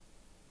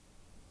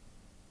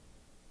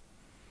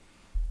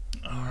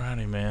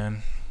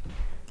man.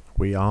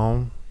 We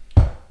on?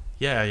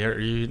 Yeah,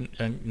 you're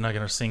not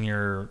gonna sing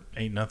your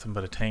 "Ain't Nothing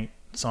But a Tank"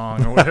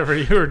 song or whatever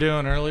you were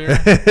doing earlier.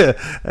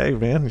 Hey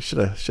man, you should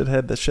have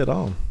had that shit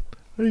on.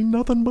 Ain't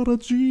nothing but a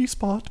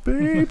G-spot,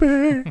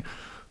 baby.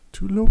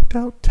 Two loped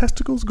out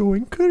testicles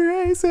going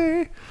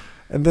crazy.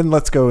 And then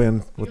let's go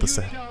in with the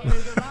same.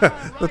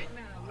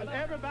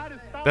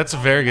 That's a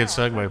very good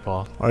segue,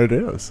 Paul. It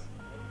is.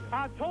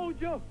 I told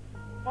you,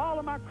 all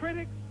of my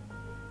critics,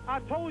 I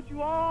told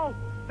you all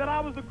that I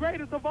was the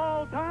greatest of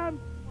all time.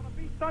 Want to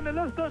be Sunday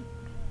Liston?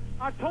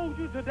 I told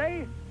you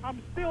today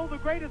I'm still the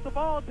greatest of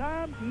all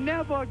time.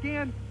 Never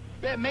again.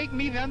 Make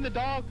me the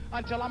underdog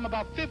until I'm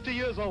about 50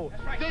 years old.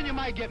 Right. Then you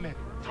might get me.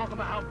 Talk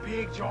about how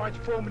big George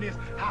Foreman is,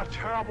 how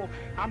terrible.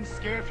 I'm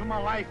scared for my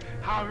life,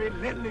 how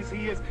relentless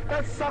he is.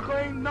 That sucker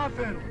ain't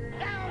nothing.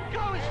 Down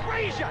goes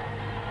Frazier!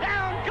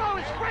 Down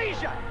goes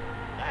Frazier!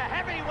 The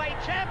heavyweight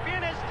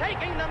champion is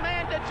taking the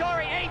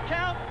mandatory 8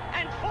 count,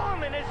 and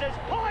Foreman is as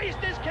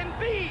poised as can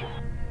be.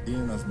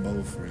 Being us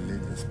both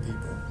religious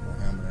people,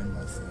 Muhammad and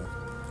myself,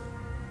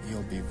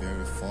 you'll be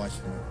very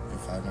fortunate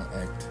if I don't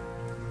act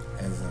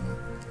as an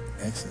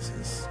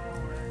exorcist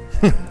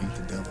and beat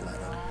the devil out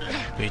of him.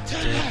 Beat the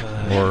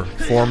devil. Or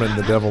forming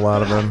the devil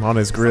out of him on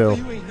his grill.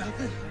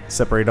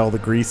 Separate all the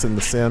grease and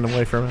the sin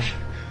away from him.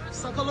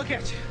 Sucker, look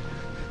at you.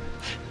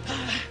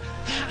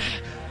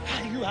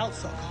 You out,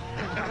 sucker.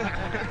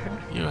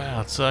 You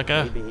out,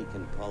 sucker. Maybe he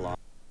can pull off.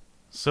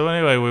 So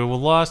anyway, we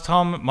lost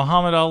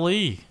Muhammad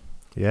Ali.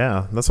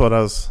 Yeah, that's what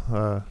I was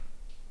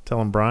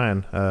telling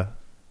Brian.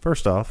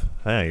 First off,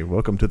 hey,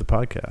 welcome to the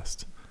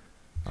podcast.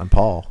 I'm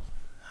Paul.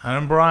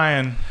 I'm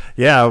Brian.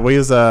 Yeah, we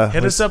was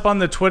hit us up on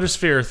the Twitter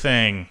sphere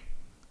thing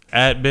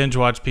at Binge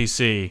Watch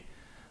PC.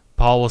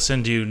 Paul will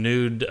send you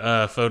nude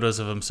photos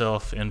of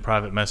himself in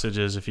private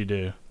messages if you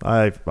do.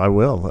 I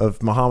will,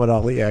 of Muhammad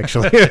Ali,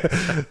 actually.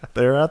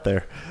 They're out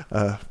there.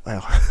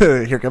 Well,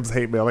 here comes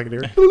the hate mail. I can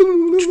hear it.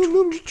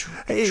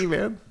 Hey,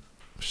 man.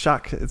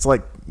 Shock. It's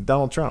like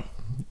Donald Trump.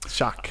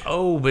 Shock.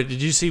 Oh, but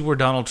did you see where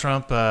Donald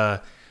Trump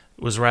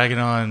was ragging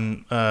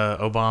on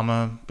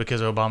Obama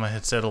because Obama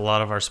had said a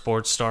lot of our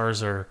sports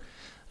stars are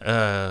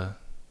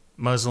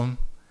Muslim?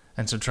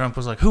 And so Trump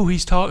was like, who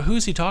is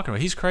he talking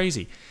about? He's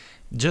crazy.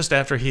 Just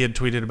after he had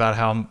tweeted about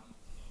how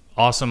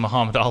awesome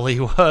Muhammad Ali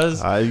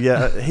was.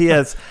 Yeah, he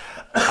has.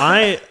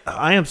 I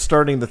am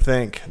starting to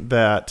think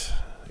that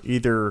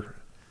either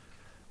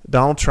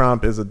Donald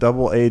Trump is a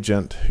double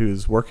agent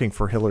who's working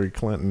for Hillary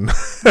Clinton,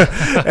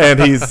 and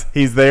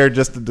he's there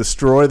just to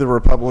destroy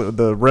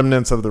the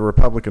remnants of the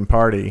Republican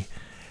Party,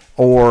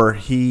 or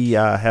he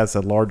has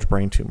a large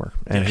brain tumor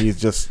and he's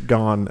just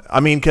gone.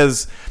 I mean,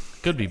 because.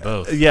 Could be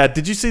both. Yeah.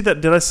 Did you see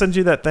that? Did I send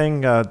you that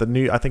thing? I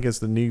think it's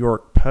the New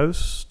York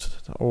Post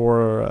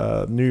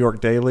or New York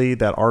Daily.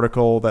 That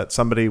article that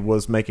somebody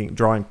was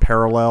drawing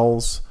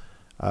parallels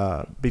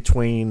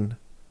between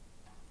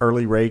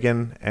early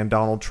Reagan and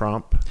Donald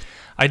Trump.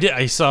 I did.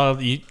 I saw.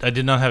 I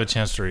did not have a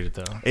chance to read it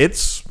though.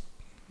 It's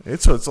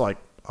like,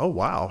 oh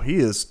wow, he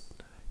is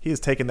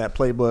taking that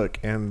playbook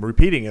and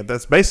repeating it.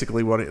 That's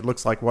basically what it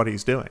looks like. What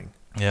he's doing.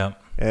 Yeah.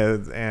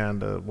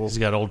 And he's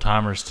got old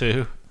timers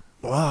too.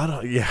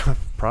 Well, yeah,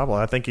 probably.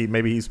 I think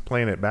he's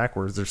playing it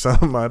backwards or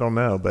something. I don't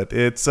know, but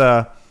it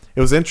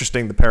was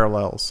interesting, the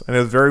parallels, and it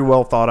was a very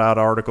well thought out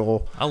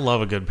article. I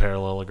love a good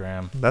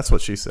parallelogram. That's what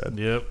she said.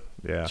 Yep.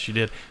 Yeah, she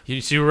did.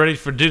 So you ready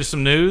to do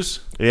some news?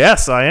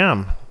 Yes, I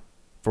am.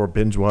 For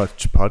Binge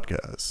Watch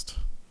Podcast.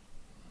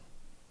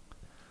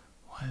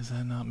 Why is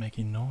that not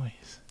making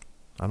noise?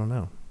 I don't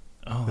know.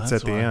 Oh, it's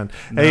that's at the why. end.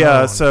 No.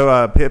 Hey,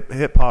 so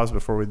hit pause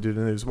before we do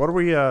the news.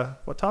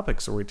 What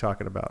topics are we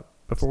talking about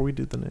before we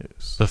do the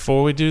news?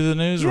 Before we do the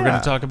news, we're going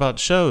to talk about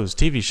shows,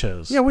 TV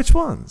shows. Yeah, which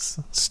ones?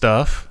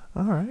 Stuff.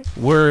 All right.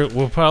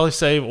 We'll probably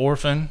save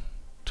Orphan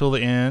till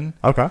the end.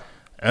 Okay.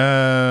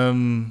 I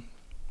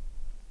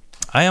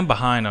am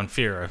behind on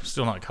Fear. I'm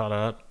still not caught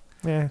up.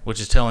 Yeah.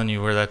 Which is telling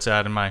you where that's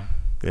at in my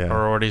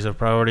priorities of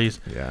priorities.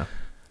 Yeah.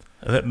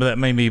 That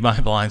may be my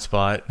blind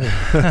spot.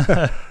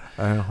 I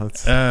know.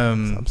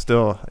 I'm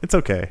still. It's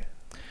okay.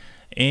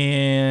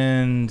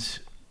 And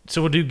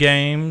so we'll do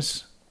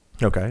games.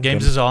 Okay.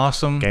 Games is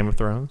awesome. Game of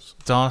Thrones.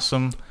 It's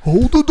awesome.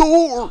 Hold the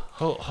door.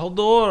 Hold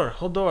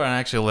door. I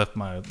actually left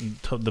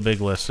the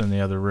big list in the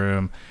other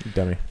room.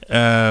 Dummy.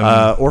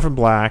 Orphan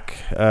Black.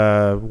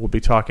 We'll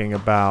be talking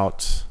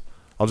about.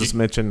 I'll just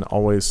mention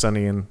Always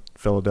Sunny in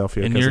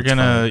Philadelphia. And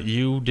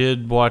you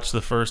did watch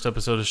the first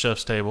episode of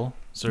Chef's Table,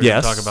 so we're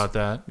going to talk about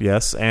that.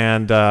 Yes,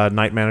 and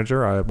Night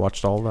Manager. I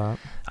watched all that.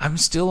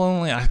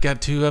 I've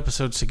got 2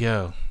 episodes to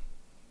go.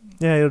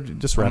 Yeah,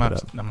 just wrap it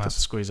up. I'm going to have to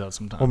squeeze out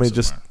some time. Let me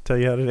just tell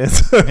you how it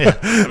is. Yeah,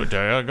 let me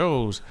tell you how it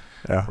goes.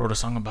 Yeah. Wrote a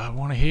song about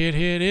 "Wanna Hear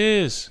It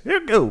Is." Here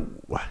we go.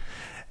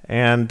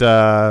 And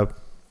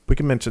we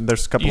can mention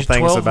there's a couple of things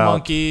 12 about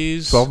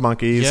Monkeys. 12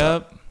 Monkeys.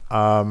 Yep.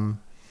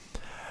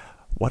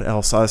 What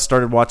else? I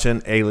started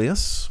watching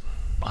Alias.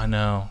 I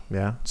know.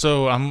 Yeah.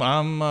 So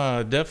I'm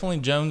definitely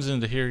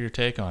jonesing to hear your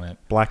take on it.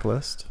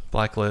 Blacklist.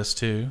 Blacklist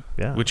too.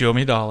 Yeah. Which you owe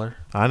me $1.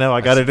 I know.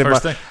 I got That's it the in my.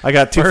 first thing. I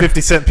got two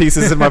 50-cent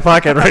pieces in my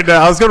pocket right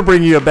now. I was going to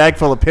bring you a bag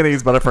full of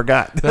pennies, but I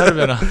forgot.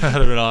 That'd have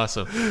been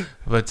awesome.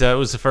 But it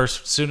was the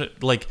first. Soon,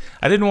 like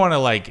I didn't want to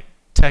like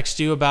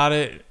text you about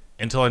it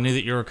until I knew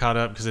that you were caught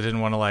up because I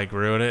didn't want to like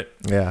ruin it.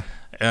 Yeah.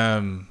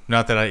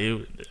 Not that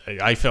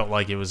I felt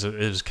like it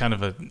was kind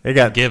of a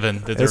given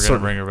that they were going to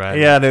bring her back.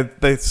 Yeah,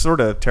 they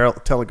sort of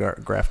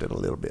telegraphed it a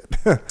little bit.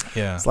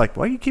 Yeah. It's like,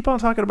 why do you keep on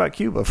talking about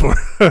Cuba for?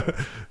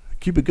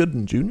 Cuba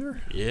Gooding Jr.?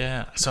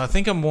 Yeah. So I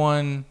think I'm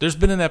one. There's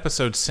been an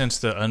episode since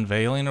the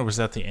unveiling, or was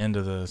that the end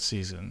of the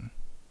season?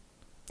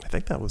 I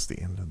think that was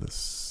the end of the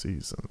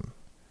season.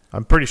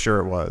 I'm pretty sure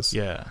it was.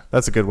 Yeah.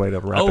 That's a good way to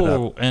wrap it up.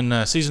 Oh,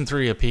 and season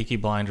 3 of Peaky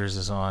Blinders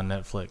is on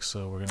Netflix,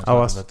 so we're going to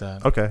talk about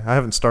that. Okay. I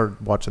haven't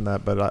started watching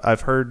that, but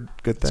I've heard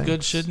good things.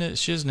 It's good,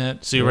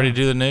 shiznit. So you ready to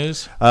do the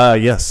news?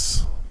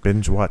 Yes.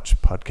 Binge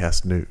Watch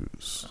Podcast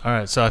News. All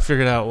right. So I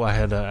figured out why I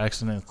had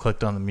accidentally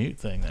clicked on the mute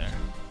thing there.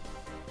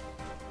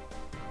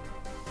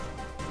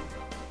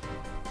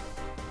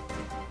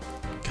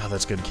 God,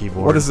 that's good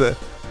keyboard. What is it?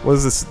 What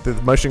is this? The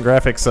motion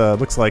graphics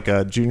looks like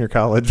a junior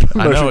college.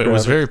 I know, it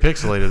was graphics. very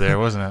pixelated there,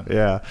 wasn't it?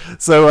 Yeah.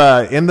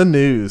 So in the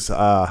news,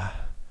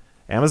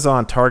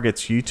 Amazon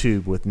targets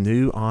YouTube with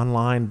new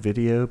online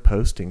video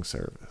posting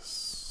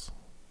service.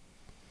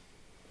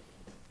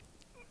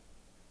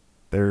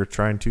 They're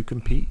trying to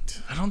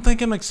compete. I don't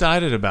think I'm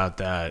excited about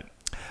that.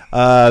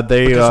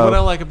 Because what I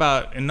like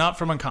about, and not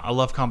from I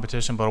love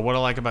competition, but what I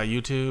like about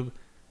YouTube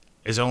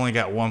is I only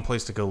got one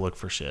place to go look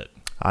for shit.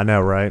 I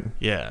know, right?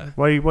 Yeah.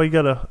 Why you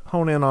gotta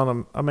hone in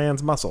on a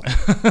man's muscle?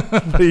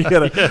 What do you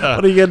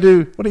gotta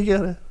do? What is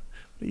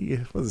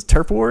this,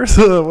 Turf Wars?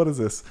 What is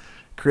this?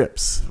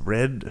 Crips.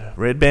 Red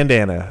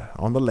bandana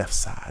on the left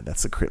side.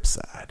 That's the Crips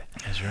side.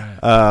 That's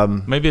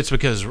right. Maybe it's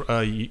because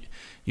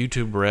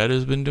YouTube Red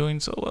has been doing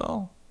so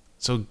well.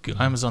 So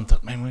Amazon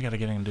thought, man, we got to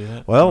get in and do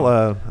that. Well,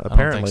 apparently.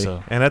 I don't think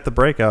so. And at the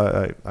break,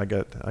 I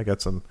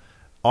got some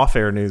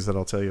off-air news that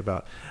I'll tell you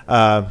about.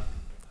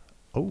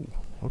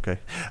 Okay.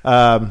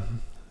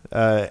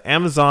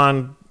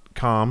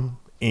 Amazon.com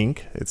Inc.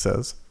 It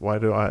says. Why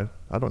do I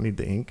don't need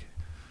the ink.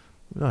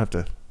 We don't have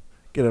to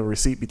get a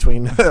receipt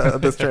between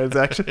this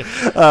transaction.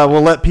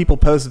 We'll let people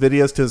post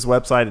videos to his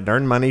website and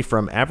earn money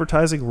from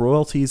advertising,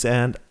 royalties,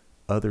 and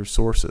other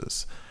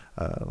sources,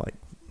 like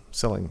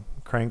selling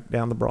crank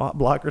down the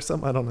block or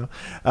something. I don't know.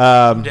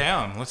 I'm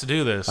down. Let's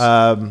do this.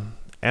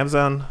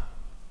 Amazon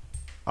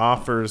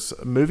offers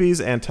movies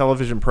and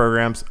television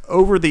programs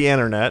over the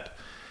internet,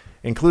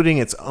 including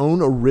its own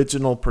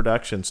original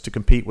productions, to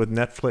compete with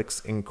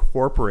Netflix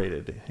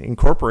Incorporated.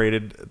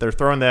 They're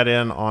throwing that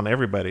in on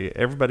everybody.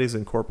 Everybody's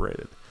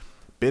incorporated.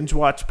 Binge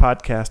Watch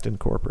Podcast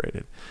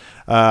Incorporated.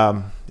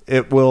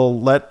 It will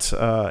let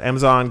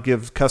Amazon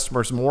give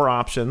customers more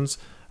options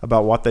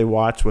about what they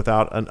watch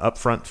without an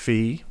upfront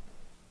fee.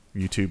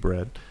 YouTube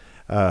Red.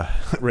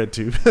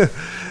 RedTube.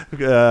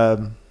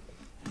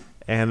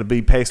 And it'll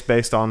be paced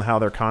based on how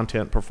their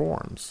content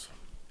performs.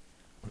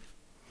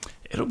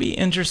 It'll be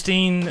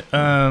interesting.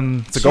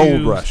 It's a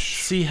gold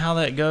rush. See how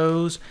that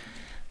goes.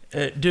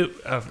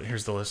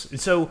 Here's the list.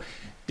 So,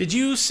 did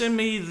you send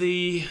me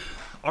the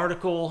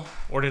article,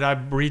 or did I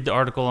read the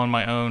article on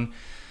my own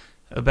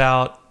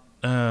about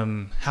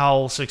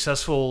how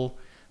successel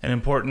and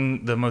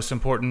important the most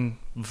important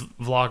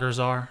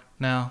vloggers are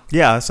now?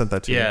 Yeah, I sent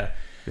that to you.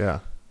 Yeah.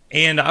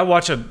 And I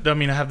watch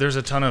there's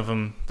a ton of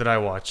them that I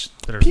watch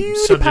that are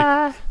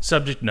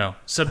subject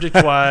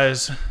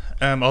wise.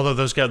 Although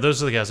those are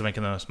the guys that are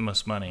making the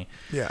most money.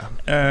 Yeah.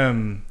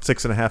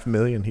 $6.5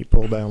 million he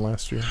pulled down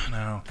last year. I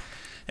know.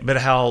 But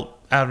how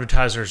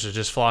advertisers are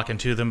just flocking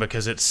to them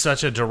because it's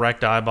such a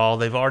direct eyeball.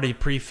 They've already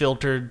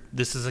pre-filtered.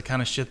 This is the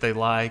kind of shit they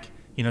like,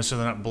 so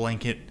they're not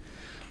blanket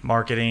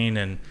marketing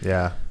and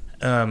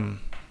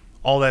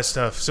all that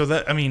stuff. So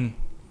that,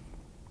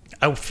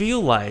 I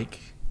feel like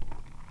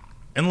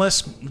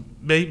unless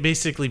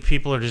basically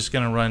people are just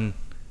going to run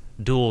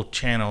dual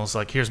channels,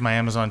 like here's my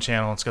Amazon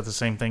channel, it's got the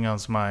same thing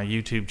as my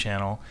YouTube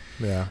channel.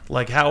 Yeah.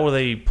 Like how will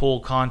they pull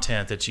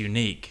content that's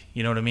unique?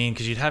 You know what I mean?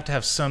 Because you'd have to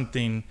have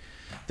something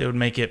that would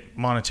make it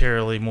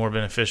monetarily more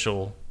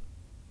beneficial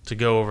to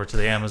go over to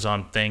the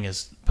Amazon thing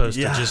as opposed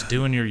to just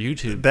doing your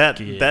YouTube.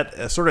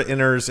 That sort of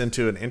enters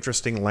into an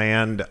interesting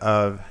land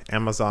of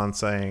Amazon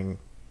saying,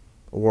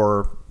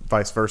 or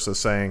vice versa,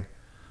 saying,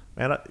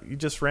 man, you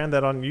just ran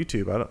that on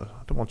YouTube. I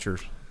don't want your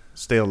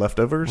stale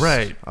leftovers.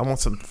 Right. I want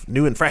some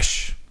new and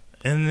fresh.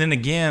 And then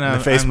again,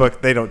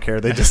 Facebook, they don't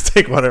care. They just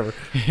take whatever.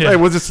 Yeah. Hey,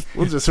 we'll just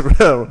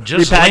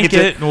repackage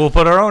it and we'll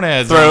put our own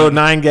ads. Throw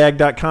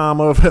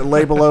 9gag.com over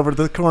label over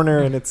the corner,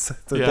 and it's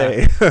a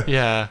day.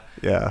 Yeah.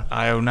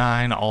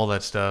 IO9, all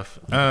that stuff.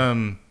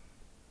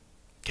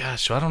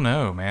 Gosh, I don't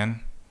know, man.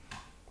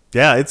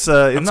 Yeah, it's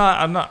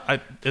I'm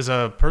not. As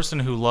a person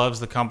who loves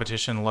the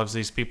competition, loves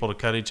these people to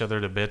cut each other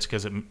to bits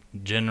because it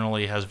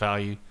generally has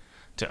value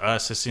to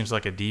us. It seems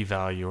like a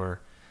devaluer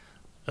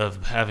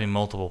of having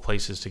multiple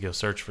places to go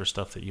search for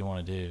stuff that you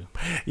want to do.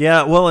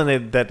 Yeah, well,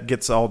 and that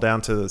gets all down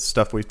to the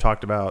stuff we've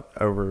talked about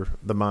over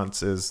the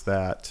months is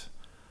that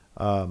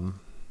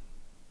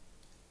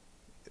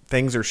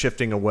things are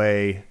shifting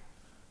away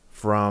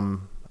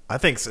from. I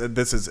think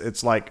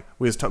it's like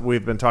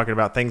we've been talking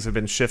about. Things have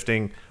been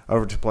shifting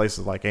over to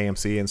places like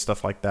AMC and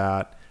stuff like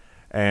that,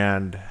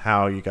 and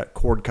how you got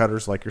cord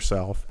cutters like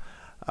yourself.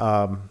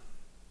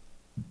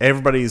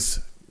 Everybody's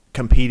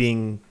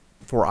competing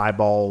for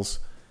eyeballs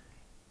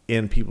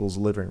in people's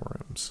living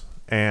rooms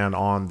and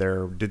on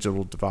their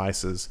digital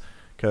devices,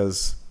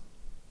 because,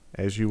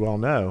 as you well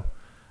know,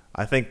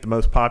 I think the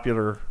most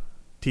popular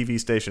TV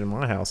station in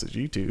my house is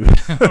YouTube.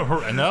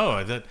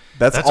 No,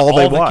 that's all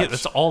they watch.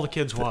 That's all the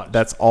kids watch.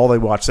 That's all they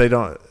watch. They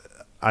don't.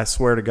 I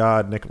swear to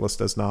God, Nicholas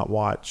does not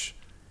watch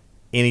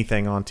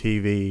anything on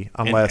TV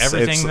unless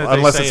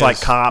it's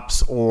like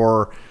Cops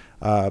or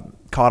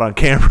Caught on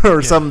Camera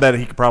or something that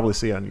he could probably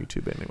see on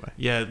YouTube anyway.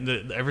 Yeah,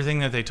 everything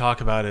that they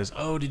talk about is,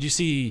 oh, did you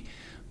see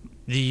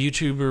the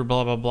YouTuber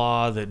blah blah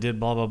blah that did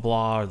blah blah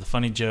blah, or the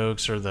funny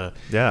jokes, or the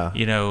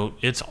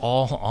it's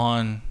all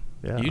on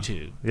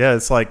YouTube. Yeah,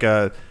 it's like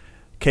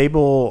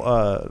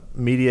cable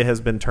media has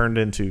been turned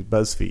into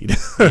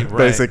BuzzFeed,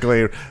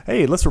 basically.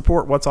 Hey, let's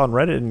report what's on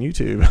Reddit and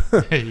YouTube.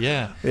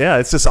 Yeah,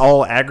 it's just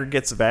all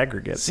aggregates of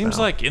aggregates. Seems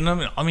now. like,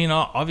 I mean,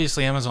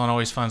 obviously Amazon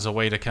always finds a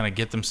way to kind of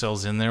get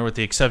themselves in there, with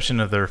the exception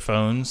of their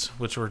phones,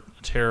 which were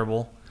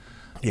terrible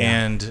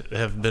and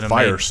have been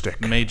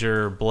a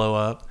major blow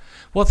up.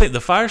 Well, I think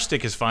the Fire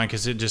Stick is fine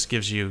because it just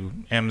gives you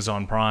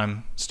Amazon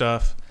Prime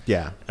stuff.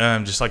 Yeah,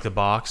 just like the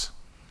box.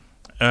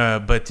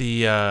 But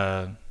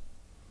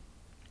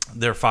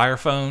their Fire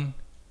Phone,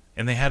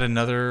 and they had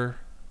another,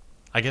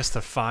 I guess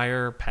the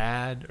Fire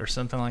Pad or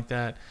something like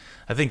that.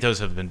 I think those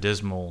have been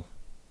dismal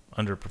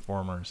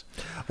underperformers.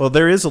 Well,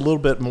 there is a little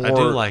bit more. I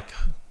do like.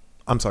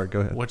 I'm sorry.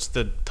 Go ahead. What's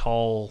the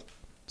tall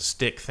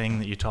stick thing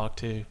that you talk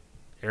to?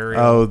 Ariel?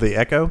 Oh, the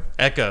Echo.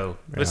 Echo.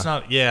 Yeah. It's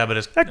not. Yeah, but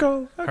it's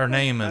Echo. Her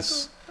name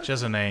is. She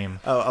has a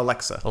name. Oh,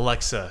 Alexa.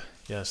 Alexa.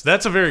 Yes,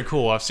 that's a very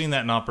cool. I've seen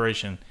that in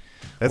operation.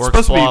 It's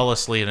works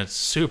flawlessly, and it's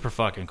super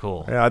fucking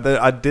cool. Yeah,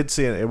 I did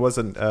see it. It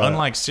wasn't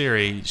unlike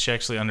Siri. She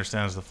actually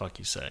understands the fuck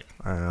you say.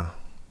 I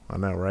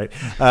know, right?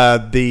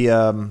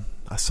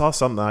 I saw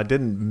something. I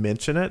didn't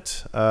mention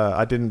it.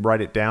 I didn't write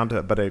it down,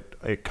 but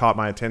it caught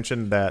my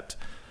attention that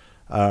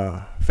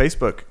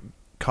Facebook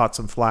caught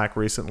some flack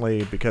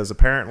recently because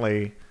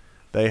apparently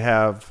they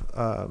have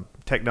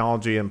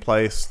technology in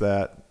place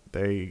that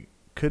they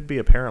could be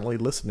apparently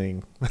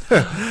listening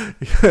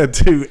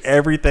to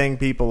everything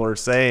people are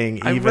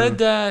saying. I read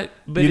that,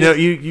 but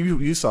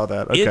you saw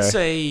that. Okay. It's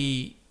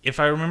if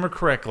I remember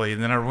correctly,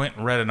 and then I went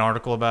and read an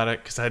article about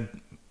it because I had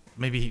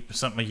maybe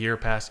something a year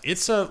past.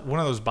 It's one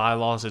of those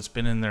bylaws that's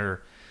been in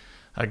their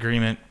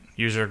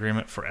user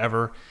agreement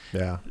forever.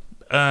 Yeah.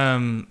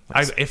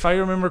 If I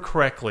remember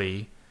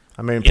correctly,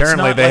 I mean,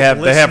 apparently they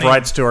have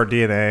rights to our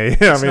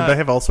DNA. I mean, they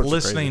have all sorts of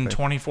listening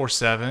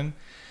 24/7.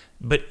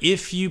 But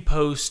if you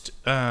post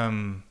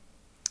videos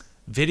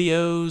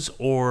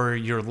or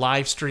your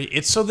live stream,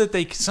 it's so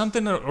that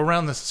something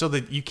around this so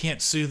that you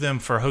can't sue them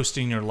for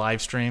hosting your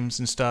live streams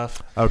and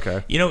stuff.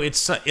 Okay.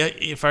 It's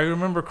if I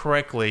remember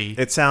correctly,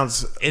 it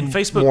sounds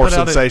Facebook more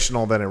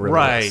sensational than it really is.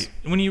 Right.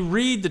 When you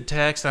read the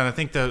text, and I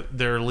think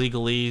their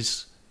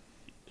legalese,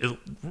 it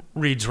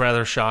reads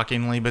rather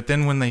shockingly. But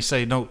then when they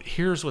say, "No,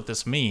 here's what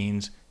this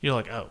means," you're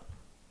like, "Oh."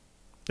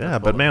 Yeah,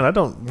 but man, I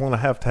don't want to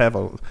have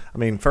a. I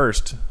mean,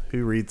 first,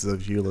 who reads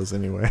those EULAs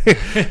anyway?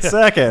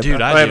 Second, dude,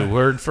 I do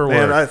word for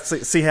word. I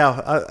see how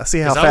fast.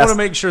 I want to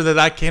make sure that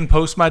I can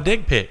post my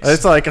dick pics.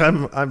 It's like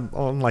I'm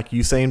on like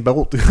Usain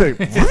Bolt.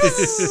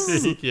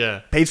 Yeah.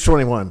 Page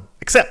 21.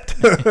 Accept.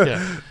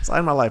 Yeah.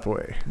 Sign my life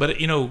away. But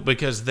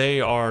because they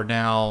are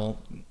now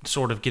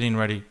sort of getting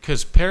ready,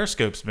 because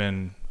Periscope's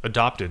been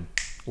adopted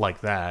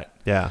like that.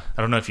 Yeah.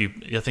 I don't know if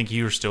I think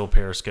you're still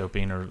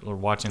periscoping or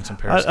watching some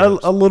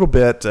periscopes. A little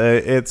bit.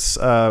 It's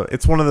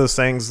one of those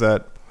things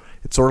that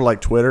it's sort of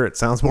like Twitter. It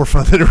sounds more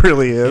fun than it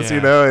really is.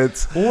 Yeah.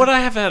 It's what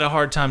I have had a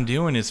hard time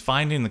doing is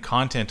finding the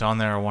content on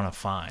there I want to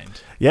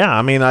find. Yeah,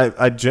 I mean,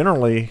 I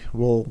generally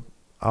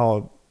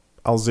I'll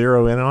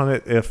zero in on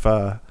it if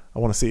I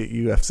want to see a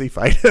UFC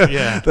fight.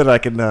 That I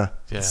can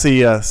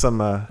see some.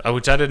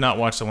 Which I did not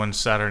watch the one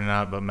Saturday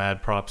night, but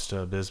mad props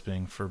to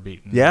Bisping for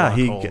beating. Yeah,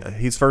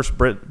 he's first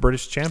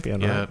British champion.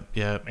 Yeah, right?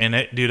 yeah, and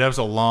that was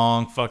a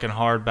long fucking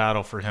hard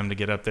battle for him to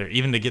get up there,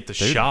 even to get the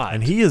shot.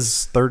 And he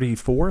is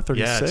 34,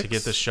 36. Yeah, to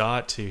get the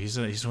shot too.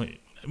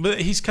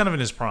 But he's kind of in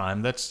his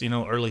prime. That's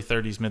early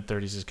 30s, mid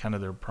 30s is kind of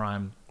their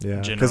prime.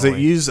 Yeah, because they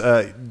use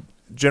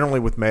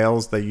generally with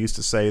males they used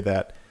to say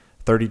that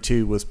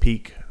 32 was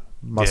peak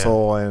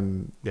muscle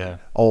and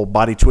old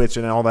body twitch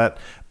and all that,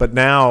 but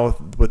now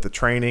with the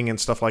training and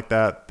stuff like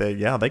that,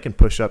 they can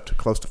push up to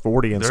close to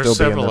 40 and there's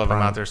still be in their prime. There's several of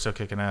them out there still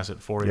kicking ass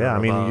at 40. Yeah, I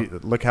mean,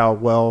 look how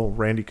well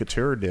Randy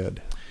Couture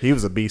did. He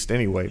was a beast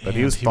aneway, but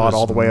he was fought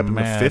all the way up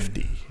into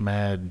 50.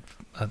 Mad.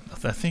 I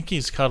think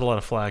he's caught a lot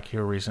of flack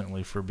here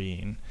recently for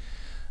being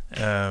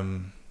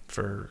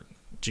for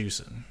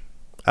juicing.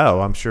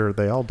 Oh, I'm sure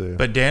they all do.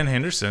 But Dan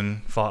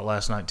Henderson fought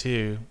last night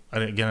too. I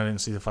didn't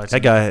see the fight.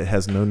 That guy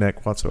has no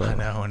neck whatsoever. I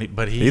know,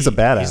 but he's a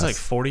badass. He's like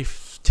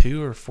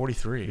 42 or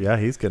 43. Yeah,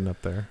 he's getting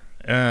up there.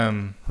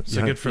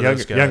 So good for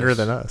those guys. Younger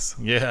than us.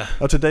 Yeah.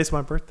 Oh, today's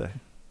my birthday.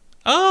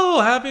 Oh,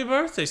 happy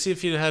birthday. See,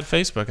 if you'd had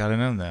Facebook, I'd have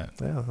known that.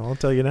 Yeah, I'll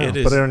tell you now. It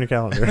is- Put it on your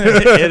calendar.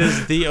 It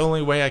is the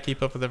only way I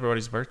keep up with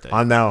everybody's birthday.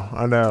 I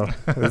know.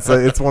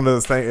 It's one of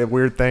those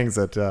weird things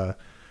that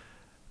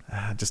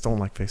I just don't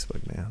like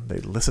Facebook, man. They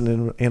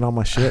listen in on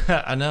my shit.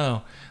 I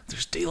know.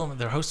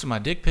 They're hosting my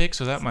dick pics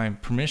without my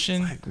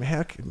permission. Like,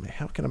 man,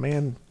 how can a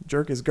man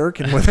jerk his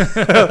gherkin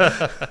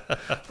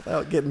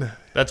without getting...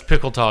 That's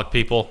pickle talk,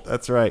 people.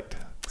 That's right.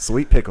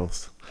 Sweet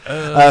pickles.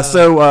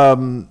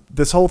 So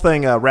this whole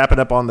thing, wrapping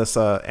up on this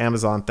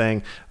Amazon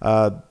thing,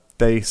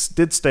 they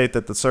did state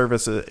that the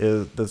service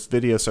this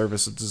video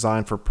service is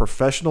designed for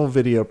professional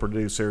video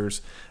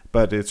producers,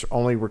 but its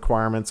only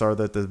requirements are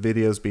that the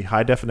videos be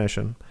high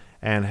definition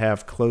and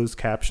have closed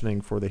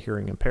captioning for the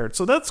hearing impaired.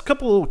 So that's a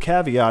couple little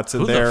caveats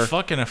in there. Who the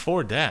fuck can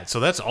afford that?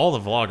 So that's all the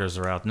vloggers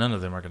are out. None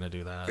of them are going to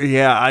do that.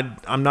 Yeah,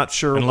 I'm not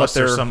sure unless what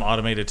there's some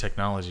automated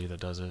technology that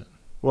does it.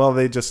 Well,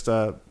 they just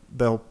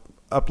they'll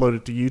upload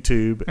it to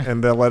YouTube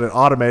and they'll let it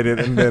automate it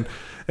and then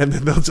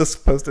they'll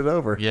just post it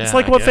over. Yeah, it's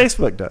like what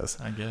Facebook does.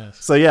 I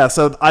guess. So yeah,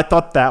 so I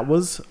thought that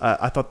was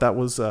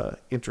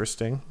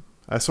interesting.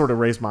 I sort of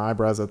raised my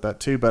eyebrows at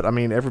that too, but I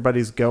mean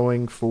everybody's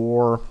going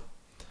for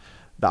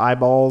the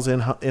eyeballs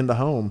in the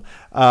home.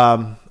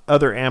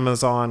 Other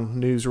Amazon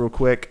news real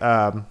quick.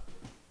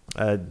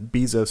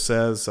 Bezos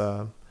says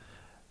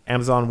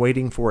Amazon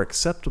waiting for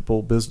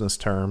acceptable business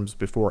terms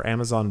before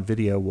Amazon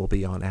Video will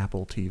be on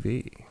Apple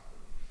TV.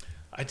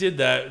 I did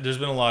that. There's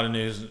been a lot of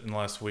news in the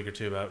last week or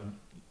two about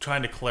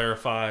trying to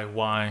clarify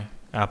why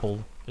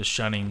Apple is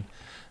shunning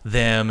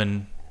them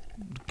and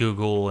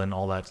Google and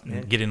all that,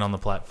 and getting on the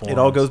platform. It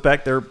all goes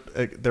back. They're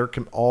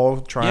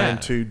all trying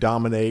Yeah. to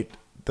dominate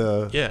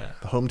the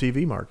home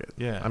TV market.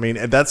 Yeah. I mean,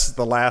 and that's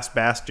the last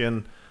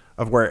bastion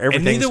of where And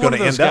everything's neither going one to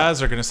of end those up.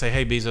 guys are going to say,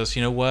 "Hey, Bezos,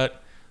 you know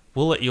what?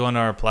 We'll let you on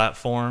our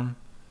platform,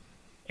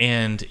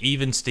 and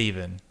even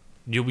Steven,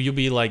 you'll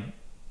be like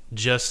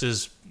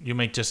you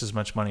make just as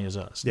much money as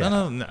us." Yeah.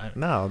 No,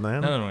 No,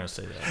 man. none of them are going to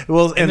say that.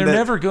 Well, and they're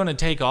never going to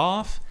take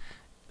off.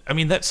 I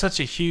mean, that's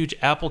such a huge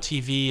Apple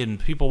TV and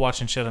people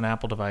watching shit on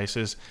Apple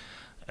devices.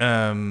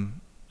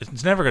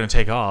 It's never going to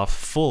take off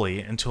fully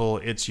until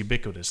it's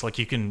ubiquitous. Like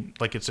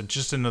it's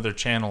just another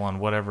channel on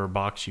whatever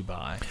box you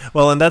buy.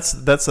 Well, and that's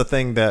the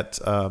thing that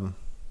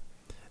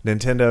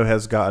Nintendo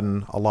has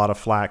gotten a lot of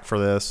flack for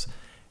this,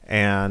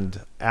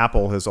 and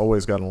Apple has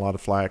always gotten a lot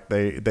of flack.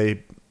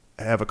 They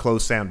have a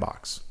closed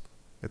sandbox.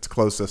 It's a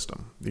closed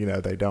system. You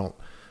know, they don't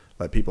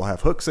let people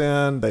have hooks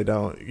in. They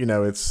don't. You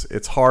know,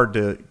 it's hard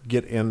to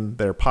get in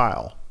their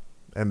pile,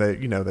 and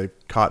they've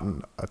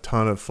gotten a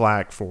ton of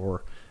flack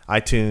for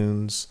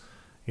iTunes.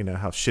 You know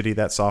how shitty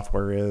that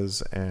software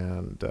is,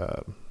 and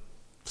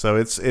so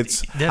it's.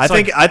 I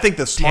think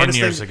the smartest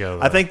 10 years thing. ago,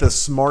 I think the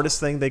smartest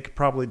thing they could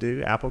probably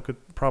do, Apple could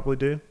probably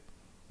do,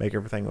 make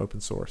everything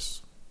open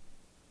source.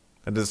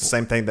 And it's the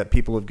same thing that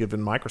people have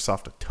given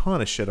Microsoft a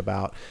ton of shit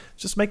about.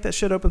 Just make that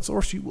shit open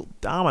source, you will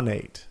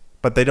dominate.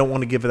 But they don't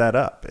want to give that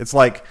up. It's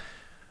like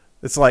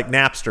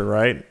Napster,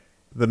 right?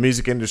 The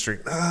music industry.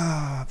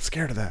 I'm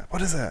scared of that.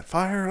 What is that?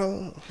 Fire?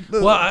 Oh.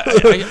 Well,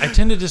 I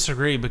tend to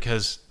disagree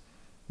because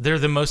they're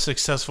the most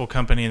successful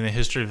company in the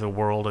history of the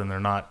world, and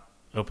they're not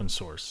open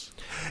source.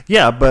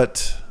 Yeah,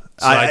 but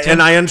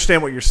I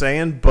understand what you're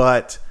saying,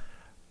 but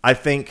I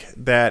think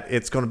that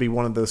it's going to be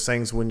one of those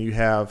things when you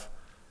have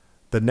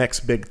the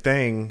next big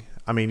thing.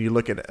 I mean, you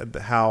look at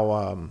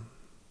how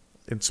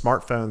in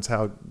smartphones,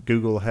 how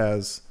Google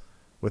has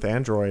with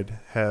Android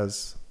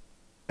has,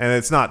 and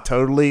it's not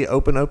totally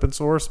open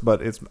source,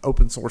 but it's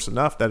open source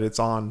enough that it's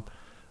on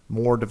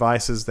more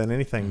devices than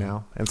anything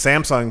now. And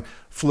Samsung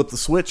flipped the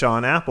switch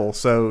on Apple,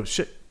 so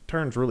shit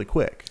turns really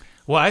quick.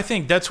 Well, I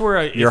think that's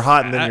where you're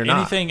hot and then you're not.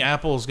 Anything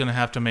Apple's going to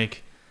have to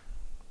make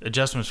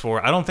adjustments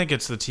for. I don't think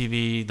it's the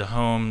TV, the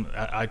home,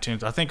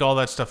 iTunes. I think all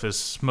that stuff is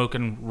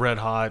smoking red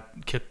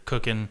hot,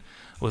 cooking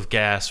with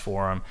gas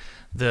for them.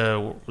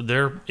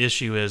 Their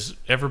issue is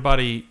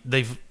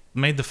they've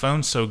made the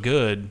phone so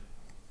good.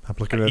 I'm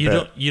looking at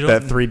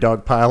that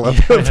 3-dog pile of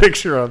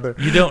picture on there.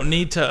 You don't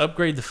need to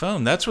upgrade the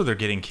phone. That's where they're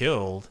getting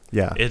killed.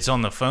 Yeah. It's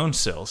on the phone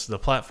sales, the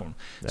platform.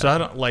 Yeah. So I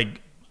don't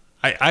like.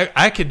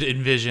 I could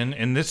envision,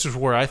 and this is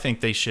where I think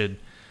they should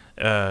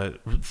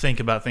think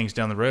about things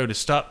down the road, is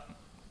stop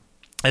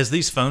as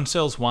these phone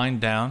sales wind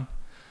down,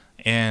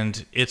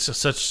 and it's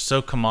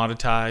so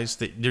commoditized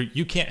that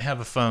you can't have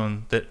a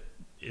phone that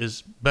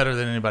is better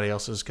than anybody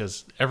else's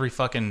because every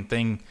fucking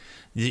thing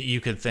that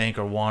you could think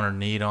or want or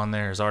need on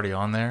there is already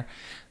on there.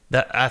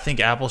 That I think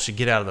Apple should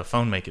get out of the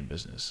phone making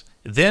business.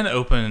 Then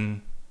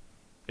open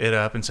it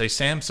up and say,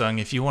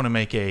 Samsung, if you want to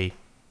make a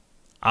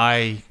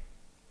iOS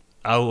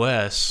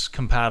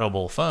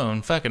compatible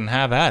phone, fucking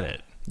have at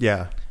it.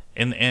 Yeah.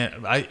 And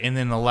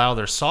then allow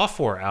their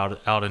software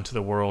out into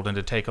the world and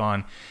to take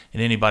on,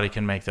 and anybody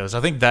can make those. I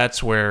think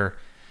that's where,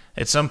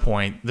 at some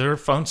point, their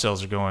phone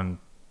sales are going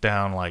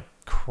down like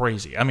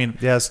crazy. I mean,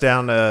 Yeah, it's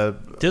down to,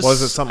 this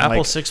was it something Apple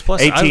like 6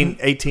 Plus,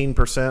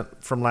 18%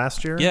 from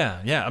last year?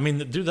 yeah. I mean,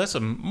 dude, that's a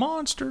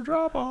monster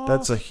drop off.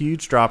 That's a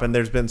huge drop, and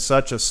there's been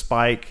such a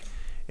spike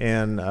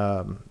in,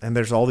 and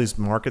there's all these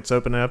markets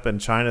opening up,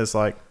 and China's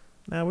like,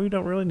 no, we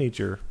don't really need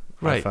your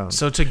right. iPhone.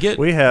 So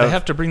they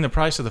have to bring the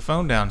price of the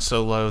phone down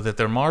so low that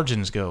their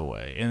margins go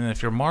away. And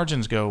if your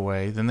margins go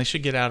away, then they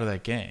should get out of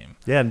that game.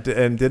 Yeah, and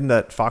didn't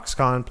that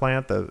Foxconn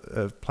plant,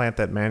 the plant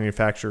that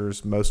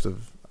manufactures most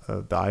of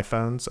the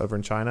iPhones over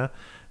in China,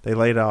 they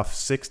laid off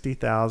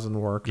 60,000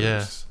 workers.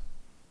 Yeah.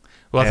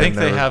 Well, I And think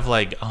they have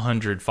like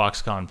 100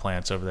 Foxconn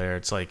plants over there.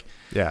 It's like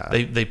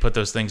they put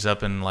those things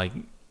up in like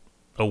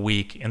a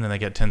week, and then they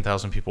get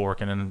 10,000 people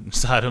working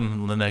inside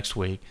them the next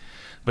week.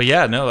 But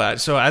yeah, no.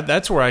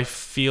 That's where I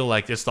feel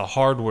like it's the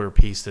hardware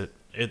piece that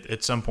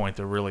at some point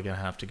they're really going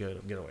to have to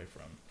get away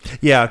from.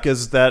 Yeah,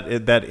 because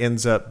that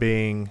ends up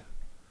being,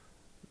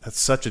 that's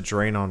such a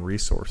drain on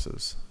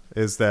resources.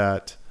 Is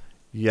that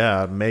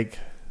make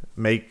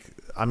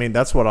I mean,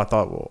 that's what I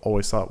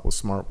always thought was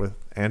smart with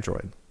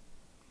Android.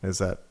 Is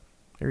that,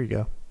 here you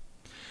go.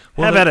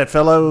 Well, Have at it,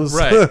 fellows.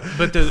 Right,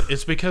 but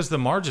it's because the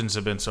margins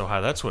have been so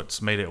high. That's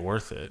what's made it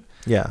worth it.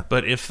 Yeah.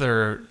 But if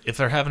they're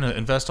having to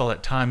invest all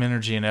that time,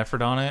 energy, and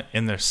effort on it,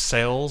 and their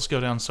sales go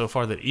down so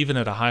far that even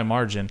at a high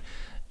margin,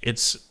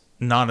 it's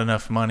not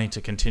enough money to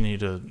continue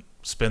to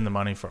spend the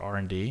money for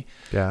R&D.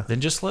 Yeah.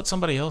 Then just let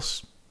somebody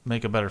else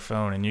make a better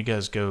phone, and you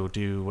guys go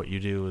do what you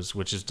do,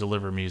 which is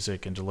deliver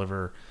music and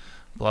deliver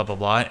blah blah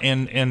blah,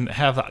 and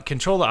have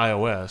control the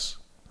iOS.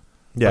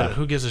 Yeah. But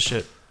who gives a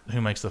shit who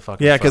makes the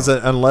fucking Yeah, phone? because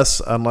unless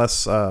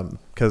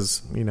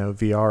because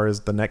VR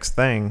is the next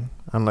thing,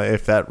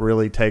 if that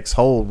really takes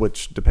hold,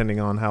 which depending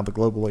on how the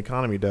global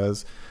economy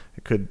does,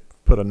 it could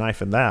put a knife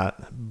in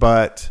that.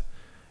 But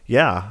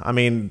yeah, I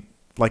mean,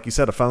 like you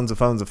said, a phone's a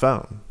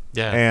phone.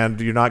 Yeah. And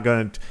you're not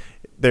going to.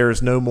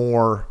 There's no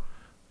more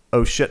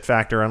oh shit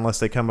factor unless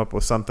they come up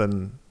with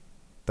something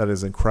that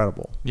is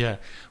incredible. Yeah.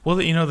 Well,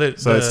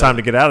 so it's time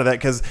to get out of that,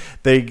 because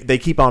they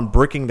keep on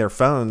bricking their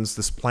phones,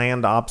 this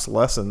planned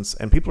obsolescence,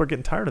 and people are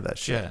getting tired of that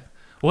shit. Yeah.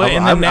 Well,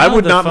 I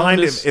would not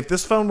mind if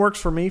this phone works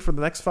for me for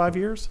the next 5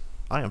 years.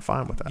 I am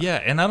fine with that. Yeah,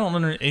 and I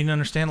don't even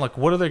understand, like,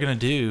 what are they going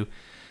to do?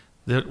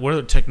 What are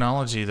the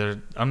technology?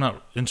 I'm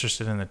not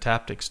interested in the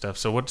taptic stuff.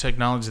 So what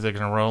technology they're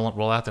going to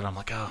roll out that I'm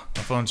like, oh,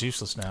 my phone's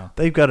useless now.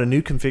 They've got a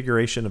new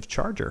configuration of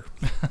charger,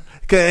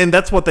 and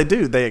that's what they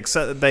do. They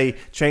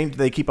change.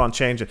 They keep on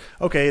changing.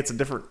 Okay, it's a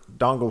different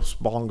dongle.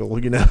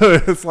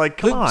 It's like,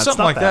 come on,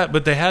 something like that.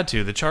 But they had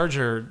to. The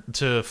charger,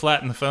 to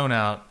flatten the phone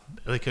out,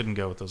 they couldn't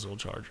go with those little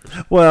chargers.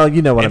 Well,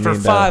 you know what I mean.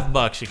 And for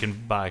 $5, you can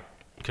buy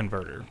a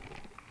converter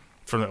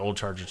from the old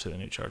charger to the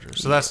new charger.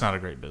 So that's not a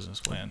great business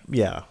plan.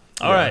 Yeah.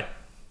 All right.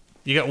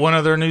 You got one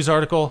other news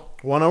article?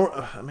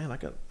 Man, I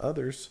got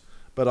others,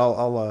 but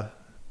I'll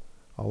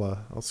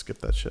skip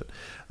that shit.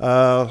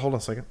 Hold on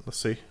a second. Let's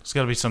see. There's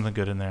got to be something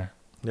good in there.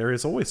 There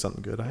is always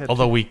something good.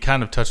 Although we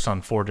kind of touched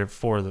on four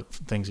of the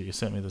things that you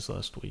sent me this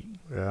last week.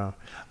 Yeah.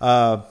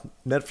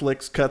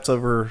 Netflix cuts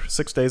over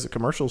 6 days of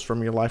commercials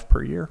from your life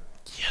per year.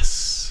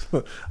 Yes.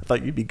 I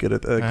thought you'd be good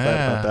at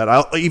about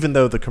that. Even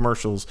though the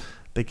commercials,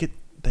 they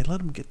let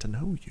them get to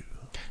know you.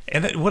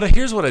 And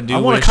here's what I do. I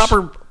want a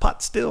copper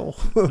pot still.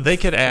 They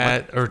could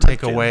add or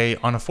take away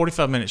on a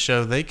 45-minute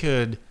show. They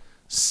could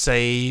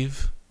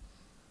save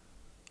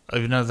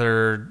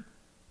another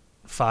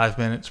 5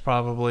 minutes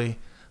probably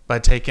by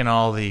taking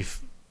all the,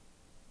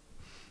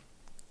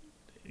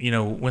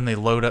 when they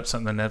load up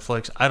something to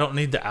Netflix. I don't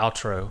need the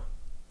outro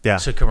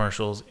to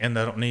commercials, and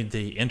I don't need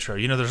the intro.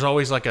 There's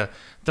always like a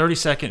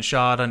 30-second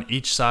shot on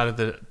each side of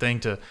the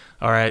thing to,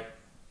 all right,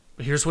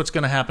 here's what's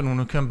going to happen when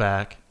we come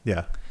back.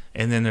 Yeah.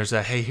 And then there's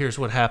hey, here's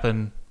what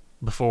happened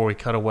before we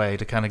cut away,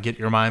 to kind of get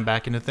your mind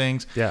back into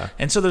things. Yeah.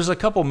 And so there's a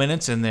couple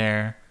minutes in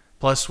there,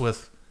 plus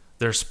with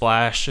their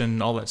splash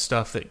and all that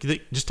stuff, that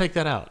just take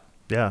that out.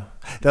 Yeah.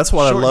 That's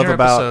what Shorten I love your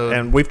about, episode.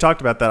 and we've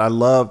talked about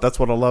that. That's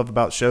what I love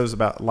about shows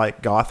about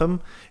like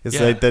Gotham, is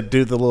they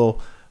do the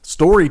little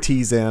story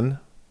tease in,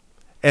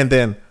 and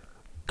then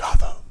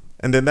Gotham.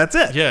 And then that's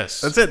it.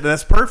 Yes. That's it.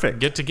 That's perfect.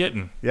 Get to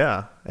getting.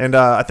 Yeah. And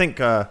I think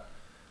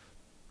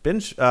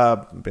Binge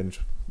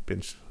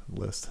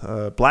List.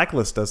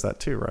 Blacklist does that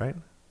too, right?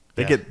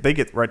 They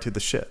get right to the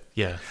shit.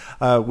 Yeah.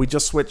 We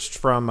just switched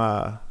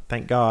from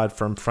thank God,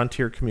 from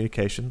Frontier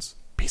Communications,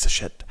 piece of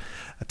shit,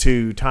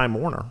 to Time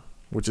Warner,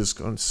 which is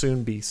going to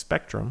soon be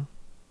Spectrum,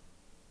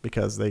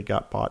 because they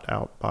got bought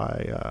out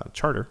by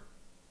Charter,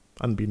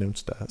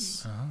 unbeknownst to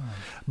us. Oh.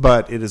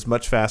 But it is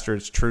much faster.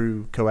 It's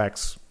true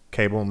coax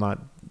cable, not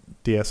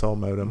DSL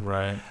modem.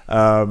 Right.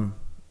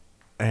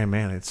 And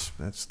man, it's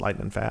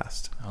lightning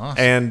fast.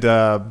 Awesome. And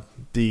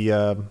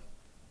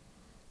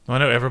I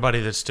know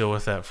everybody that's still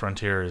with that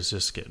Frontier is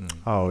just getting.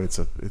 Oh, it's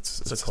a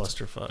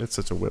clusterfuck. It's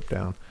such a whip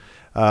down.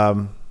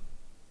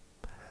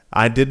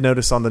 I did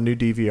notice on the new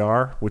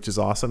DVR, which is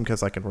awesome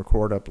because I can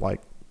record up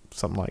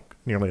something like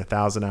nearly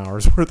 1,000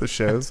 hours worth of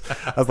shows.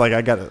 I was like,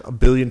 I got a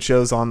billion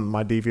shows on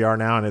my DVR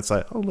now, and it's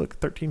like, oh look,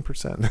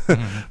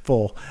 13%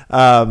 full.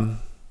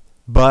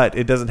 but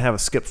it doesn't have a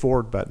skip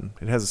forward button.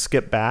 It has a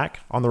skip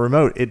back on the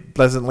remote. It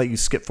doesn't let you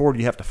skip forward.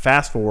 You have to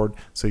fast forward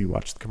so you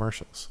watch the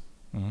commercials.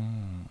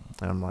 And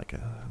I'm like,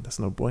 that's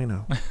no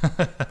bueno.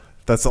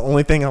 That's the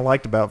only thing I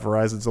liked about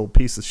Verizon's old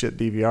piece of shit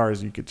DVR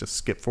is you could just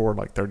skip forward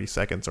like 30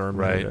 seconds or a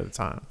minute at a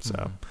time.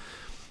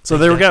 So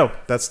there we go.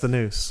 That's the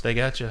news. They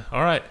got you.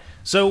 All right.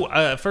 So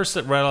first,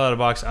 right out of the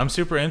box, I'm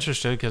super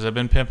interested because I've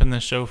been pimping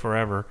this show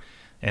forever,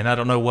 and I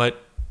don't know what.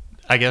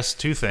 I guess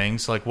two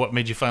things, like what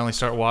made you finally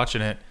start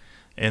watching it,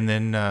 and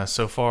then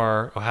so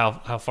far,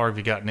 how far have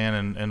you gotten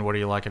in, and what are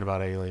you liking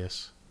about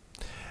Alias?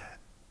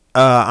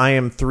 I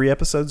am 3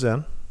 episodes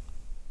in,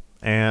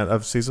 and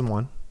of season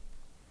 1,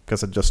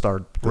 because I just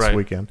started this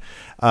weekend.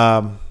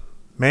 Man,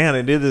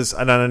 it is,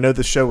 and I know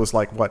this show was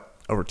like what,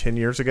 over 10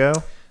 years ago.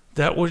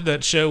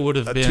 That show would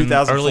have been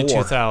early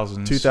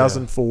 2000s.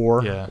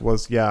 2004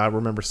 was I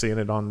remember seeing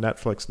it on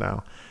Netflix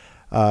now.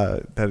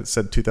 That it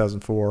said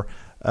 2004.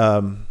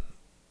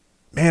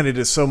 Man, it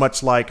is so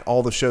much like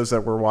all the shows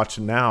that we're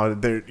watching now.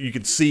 There, you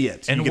can see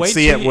it. And you can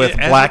see it with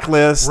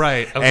Blacklist.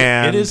 Right.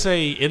 And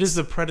it is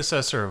the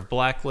predecessor of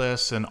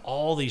Blacklist and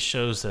all these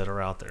shows that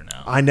are out there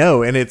now. I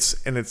know, and it's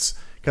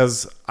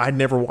because I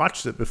never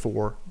watched it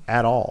before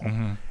at all.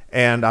 Mm-hmm.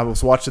 And I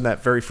was watching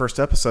that very first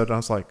episode, and I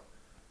was like,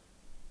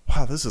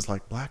 wow, this is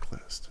like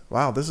Blacklist.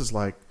 Wow, this is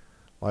like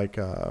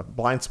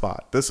Blind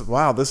Spot. This is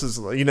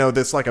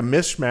it's like a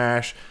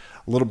mishmash,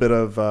 a little bit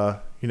of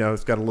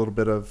it's got a little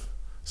bit of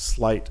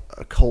slight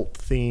occult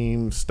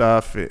theme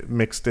stuff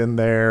mixed in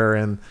there,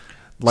 and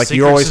like secret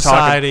you're always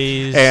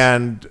societies. Talking,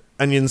 and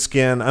onion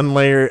skin,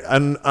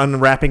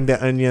 unwrapping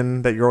the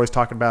onion that you're always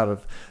talking about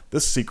of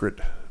this secret.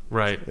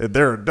 Right,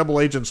 they're double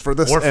agents for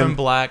this. Orphan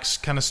Black's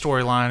kind of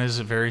storyline is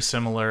very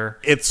similar.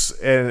 It's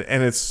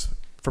and it's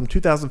from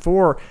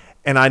 2004,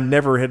 and I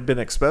never had been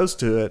exposed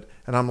to it,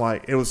 and I'm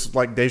like, it was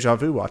like deja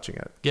vu watching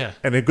it. Yeah,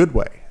 in a good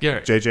way. Yeah,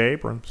 J.J.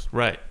 Abrams.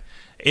 Right,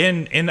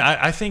 and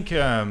I think.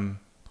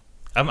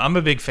 I'm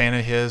a big fan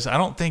of his. I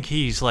don't think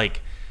he's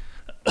like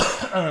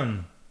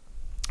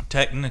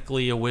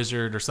technically a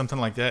wizard or something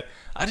like that.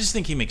 I just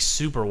think he makes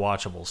super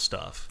watchable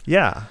stuff.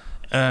 Yeah.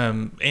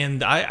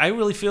 And I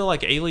really feel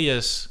like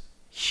Alias,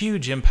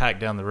 huge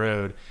impact down the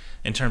road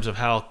in terms of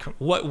how.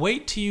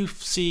 Wait till you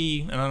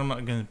see, and I'm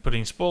not going to put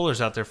any spoilers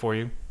out there for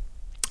you,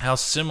 how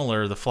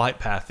similar the flight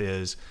path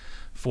is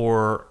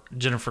for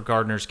Jennifer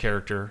Gardner's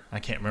character. I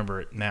can't remember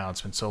it now.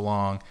 It's been so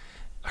long.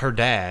 Her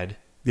dad.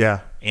 Yeah.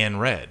 And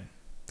Red.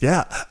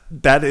 Yeah,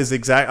 that is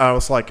exact. I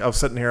was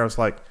sitting here. I was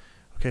like,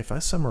 okay, if I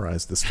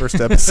summarize this first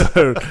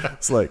episode,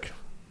 it's like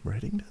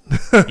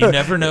Reddington. You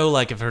never know,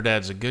 like if her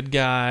dad's a good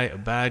guy, a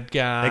bad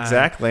guy.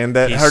 Exactly, and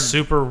that he's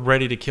super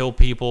ready to kill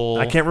people.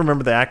 I can't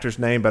remember the actor's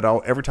name, but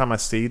every time I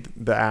see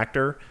the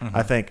actor,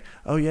 I think,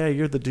 oh yeah,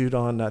 you're the dude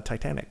on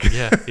Titanic.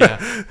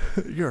 Yeah.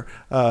 You're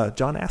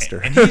John Astor,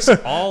 and he's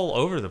all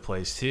over the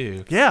place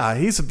too. Yeah,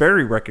 he's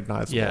very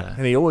recognizable. Yeah,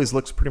 and he always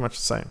looks pretty much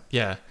the same.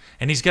 Yeah.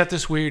 And he's got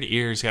this weird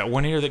ear. He's got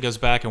one ear that goes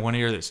back and one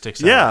ear that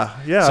sticks out.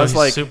 Yeah. So he's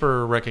like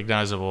super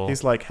recognizable.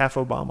 He's like half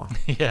Obama.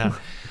 Yeah,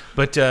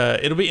 but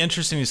it'll be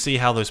interesting to see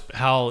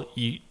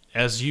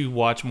as you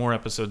watch more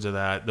episodes of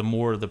that, the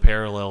more the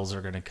parallels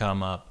are going to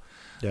come up.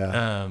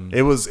 Yeah,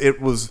 it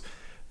was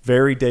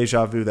very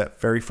deja vu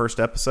that very first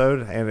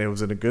episode, and it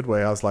was in a good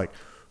way. I was like,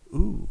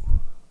 ooh,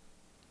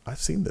 I've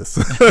seen this.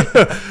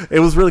 It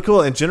was really cool.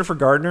 And Jennifer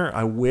Gardner,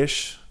 I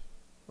wish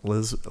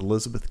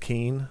Elizabeth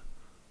Keene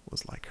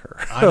was like her.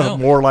 I know.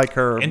 More like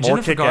her. And more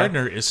Jennifer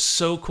Gardner is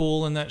so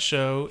cool in that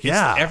show. It's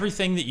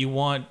everything that you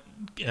want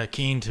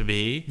Keene to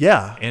be.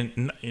 Yeah.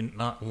 And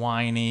not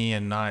whiny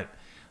and not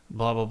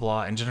blah, blah,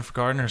 blah. And Jennifer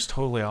Gardner is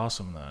totally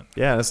awesome in that.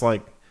 Yeah, it's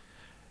like,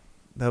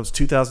 that was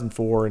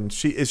 2004, and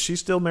is she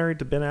still married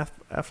to Ben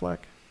Affleck?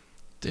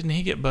 Didn't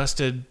he get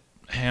busted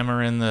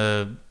hammering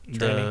the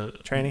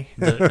tranny?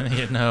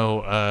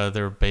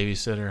 Their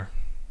babysitter.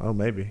 Oh,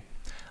 maybe.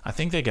 I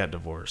think they got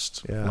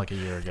divorced like a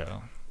year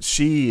ago.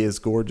 She is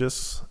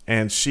gorgeous,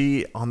 and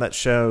she on that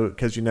show,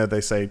 because they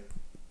say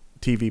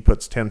TV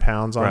puts 10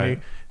 pounds on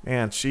you.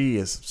 Man, she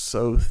is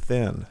so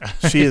thin.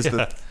 She is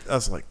I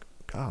was like,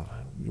 God,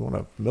 you want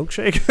a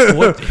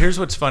milkshake? Here's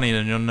what's funny,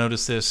 and you'll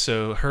notice this.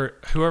 So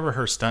whoever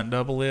her stunt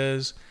double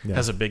is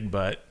has a big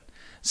butt.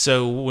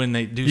 So when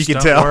they do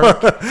stunt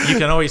work, you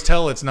can always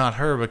tell it's not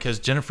her because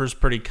Jennifer's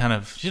pretty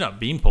she's not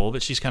beanpole,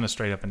 but she's kind of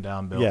straight up and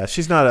down built. Yeah,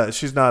 she's not a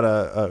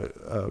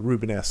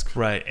Rubenesque.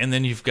 Right, and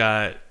then you've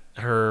got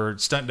her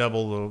stunt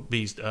double will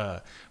be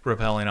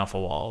rappelling off a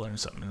wall or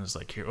something. And it's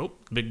like, here,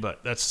 big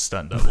butt. That's a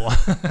stunt double.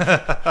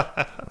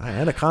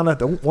 Anaconda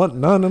don't want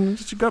none.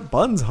 You got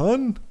buns,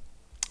 hun.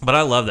 But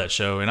I love that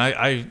show, and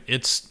I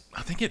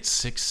think it's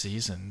 6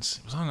 seasons.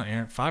 It was on the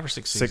air 5 or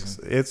 6 seasons.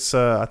 It's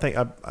I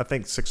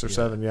think 6 or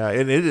 7. Yeah,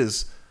 and it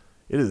is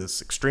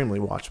extremely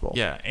watchable.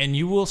 Yeah, and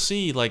you will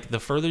see like the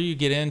further you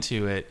get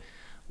into it,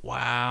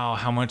 wow,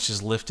 how much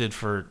is lifted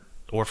for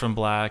Orphan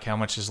Black, how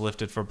much is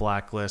lifted for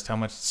Blacklist, how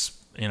much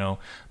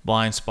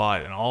Blind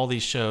Spot, and all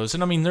these shows.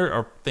 And I mean, there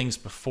are things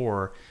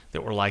before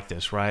that were like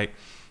this, right?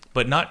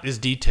 But not as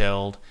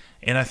detailed.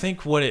 And I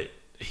think what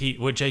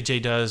what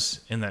JJ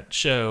does in that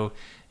show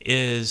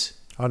is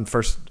On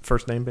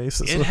first name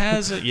basis. it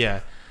has a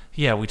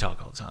we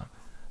talk all the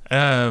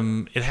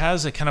time. It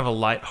has a kind of a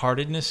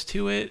lightheartedness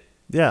to it.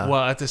 Yeah.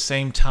 While at the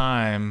same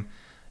time,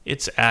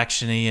 it's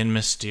actiony and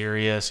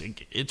mysterious.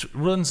 It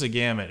runs the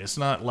gamut. It's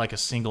not like a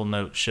single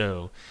note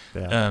show.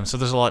 Yeah. So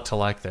there's a lot to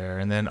like there.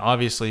 And then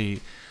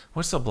obviously,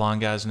 what's the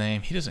blonde guy's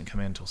name? He doesn't come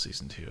in until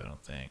season 2, I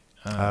don't think.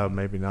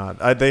 Maybe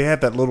not. They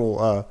had that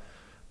little,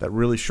 that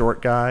really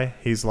short guy.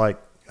 He's like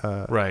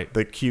right.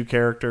 the Q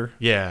character.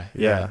 Yeah.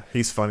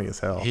 He's funny as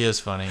hell. He is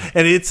funny.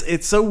 And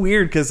it's so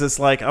weird because it's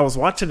like I was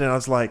watching it and I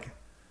was like,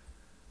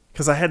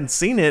 because I hadn't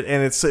seen it,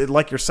 and it's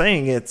like you're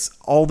saying, it's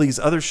all these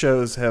other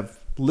shows have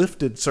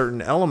lifted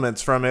certain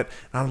elements from it.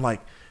 And I'm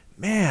like,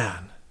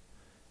 man,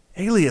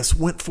 Alias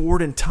went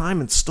forward in time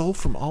and stole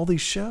from all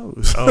these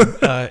shows.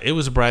 It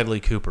was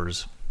Bradley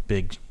Cooper's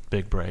big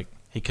break.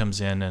 He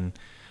comes in and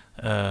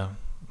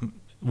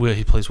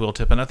he plays Will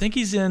Tippin. I think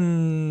he's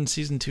in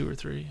season 2 or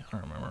 3. I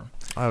don't remember.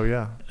 Oh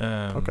yeah.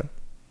 Okay.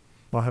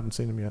 Well, I haven't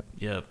seen him yet.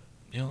 Yeah.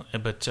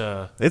 But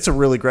it's a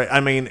really great.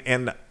 I mean,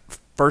 and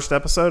first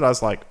episode, I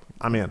was like,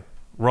 I'm in.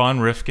 Ron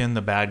Rifkin,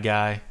 the bad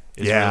guy,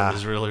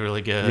 is really,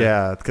 really good.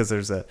 Yeah, because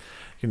there's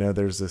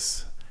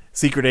this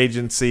secret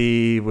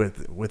agency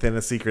within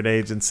a secret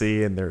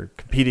agency, and they're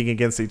competing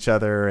against each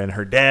other. And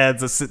her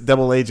dad's a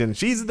double agent,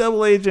 she's a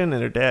double agent,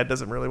 and her dad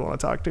doesn't really want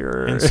to talk to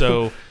her. And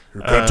so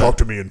you can't talk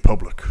to me in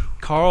public.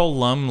 Carl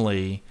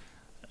Lumley,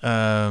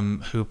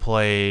 who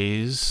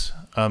plays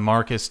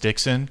Marcus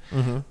Dixon,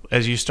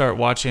 as you start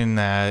watching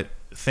that,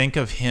 think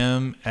of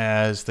him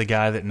as the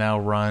guy that now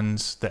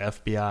runs the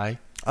FBI.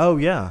 Oh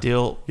yeah,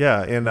 deal.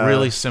 Yeah, and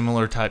really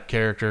similar type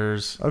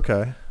characters.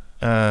 Okay.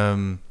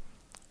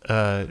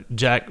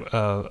 Jack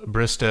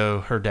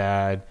Bristow, her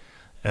dad,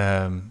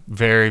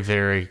 very,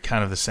 very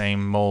kind of the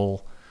same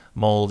mold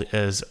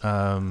as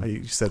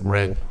you said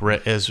Red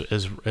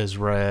as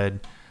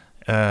Red.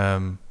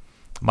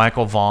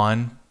 Michael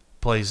Vaughn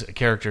plays a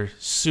character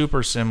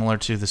super similar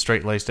to the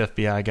straight-laced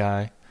FBI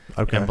guy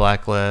in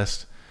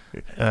Blacklist.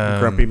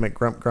 Grumpy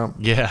McGrump.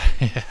 Yeah.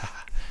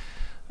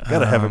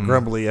 Gotta have a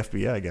grumbly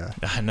FBI guy.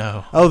 I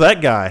know. Oh,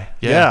 that guy.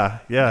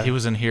 Yeah. He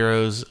was in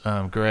Heroes.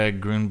 Greg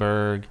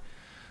Grunberg.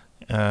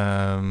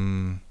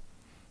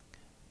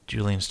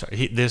 Julian Starr.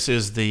 This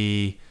is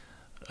the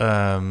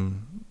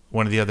one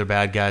of the other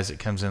bad guys that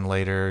comes in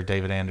later.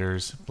 David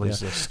Anders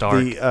plays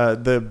Stark.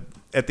 At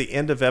the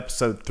end of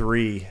episode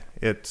 3,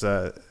 it's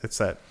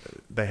that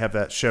they have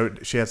that show.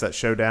 She has that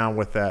showdown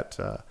with that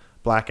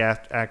black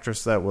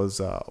actress that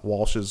was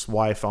Walsh's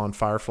wife on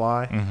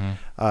Firefly,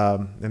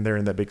 and they're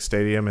in that big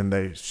stadium,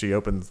 and she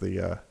opens they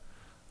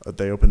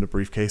open the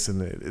briefcase, and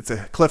it's a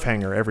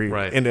cliffhanger every.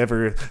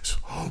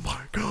 Oh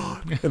my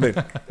god! And they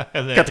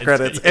cut the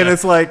credits, and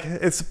it's like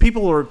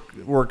people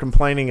were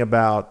complaining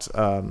about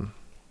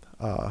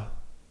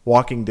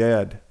Walking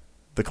Dead,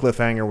 the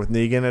cliffhanger with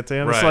Negan at the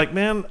end. It's like,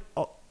 man,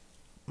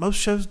 most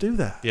shows do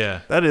that.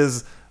 Yeah, that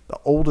is the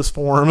oldest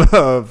form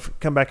of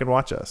come back and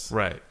watch us.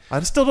 Right. I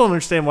still don't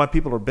understand why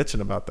people are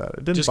bitching about that.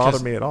 It didn't bother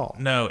me at all.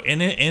 No,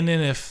 and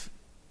then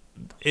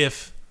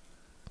if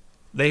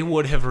they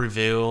would have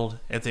revealed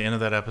at the end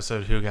of that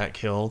episode who got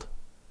killed,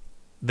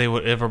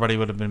 everybody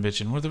would have been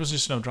bitching. Well, there was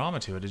just no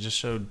drama to it. It just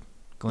showed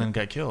Glenn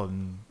got killed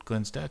and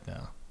Glenn's dead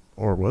now.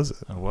 Or was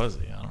it? Or was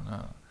he? I don't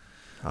know.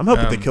 I'm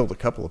hoping they killed a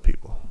couple of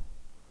people.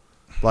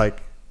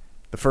 Like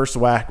the first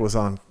whack was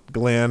on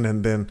Glenn,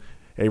 and then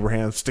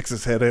Abraham sticks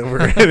his head over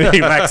and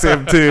he whacks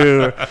him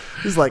too.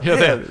 He's like,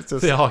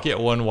 they all get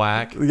one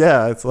whack.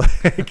 Yeah, it's like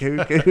who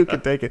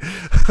can take it?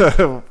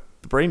 The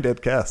brain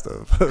dead cast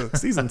of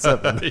season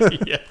 7.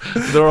 Yeah,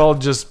 they're all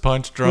just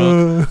punch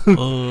drunk. I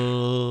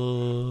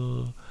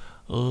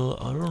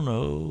don't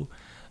know.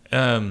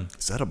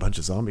 Is that a bunch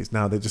of zombies?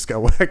 No, they just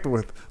got whacked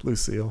with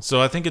Lucille. So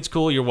I think it's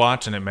cool you're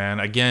watching it, man.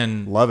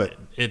 Again, love it.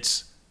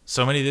 It's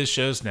so many of these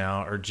shows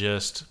now are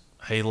just,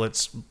 hey,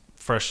 let's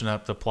freshen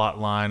up the plot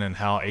line and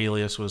how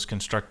Alias was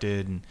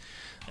constructed.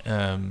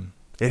 And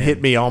it hit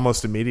me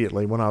almost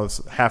immediately when I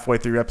was halfway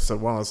through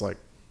episode 1. I was like,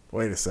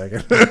 wait a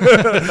second.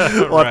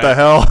 What the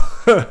hell?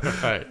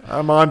 Right.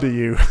 I'm on to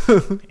you.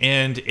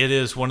 And it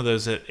is one of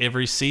those that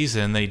every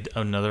season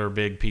another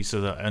big piece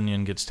of the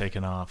onion gets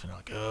taken off, and you're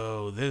like,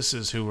 oh, this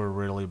is who we're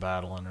really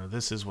battling, or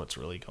this is what's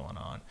really going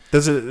on.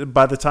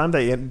 By the time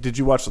they end, did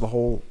you watch the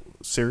whole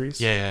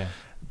series? Yeah.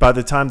 By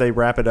the time they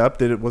wrap it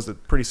up, was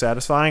it pretty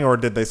satisfying, or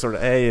did they sort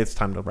of, hey, it's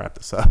time to wrap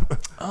this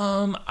up?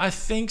 I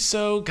think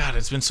so. God,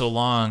 it's been so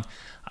long.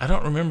 I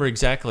don't remember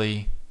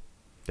exactly.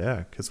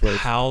 Yeah, because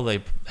how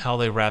they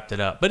wrapped it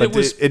up, but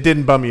it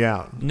didn't bum you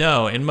out.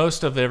 No, and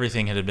most of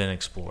everything had been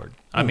explored.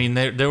 I mean,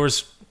 there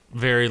was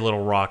very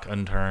little rock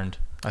unturned.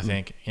 I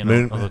think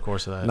over the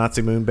course of that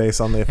Nazi moon base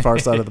on the far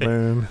side of the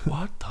moon.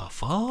 What the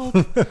fuck,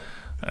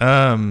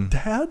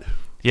 Dad?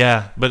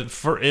 Yeah, but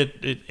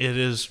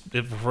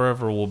it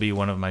forever will be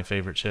one of my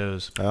favorite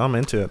shows. I'm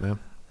into it, man.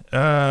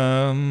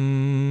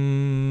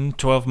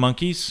 12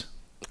 Monkeys.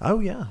 Oh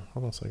yeah,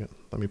 hold on a second.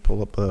 Let me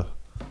pull up the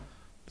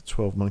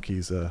 12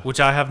 Monkeys. Which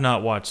I have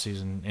not watched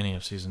any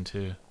of season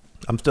 2.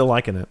 I'm still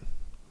liking it.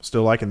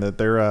 Still liking that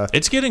they're.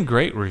 It's getting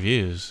great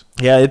reviews.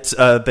 Yeah, it's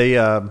they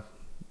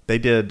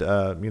did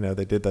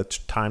they did that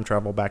time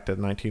travel back to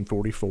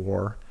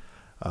 1944.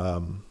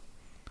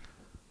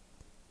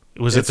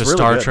 Was it the really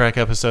Star good. Trek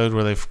episode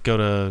where they go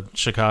to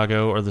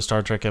Chicago, or the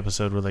Star Trek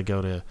episode where they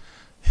go to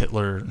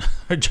Hitler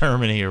or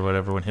Germany or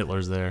whatever when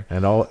Hitler's there?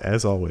 And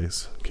as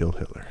always, kill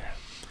Hitler.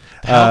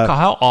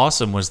 How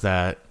awesome was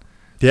that?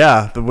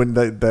 Yeah, when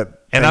that.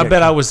 And I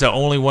bet I was the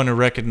only one who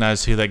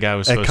recognized who that guy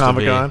was at supposed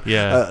Comic-Con. to be.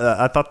 Yeah.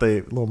 I thought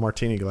the little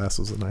martini glass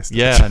was a nice touch.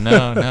 Yeah,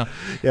 no.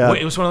 Yeah. Well,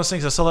 it was one of those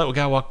things. I saw that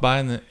guy walk by,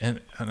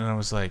 and I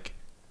was like,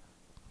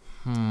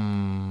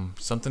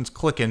 something's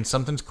clicking.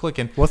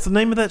 What's the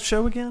name of that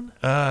show again?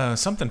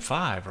 Something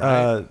 5,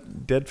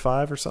 right? Dead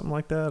 5 or something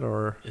like that,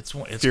 or It's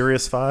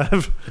Furious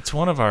 5, It's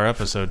one of our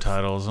episode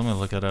titles. I'm gonna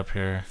look it up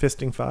here.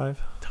 Fisting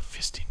 5. The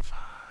Fisting 5.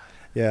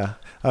 Yeah.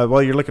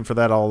 While you're looking for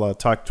that, I'll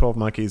talk 12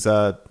 Monkeys.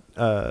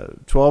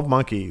 12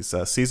 Monkeys,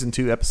 Season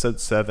 2, Episode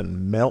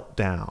 7,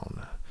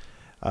 Meltdown.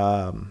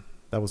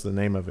 That was the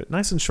name of it.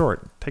 Nice and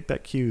short. Take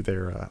that cue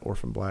there,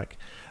 Orphan Black.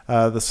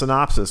 The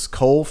synopsis: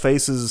 Cole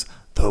faces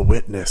the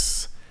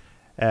witness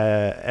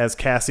as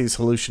Cassie's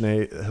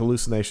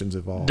hallucinations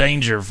evolve.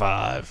 Danger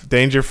 5.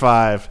 Danger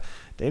 5.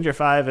 Danger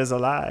 5 is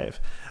alive.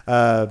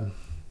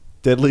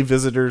 Deadly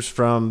visitors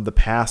from the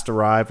past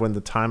arrive when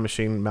the time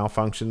machine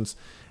malfunctions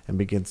and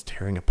begins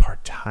tearing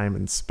apart time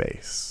and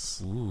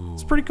space. Ooh.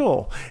 It's pretty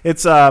cool.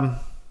 It's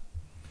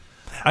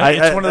it's one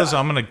of those.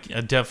 I'm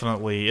gonna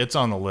definitely. It's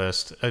on the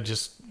list.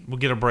 We'll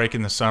get a break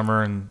in the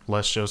summer and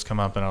less shows come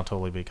up, and I'll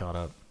totally be caught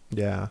up.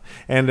 Yeah,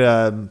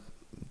 and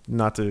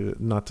not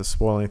to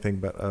spoil anything,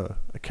 but a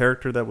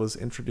character that was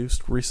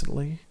introduced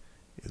recently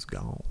is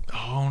gone.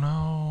 Oh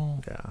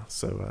no! Yeah,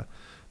 so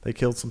they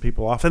killed some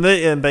people off, and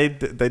they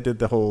did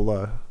the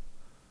whole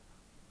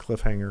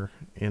cliffhanger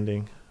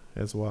ending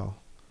as well.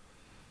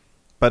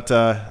 But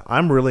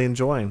I'm really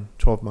enjoying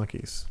 12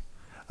 Monkeys.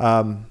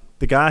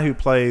 The guy who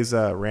plays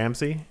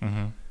Ramsey,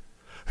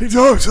 he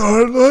talks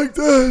hard like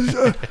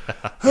this.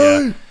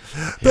 Hey,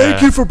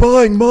 thank you for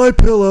buying my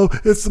pillow.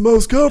 It's the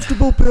most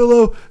comfortable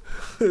pillow.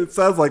 It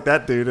sounds like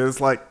that dude. It's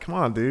like, come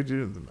on, dude,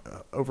 you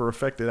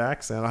over-affected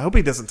accent. I hope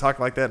he doesn't talk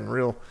like that in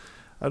real.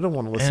 I don't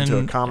want to listen to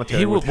a commentary.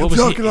 He was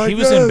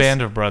in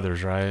Band of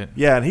Brothers, right?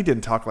 Yeah, and he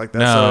didn't talk like that.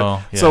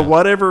 No, so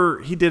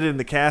whatever he did in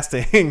the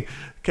casting,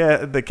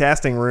 the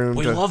casting room.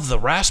 We love the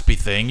raspy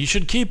thing. You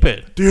should keep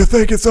it. Do you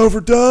think it's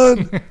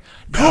overdone?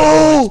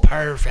 No, it's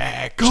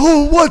perfect.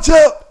 Cole, what's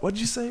up?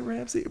 What'd you say,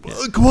 Ramsey?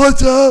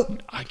 What's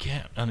up? I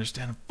can't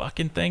understand a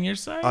fucking thing you're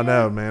saying. I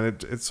know, man.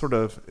 It sort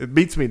of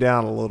beats me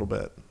down a little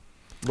bit.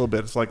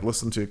 It's like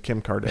listening to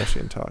Kim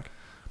Kardashian talk.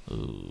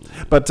 Ooh.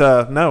 But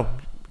no,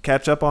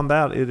 catch up on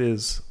that. It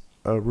is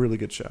a really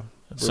good show.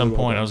 At some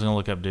point, I was going to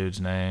look up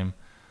dude's name.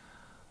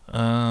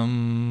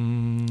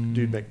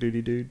 Dude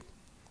McDuty dude.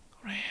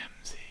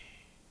 Ramsey.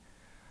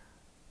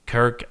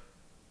 Kirk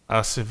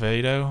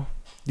Acevedo.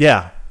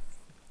 Yeah.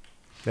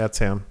 That's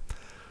him.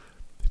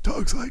 He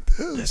talks like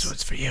this. This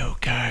one's for you,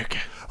 Kirk.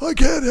 I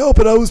can't help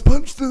it. I was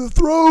punched in the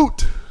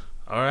throat.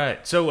 All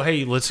right. So,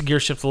 hey, let's gear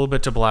shift a little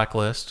bit to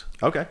Blacklist.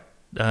 Okay.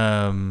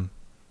 Dude,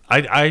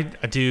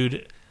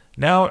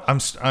 now I'm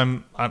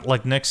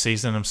like next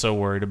season. I'm so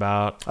worried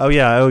about. Oh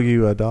yeah, I owe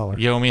you $1.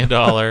 You owe me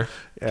 $1.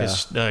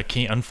 Yeah.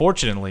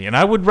 Unfortunately, and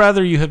I would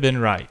rather you have been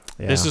right.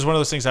 Yeah. This is one of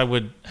those things I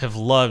would have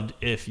loved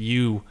if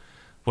you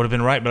would have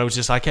been right, but I was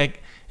just, I can't.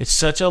 It's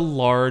such a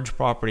large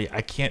property.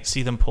 I can't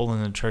see them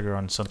pulling the trigger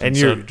on something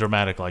so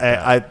dramatic like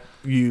that.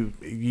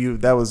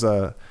 That was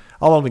a.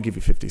 I'll only give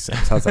you 50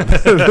 cents. How's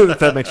that? If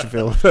that makes you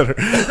feel better.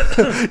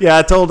 Yeah,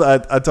 I told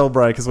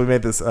Brian, because we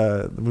made this.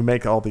 We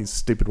make all these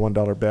stupid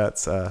 $1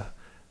 bets on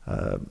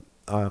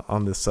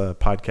this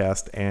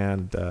podcast,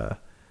 and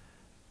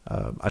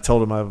I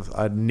told him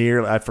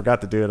I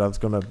forgot to do it. I was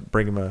going to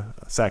bring him a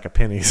sack of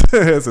pennies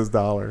as his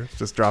dollar.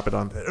 Just drop it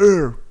on.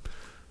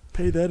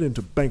 Pay that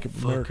into Bank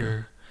of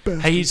America.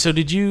 Hey, so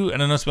did you?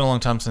 And I know it's been a long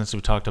time since we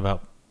talked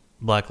about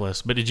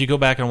Blacklist, but did you go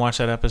back and watch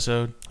that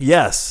episode?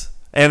 Yes.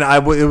 And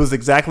it was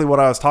exactly what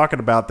I was talking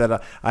about,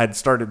 that I had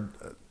started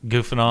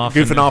goofing off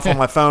on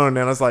my phone, and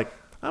I was like,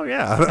 oh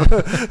yeah,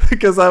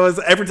 because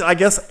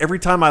every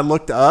time I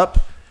looked up,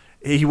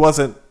 he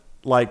wasn't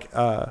like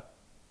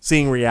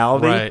seeing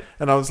reality, right.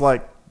 And I was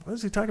like, what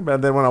is he talking about?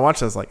 And then when I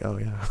watched it, I was like, oh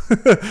yeah,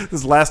 this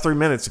is the last 3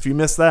 minutes. If you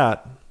miss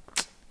that,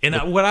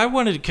 and what I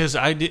wanted, because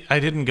I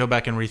didn't go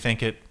back and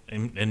rethink it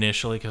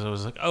initially, because I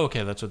was like, oh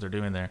okay, that's what they're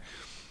doing there.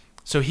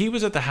 So he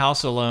was at the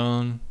house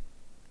alone.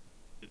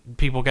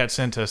 People got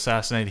sent to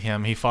assassinate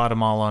him. He fought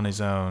them all on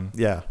his own.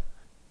 Yeah.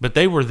 But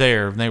they were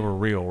there and they were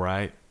real,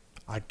 right?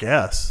 I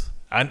guess.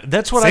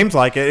 That's what seems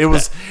like it. It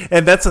was,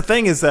 and that's the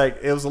thing, is that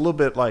it was a little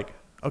bit like,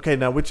 okay,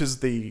 now which is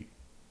the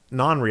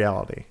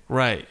non-reality,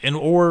 right? And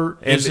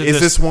is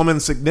this woman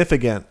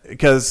significant?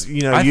 Because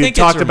you you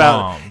talked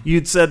about mom.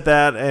 You'd said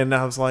that, and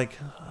I was like,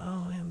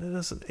 oh man, it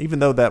isn't. Even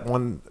though that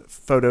one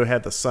photo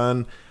had the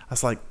sun, I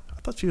was like,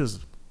 I thought she was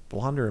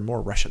blonder and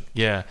more Russian.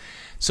 Yeah.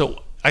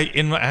 So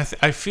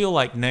I feel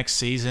like next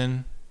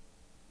season,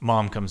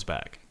 mom comes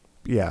back.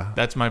 Yeah.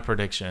 That's my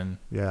prediction.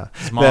 Yeah.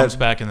 His mom's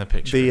back in the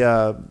picture.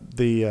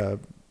 The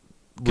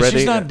 'Cause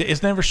she's not.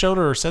 It's never showed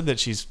her or said that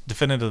she's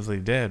definitively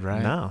dead,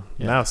 right? No.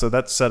 So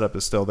that setup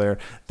is still there.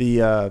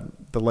 The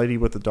lady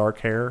with the dark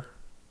hair,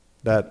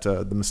 that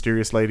the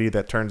mysterious lady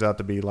that turns out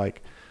to be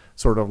like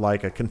sort of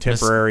like a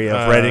contemporary of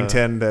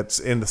Reddington that's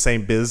in the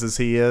same biz as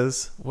he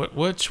is.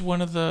 Which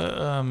one of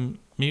the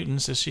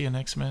mutants is she in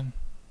X-Men?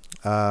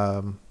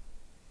 The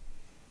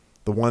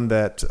one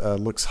that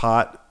looks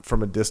hot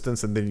from a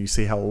distance, and then you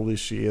see how old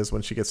she is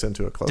when she gets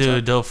into a close-up.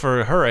 Dude, though,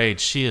 for her age,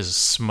 she is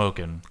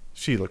smoking.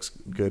 She looks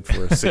good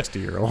for a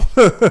 60-year-old.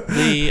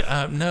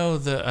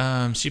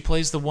 She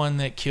plays the one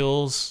that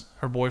kills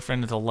her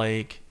boyfriend at the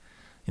lake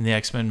in the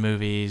X-Men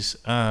movies.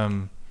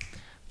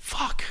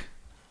 Fuck.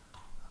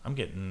 I'm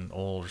getting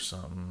old or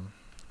something.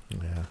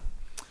 Yeah.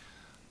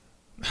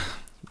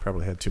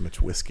 Probably had too much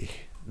whiskey.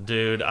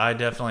 Dude, I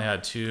definitely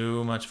had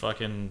too much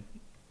fucking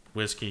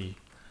whiskey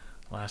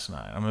last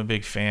night. I'm a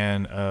big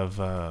fan of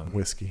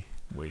whiskey.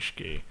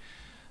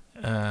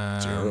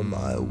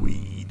 Jeremiah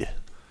weed.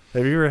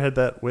 Have you ever had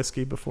that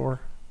whiskey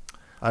before?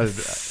 I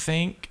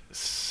think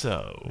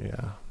so.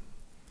 Yeah.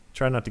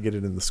 Try not to get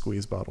it in the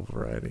squeeze bottle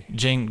variety.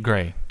 Jane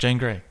Grey.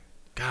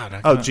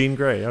 God. Jean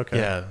Grey. Okay.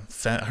 Yeah.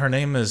 Her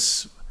name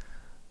is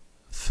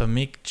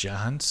Famke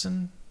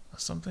Johansson or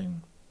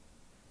something.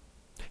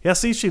 Yeah.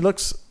 See, she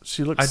looks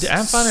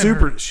I'm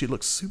super. She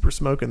looks super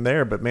smoking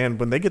there. But man,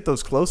 when they get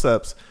those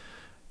close-ups,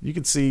 you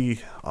can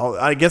see.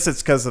 I guess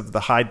it's because of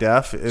the high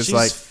def. She's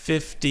like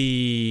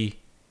 50.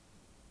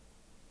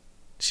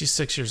 She's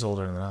 6 years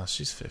older than us.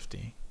 She's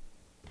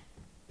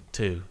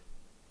 52.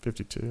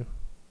 52.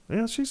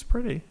 Yeah, she's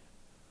pretty.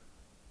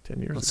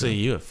 10 years Let's ago. see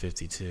you at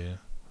 52.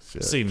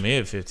 Shit. See me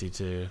at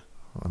 52.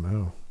 I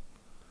know.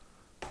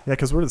 Yeah,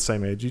 because we're the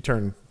same age. You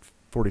turn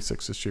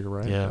 46 this year,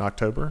 right? Yeah. In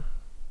October?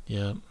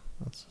 Yep.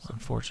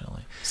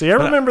 Unfortunately. See, I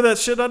remember that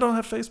shit. I don't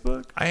have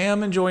Facebook. I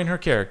am enjoying her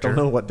character. Don't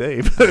know what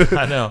Dave.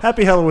 I know.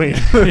 Happy Halloween.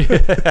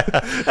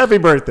 Happy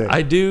birthday.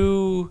 I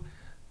do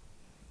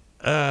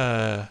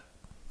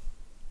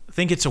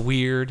think it's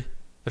weird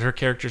that her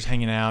character's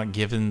hanging out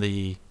given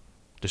the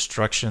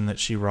destruction that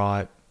she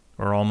wrought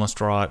or almost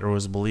wrought or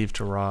was believed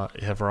to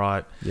have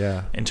wrought.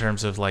 Yeah. In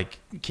terms of like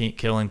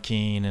killing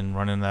Keen and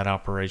running that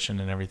operation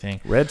and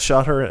everything. Red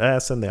shot her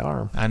ass in the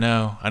arm. I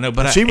know.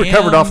 But she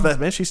recovered off that.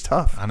 Man, she's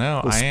tough. I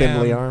know. With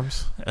spindly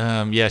arms.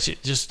 Yeah, she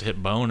just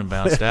hit bone and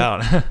bounced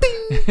out.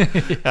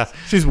 Yeah.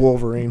 She's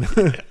Wolverine.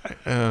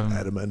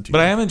 Adamantium.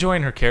 But I am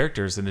enjoying her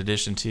characters in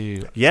addition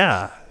to.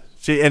 Yeah.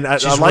 She's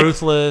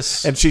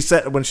ruthless. And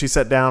when she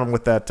sat down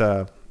with that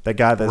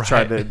guy that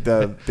tried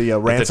the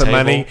ransom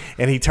money,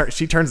 and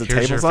she turns the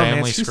Here's tables her on.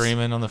 Family Man,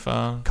 screaming on the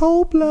phone.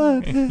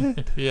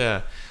 Cold-blooded.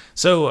 Yeah.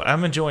 So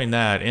I'm enjoying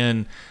that,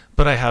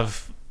 but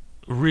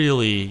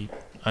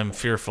I'm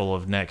fearful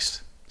of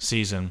next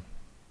season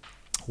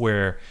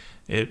where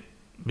it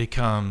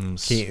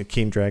becomes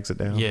Keen drags it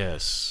down.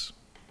 Yes,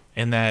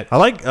 and that I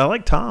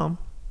like Tom.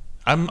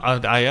 I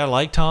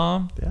like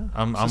Tom. Yeah,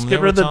 I'm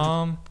there with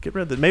Tom. Get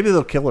rid of it. Maybe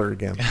they'll kill her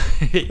again.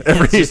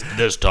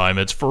 This time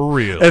it's for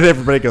real. And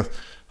everybody goes,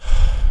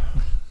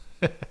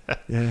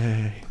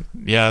 yay.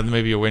 Yeah,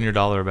 maybe you'll win your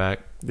 $1 back.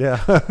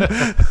 Yeah.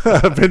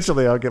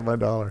 Eventually I'll get my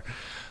 $1.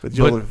 But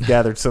you'll have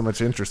gathered so much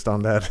interest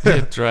on that.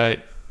 That's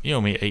right. You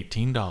owe me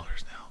 $18 now.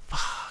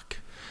 Fuck.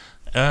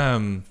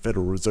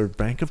 Federal Reserve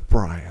Bank of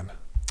Bryan.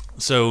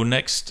 So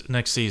next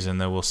season,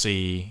 though, we'll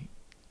see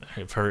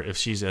if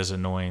she's as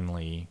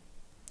annoying.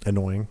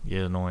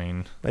 Yeah,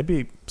 annoying.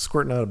 Maybe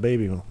squirting out a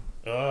baby will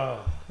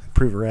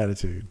improve her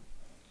attitude.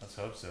 Let's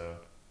hope so.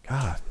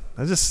 God,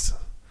 she's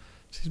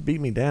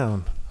beat me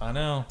down. I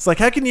know. It's like,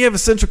 how can you have a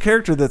central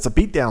character that's a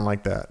beatdown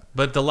like that?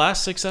 But the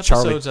last 6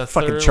 episodes,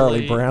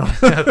 Charlie Brown.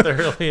 I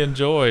thoroughly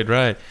enjoyed.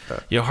 Right,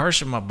 you're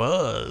harshing my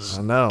buzz.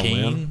 I know,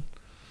 Keen. man.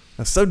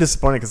 I'm so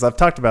disappointed because I've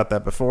talked about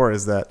that before.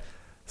 Is that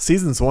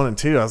seasons 1 and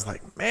 2? I was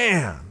like,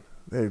 man,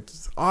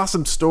 it's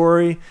awesome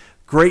story,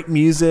 great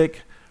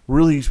music,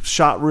 really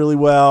shot really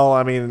well.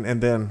 I mean,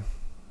 and then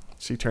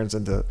she turns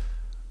into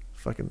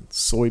fucking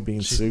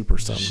soybean soup or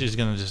something. She's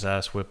gonna just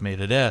ass whip me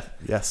to death.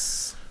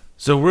 Yes.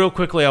 So real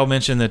quickly, I'll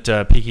mention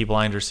that Peaky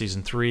Blinders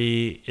season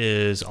 3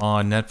 is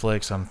on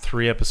Netflix. I'm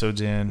 3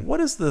 episodes in.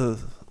 What is the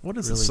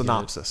Really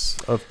synopsis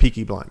of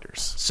Peaky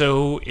Blinders?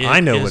 So I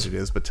know what it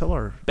is, but tell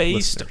our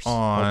based listeners,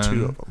 on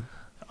 2 of them.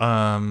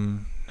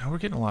 Now we're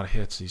getting a lot of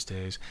hits these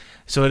days.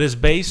 So it is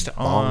based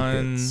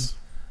on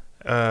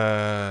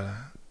a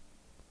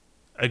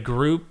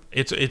group.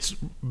 It's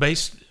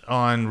based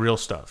on real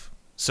stuff.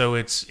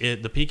 So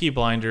the Peaky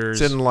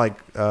Blinders. It's in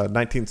like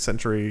 19th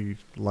century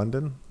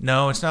London.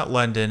 No, it's not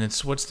London.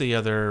 It's what's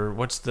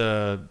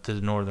the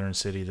northern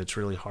city that's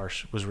really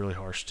harsh? Was really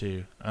harsh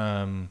too.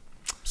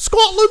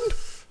 Scotland.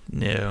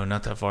 No,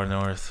 not that far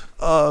north.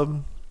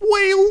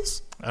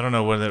 Wales. I don't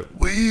know whether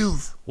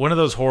Wales. One of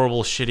those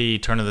horrible,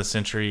 shitty turn of the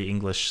century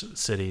English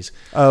cities.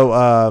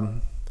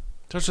 Oh,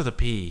 starts with a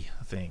P,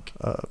 I think.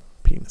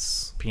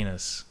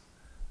 Penis.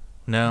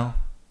 No,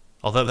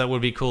 although that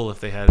would be cool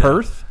if they had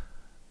Perth.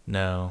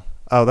 No.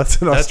 Oh,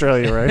 that's in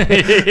Australia, right?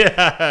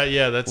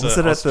 yeah, that's Was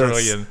an it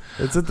Australian.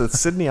 Is it the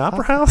Sydney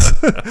Opera House?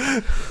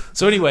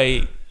 So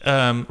anyway,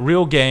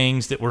 real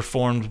gangs that were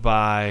formed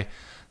by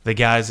the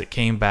guys that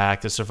came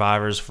back, the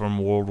survivors from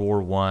World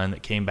War I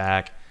that came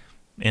back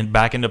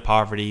into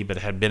poverty, but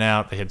had been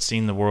out. They had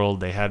seen the world.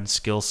 They had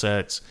skill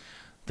sets.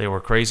 They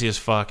were crazy as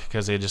fuck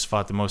because they had just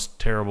fought the most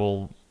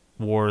terrible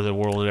war the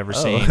world had ever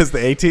seen. Is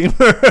the A-Team?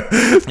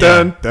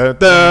 Dun, dun,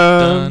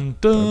 dun,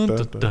 dun,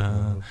 dun,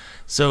 dun.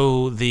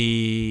 So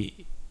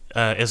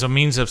as a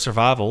means of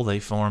survival, they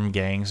form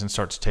gangs and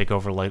start to take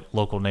over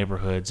local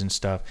neighborhoods and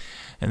stuff.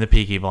 And the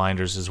Peaky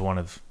Blinders is one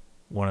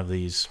of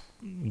these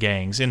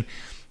gangs. And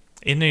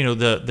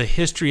the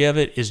history of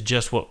it is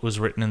just what was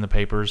written in the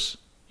papers,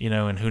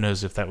 and who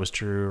knows if that was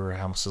true or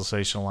how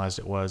sensationalized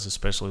it was,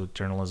 especially with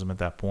journalism at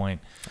that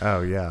point.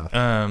 Oh yeah.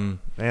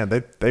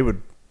 Man, they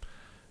would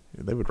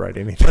write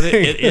anything. But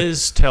it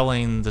is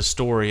telling the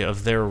story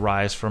of their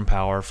rise from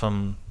power.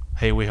 From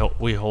hey, we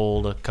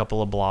hold a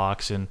couple of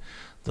blocks and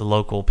the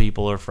local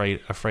people are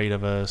afraid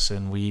of us,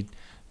 and we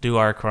do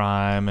our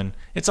crime, and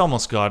it's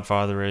almost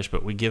Godfather-ish,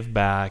 but we give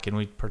back and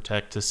we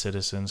protect the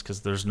citizens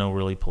because there's no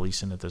really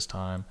policing at this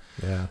time.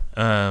 Yeah.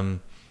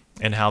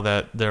 And how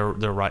that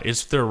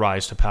it's their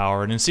rise to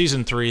power. And in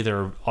season 3,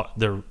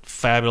 they're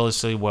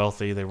fabulously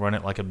wealthy. They run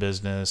it like a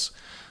business,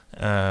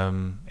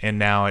 and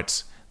now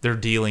they're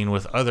dealing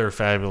with other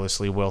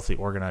fabulously wealthy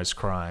organized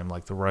crime,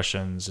 like the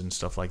Russians and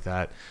stuff like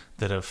that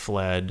have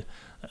fled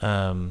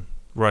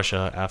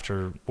Russia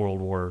after World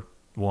War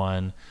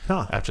I,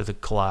 after the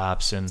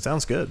collapse. And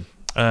sounds good.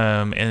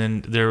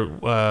 And there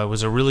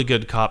was a really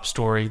good cop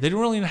story. They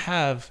don't really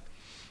have.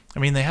 I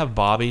mean, they have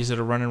bobbies that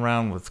are running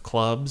around with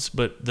clubs,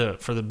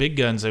 but for the big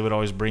guns, they would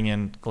always bring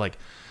in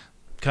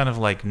kind of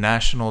like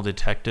national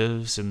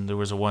detectives. And there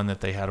was one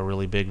that they had a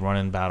really big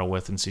run-in battle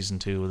with in season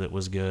 2 that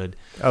was good.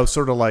 Oh,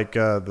 sort of like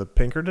the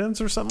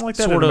Pinkertons or something like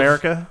that in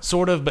America?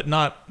 Sort of, but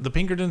not. The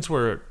Pinkertons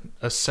were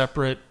a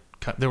separate.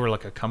 They were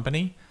like a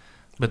company.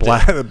 But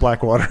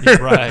Blackwater.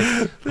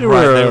 Right. They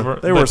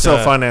were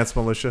self-financed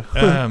militia.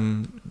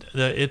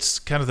 It's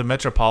kind of the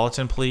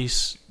Metropolitan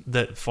Police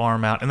that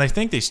farm out, and I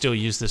think they still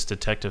use this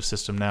detective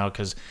system now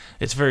because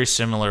it's very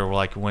similar.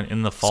 Like when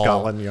in the fall,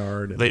 Scotland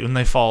Yard. When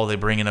they fall, they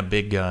bring in a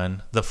big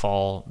gun.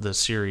 The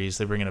series,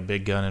 they bring in a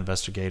big gun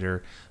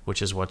investigator,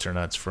 which is What's Her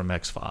Nuts from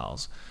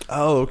X-Files.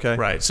 Oh, okay.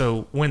 Right.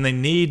 So when they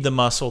need the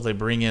muscle, they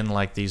bring in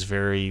like these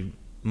very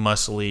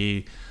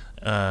muscly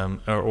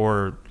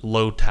or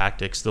low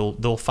tactics.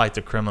 They'll fight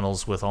the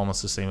criminals with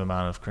almost the same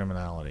amount of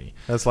criminality.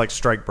 That's like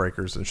strike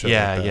breakers and shit.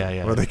 Yeah, like that,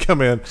 yeah. Where they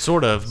come in,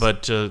 sort of,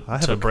 but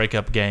to break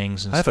up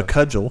gangs and stuff. I have a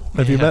cudgel.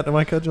 Have you met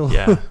my cudgel?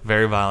 Yeah,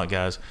 very violent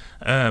guys.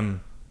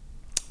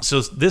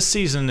 So this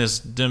season is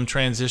them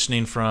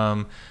transitioning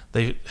from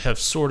they have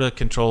sort of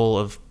control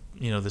of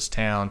this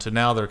town to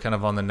now they're kind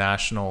of on the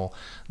national.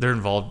 They're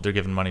involved. They're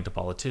giving money to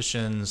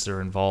politicians.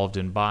 They're involved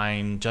in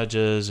buying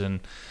judges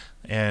and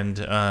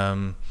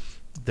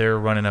they're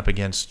running up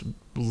against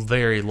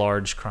very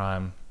large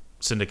crime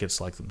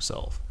syndicates like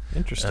themselves.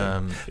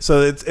 Interesting.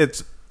 So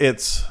it's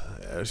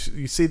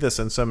you see this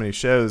in so many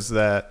shows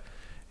that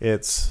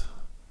it's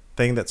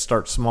thing that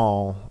starts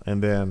small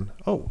and then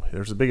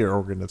there's a bigger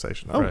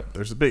organization.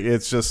 There's a big.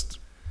 It's just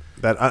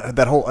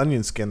that whole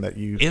onion skin that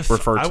you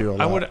refer to a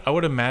lot. I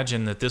would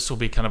imagine that this will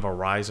be kind of a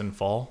rise and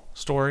fall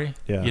story.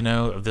 Yeah.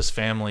 Of this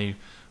family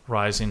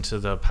rising to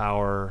the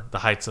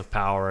heights of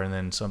power, and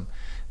then some.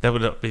 That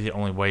would be the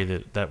only way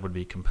that would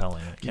be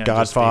compelling. It can't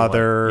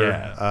Godfather.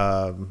 Just be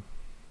like,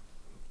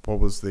 what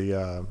was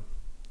the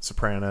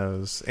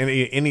Sopranos?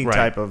 Any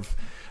type of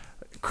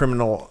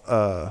criminal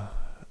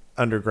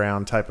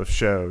underground type of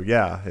show.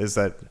 Yeah, is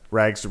that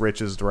rags to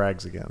riches to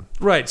rags again?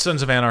 Right.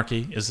 Sons of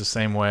Anarchy is the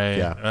same way.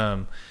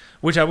 Yeah.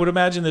 Which I would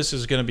imagine this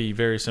is going to be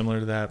very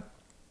similar to that,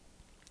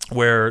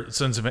 where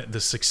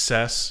the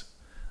success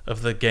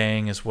of the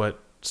gang is what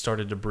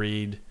started to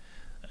breed.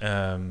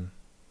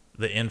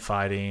 The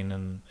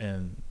infighting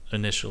and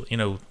initial,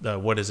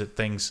 what is it?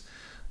 Things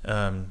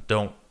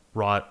don't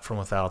rot from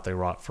without; they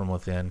rot from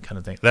within, kind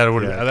of thing. That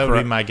would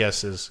be my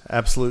guess. Is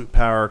absolute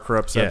power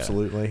corrupts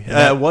absolutely.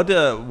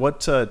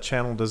 What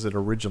channel does it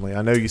originally?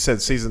 I know you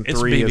said season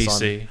 3 BBC.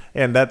 is on,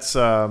 and that's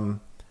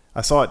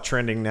I saw it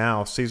trending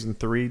now. Season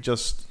 3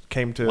 just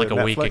came to like a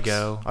Netflix. Week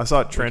ago. I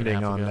saw it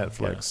trending on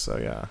Netflix. Yeah. So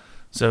yeah,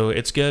 so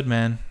it's good,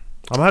 man.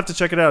 I'm gonna have to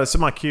check it out. It's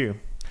in my queue.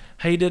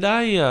 Hey, did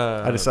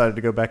I... I decided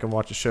to go back and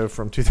watch a show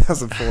from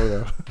 2004,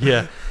 though.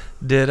 Yeah.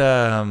 Did...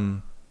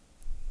 I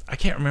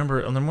can't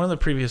remember. On one of the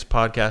previous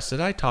podcasts, did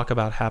I talk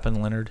about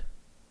Happen Leonard?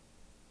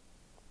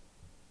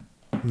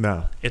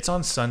 No. It's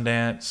on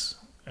Sundance.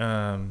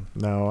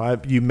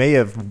 No. You may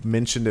have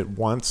mentioned it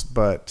once,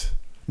 but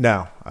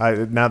no.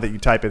 Now that you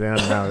type it in,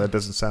 no, that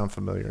doesn't sound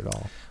familiar at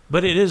all.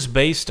 But it is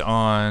based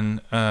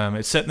on...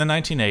 it's set in the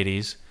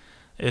 1980s.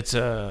 It's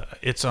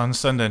on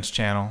Sundance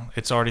Channel.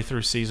 It's already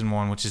through season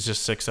 1, which is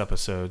just 6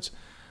 episodes.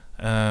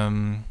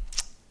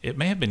 It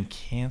may have been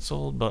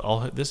canceled,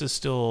 but this is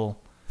still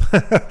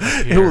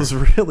It was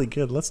really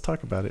good. Let's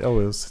talk about it. Oh,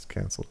 it was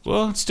canceled.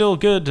 Well, it's still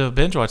good to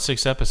binge watch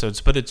 6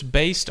 episodes, but it's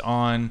based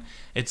on.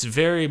 It's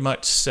very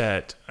much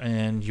set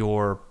in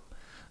your.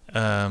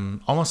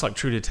 Almost like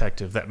True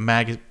Detective, that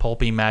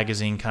pulpy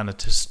magazine kind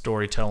of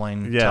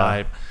storytelling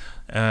type.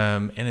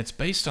 And it's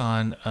based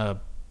on a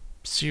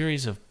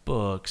series of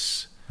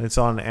books. It's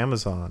on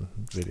Amazon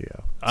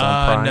Video. It's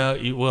on Prime. No,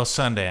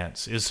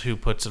 Sundance is who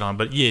puts it on.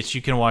 But yes,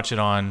 you can watch it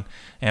on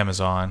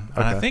Amazon.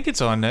 Okay. And I think it's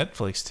on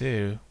Netflix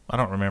too. I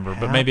don't remember,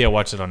 but maybe I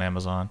watched it on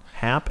Amazon.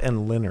 Hap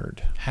and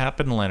Leonard. Hap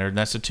and Leonard.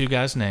 That's the 2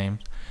 guys'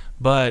 names.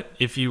 But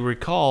if you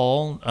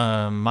recall,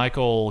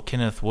 Michael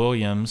Kenneth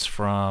Williams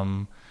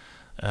from,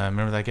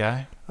 remember that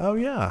guy? Oh,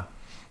 yeah.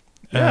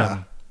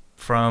 Yeah.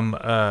 From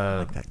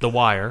The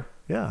Wire.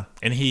 Yeah.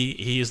 And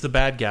he is the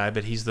bad guy,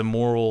 but he's the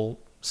moral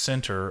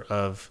center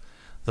of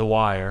The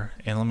Wire.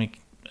 And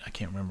I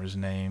can't remember his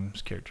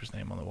character's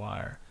name on The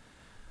Wire.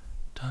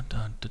 Dun,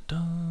 dun, dun,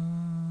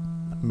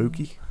 dun.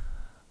 Mookie?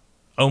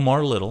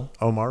 Omar Little.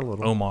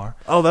 Omar.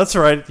 Oh, that's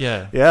right.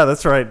 Yeah. Yeah,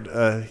 that's right.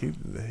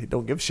 He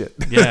don't give a shit.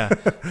 Yeah.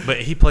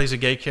 But he plays a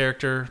gay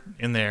character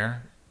in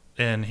there.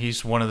 And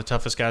he's one of the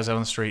toughest guys out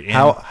on the street. And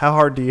how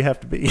hard do you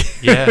have to be?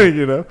 Yeah.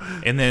 You know?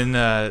 And then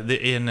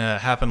in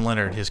Hap and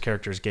Leonard, his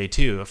character is gay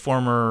too. A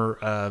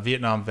former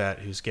Vietnam vet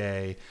who's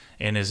gay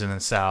and is in the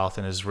South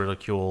and is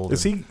ridiculed.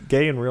 Is he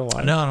gay in real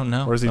life? No, I don't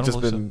know. Or has he just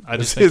been... I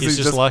just think he's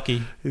just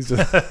lucky. He's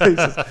just...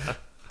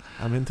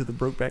 I'm into the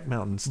Brokeback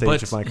Mountain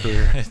stage of my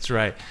career. That's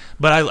right.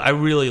 But I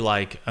really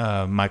like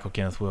Michael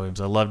Kenneth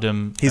Williams. I loved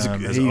him as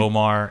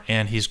Omar,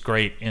 and he's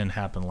great in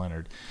Hap and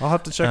Leonard. I'll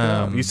have to check it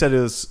out. You said it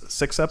was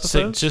 6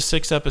 episodes? Just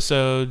 6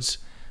 episodes,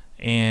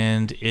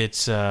 and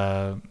it's...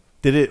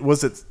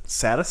 Was it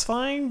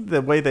satisfying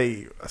the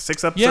way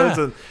 6 episodes?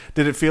 Yeah. And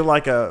did it feel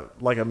like a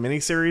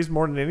miniseries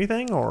more than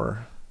anything,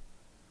 or?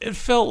 It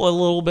felt a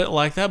little bit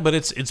like that, but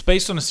it's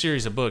based on a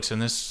series of books,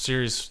 and this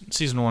series,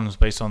 season 1, was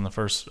based on the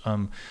first.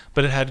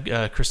 But it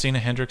had Christina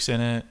Hendricks in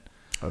it.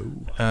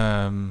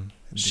 Oh.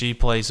 She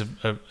plays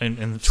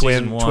in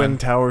season 1. Twin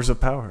Towers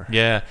of Power.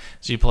 Yeah,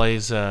 she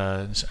plays.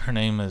 Her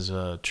name is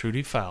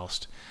Trudy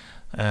Faust.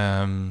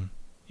 In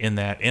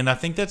that, and I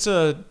think that's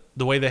the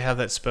way they have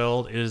that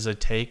spelled is a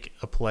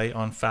play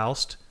on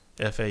Faust.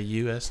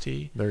 Faust.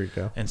 There you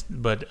go.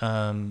 But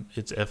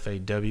it's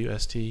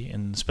Fawst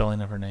in the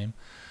spelling of her name.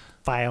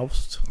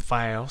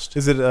 Faust.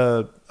 Is it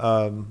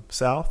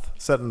South?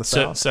 Set in the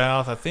South?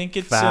 South. I think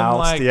it's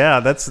Faust. Yeah,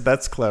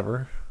 that's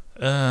clever.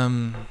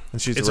 And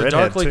she's it's a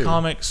darkly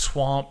comic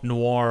swamp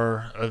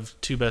noir of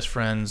 2 best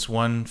friends,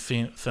 one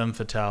femme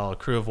fatale, a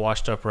crew of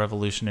washed-up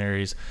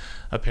revolutionaries,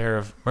 a pair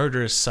of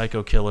murderous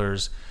psycho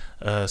killers,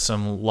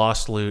 some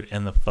lost loot,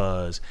 and the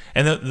fuzz.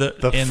 And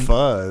the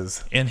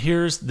fuzz. And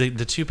here's the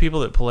 2 people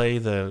that play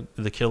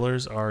the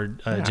killers are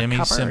Jimmy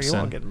Copper, Simpson. You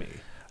won't get me.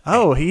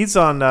 Oh, he's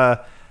on.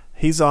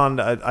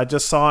 I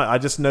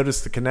just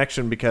noticed the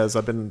connection because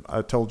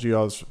I told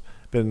you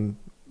been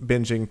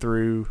binging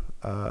through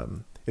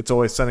It's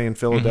Always Sunny in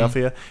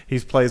Philadelphia. Mm-hmm. He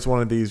plays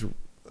one of these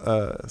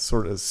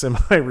sort of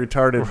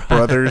semi-retarded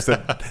brothers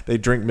that they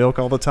drink milk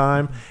all the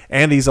time,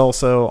 and he's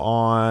also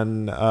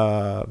on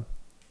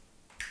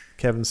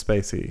Kevin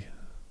Spacey.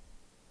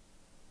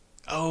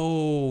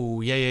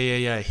 Oh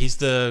yeah. He's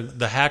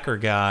the hacker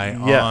guy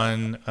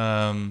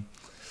on.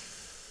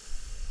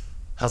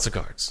 House of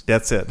Cards.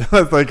 That's it.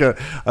 I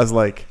was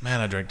like,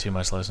 man, I drank too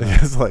much last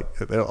night. It's like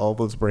all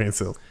those brain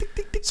cells.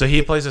 So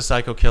he plays a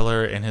psycho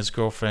killer, and his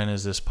girlfriend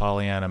is this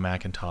Pollyanna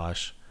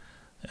McIntosh,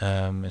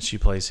 and she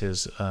plays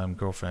his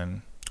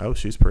girlfriend. Oh,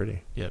 she's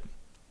pretty. Yep,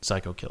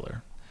 psycho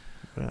killer.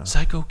 Yeah.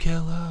 Psycho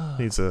killer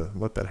needs to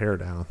let that hair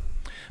down.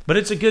 But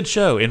it's a good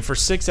show, and for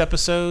 6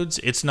 episodes,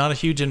 it's not a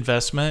huge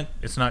investment.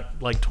 It's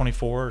not like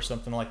 24 or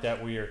something like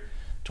that, where you're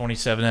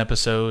 27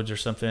 episodes or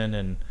something,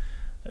 and.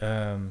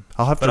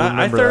 I'll have to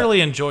remember. I thoroughly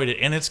enjoyed it,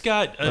 and it's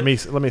got. Let me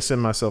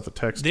send myself a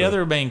text. The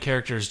other main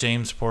character is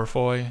James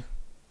Porfoy,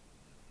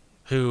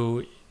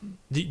 who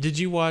did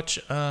you watch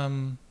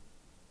Rome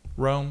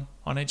on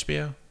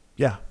HBO?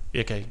 Yeah.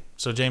 Okay,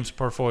 so James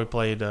Porfoy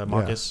played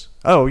Marcus.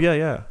 Yeah. Oh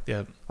yeah.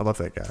 Yeah, I love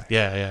that guy.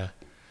 Yeah,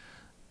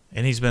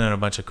 and he's been in a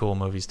bunch of cool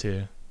movies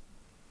too.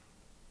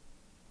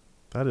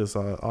 That is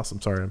awesome.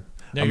 Sorry,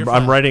 you're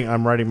I'm fine.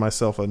 I'm writing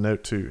myself a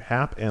note to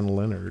Hap and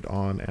Leonard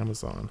on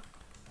Amazon.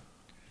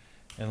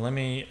 And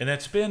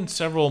it's been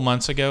several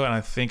months ago, and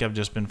I think I've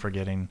just been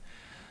forgetting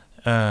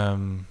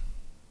to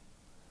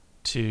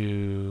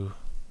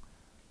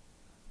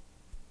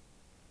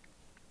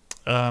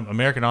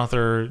American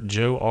author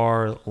Joe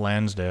R.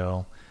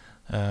 Lansdale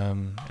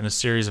in a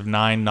series of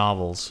 9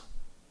 novels.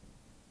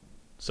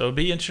 So it'd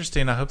be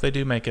interesting. I hope they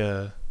do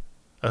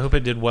I hope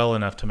it did well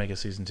enough to make a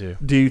season 2.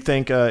 Do you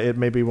think it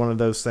may be one of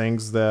those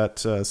things that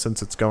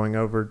since it's going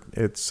over,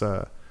 it's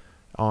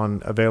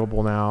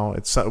available now.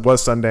 It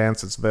was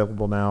Sundance. It's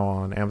available now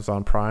on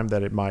Amazon Prime.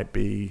 That it might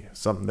be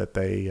something that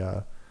they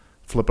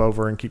flip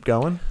over and keep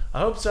going.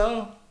 I hope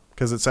so.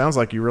 Because it sounds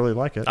like you really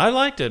like it. I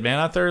liked it, man.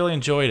 I thoroughly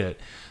enjoyed it.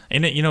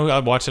 And I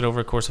watched it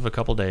over the course of a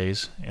couple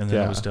days, and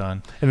then it was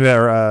done. And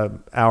they're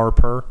hour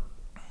per.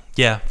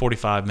 Yeah,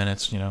 45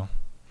 minutes,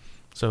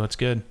 So it's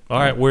good. All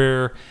right,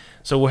 we'll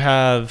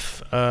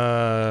have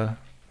I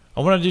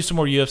want to do some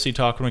more UFC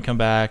talk when we come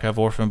back. I have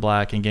Orphan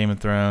Black and Game of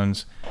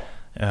Thrones,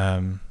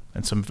 and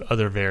some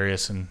other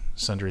various and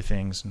sundry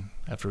things, and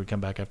after we come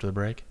back after the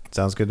break.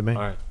 Sounds good to me.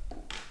 All right.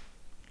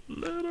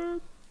 Later.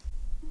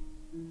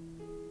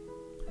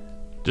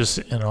 Just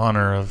in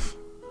honor of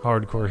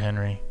Hardcore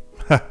Henry.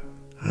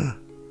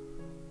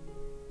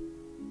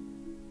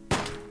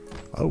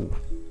 Oh.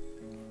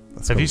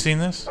 Have you seen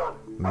this?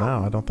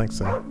 No, I don't think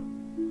so.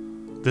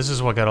 This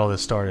is what got all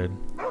this started.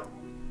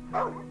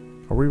 Are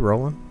we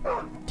rolling?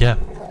 Yeah.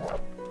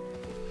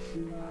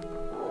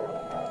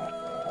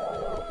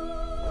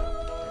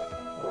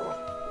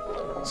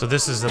 So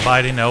this is the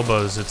Biting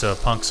Elbows. It's a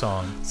punk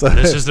song. So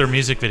this is their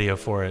music video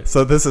for it.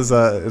 So this is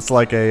it's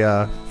like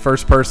a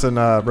first-person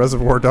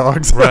Reservoir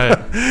Dogs. Right.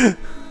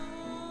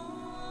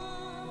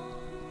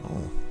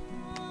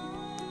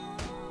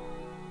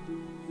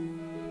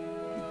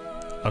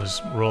 I'll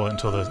just roll it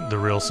until the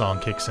real song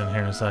kicks in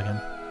here in a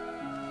second.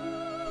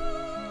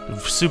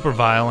 Super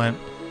violent.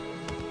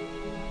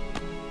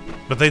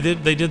 But they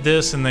did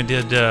this, and they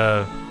did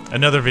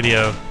another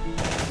video.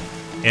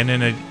 And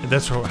then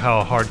that's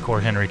how Hardcore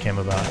Henry came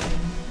about.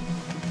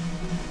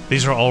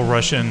 These are all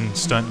Russian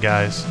stunt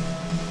guys.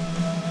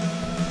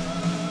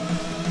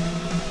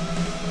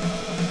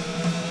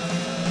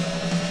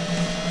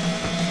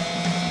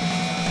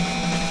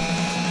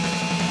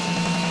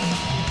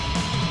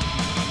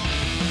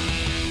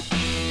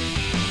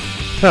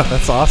 Oh,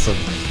 that's awesome.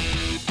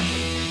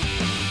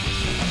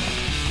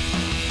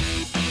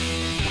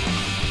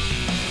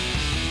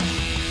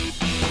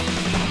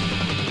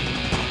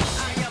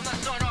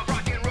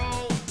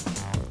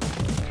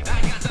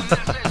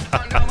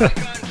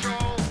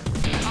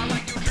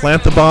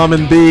 Plant the bomb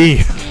and be.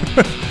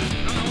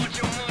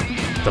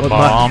 The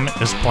bomb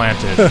is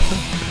planted.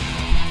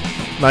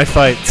 Knife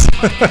fights.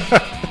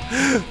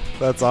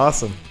 That's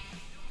awesome.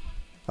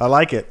 I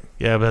like it.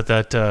 Yeah, but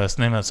that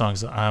name of that song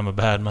is "I'm a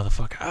Bad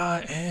Motherfucker."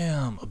 I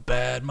am a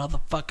bad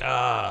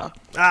motherfucker.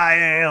 I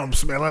am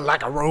smelling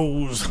like a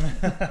rose.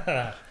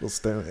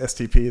 Little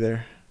STP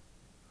there.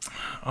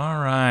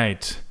 All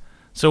right,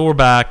 so we're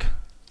back.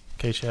 In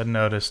case you hadn't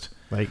noticed.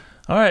 Like,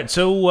 all right,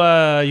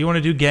 so you want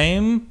to do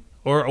game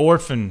or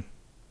orphan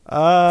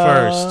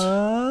first?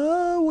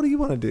 What do you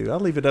want to do? I'll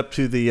leave it up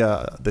to the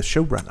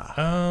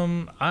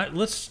showrunner.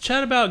 Let's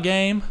chat about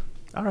game.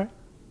 All right.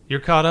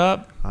 You're caught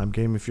up? I'm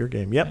game if you're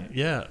game. Yep.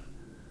 Yeah.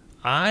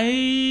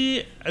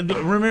 I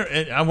remember.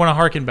 I want to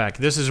harken back.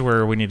 This is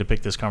where we need to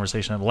pick this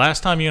conversation up.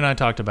 Last time you and I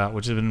talked about,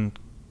 which has been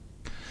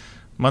a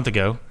month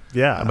ago,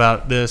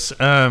 about this,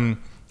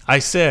 I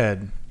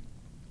said,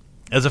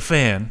 as a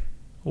fan,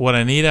 what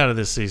I need out of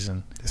this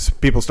season,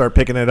 people start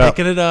picking it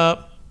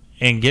up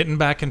and getting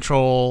back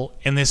control.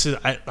 And this is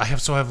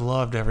I've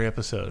loved every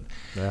episode.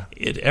 Yeah.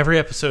 Every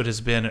episode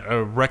has been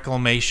a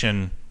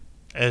reclamation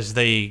as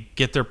they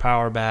get their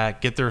power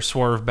back, get their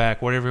swerve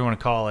back, whatever you want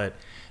to call it,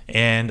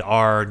 and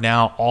are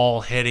now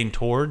all heading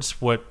towards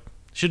what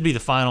should be the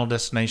final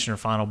destination or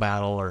final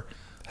battle or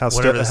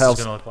whatever this is going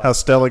to look like. How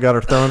Stella got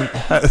her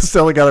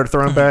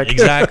thrown back.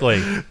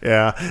 Exactly.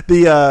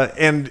 Yeah.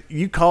 And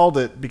you called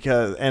it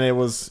because it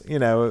was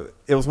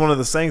one of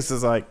those things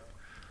that's like,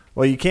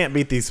 well, you can't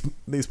beat these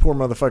poor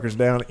motherfuckers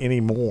down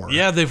anymore.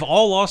 Yeah, they've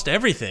all lost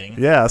everything.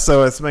 Yeah,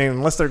 so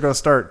unless they're going to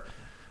start.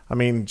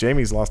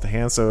 Jamie's lost a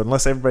hand, so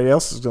unless everybody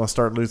else is going to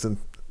start losing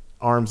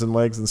arms and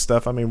legs and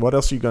stuff, what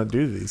else are you going to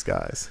do to these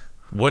guys?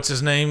 What's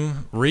his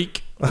name?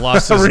 Reek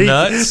lost his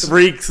nuts.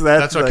 Reeks.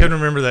 That's what I couldn't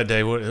remember that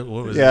day. What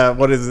was it? Yeah,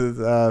 what is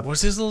it?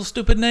 What's his little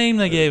stupid name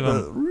they gave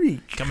him?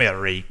 Reek. Come here,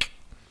 Reek.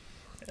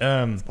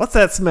 What's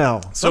that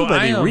smell? So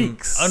Somebody I am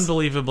reeks.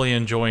 Unbelievably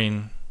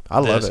enjoying. I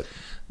love it.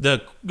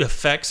 The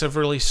effects have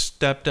really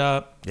stepped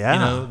up.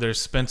 Yeah. They've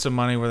spent some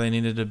money where they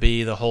needed to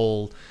be. The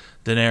whole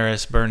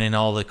Daenerys burning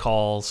all the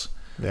calls.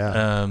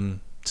 Yeah.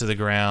 To the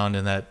ground,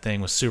 and that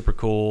thing was super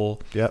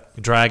cool.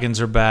 Yep. Dragons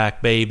are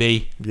back,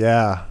 baby.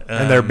 Yeah,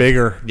 and they're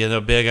bigger. Yeah,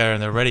 they're bigger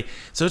and they're ready.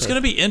 So it's going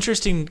to be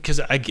interesting because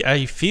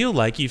I feel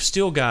like you've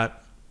still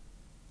got,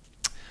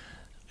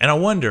 and I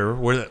wonder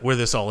where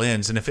this all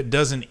ends, and if it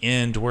doesn't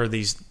end where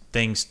these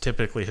things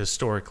typically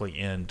historically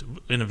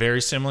end, in a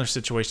very similar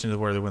situation to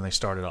when they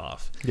started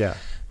off. Yeah.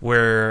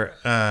 Where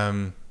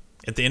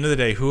at the end of the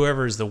day,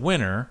 whoever is the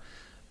winner.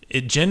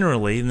 It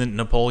generally,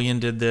 Napoleon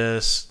did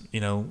this.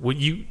 You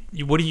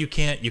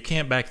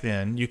can't back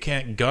then. You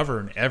can't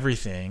govern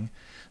everything,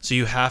 so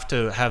you have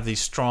to have these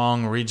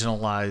strong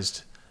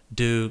regionalized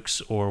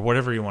dukes or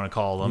whatever you want to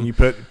call them. You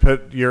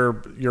put your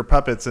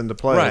puppets into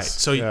place, right?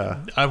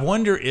 So I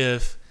wonder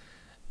if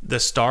the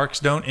Starks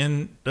don't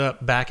end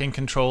up back in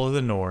control of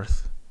the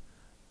North.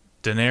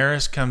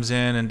 Daenerys comes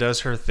in and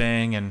does her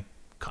thing, and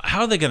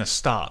how are they going to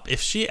stop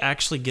if she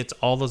actually gets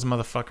all those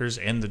motherfuckers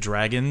and the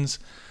dragons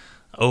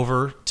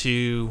over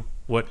to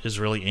what is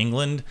really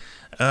England?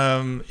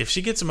 If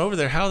she gets them over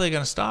there, how are they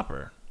going to stop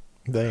her?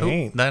 They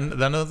ain't. I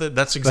know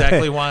that's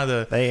exactly why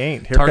they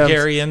ain't.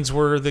 Targaryens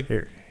were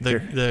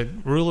the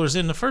rulers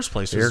in the first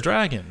place. It was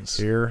dragons.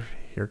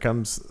 here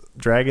comes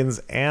dragons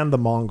and the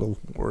Mongol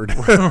horde.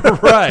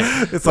 Right.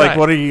 It's like, right.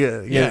 what are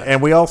you? Yeah.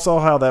 And we all saw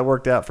how that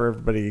worked out for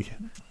everybody.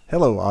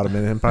 Hello,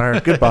 Ottoman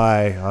Empire.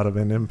 Goodbye,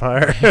 Ottoman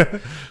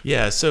Empire.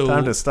 Yeah. So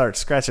Time to start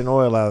scratching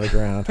oil out of the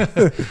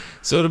ground.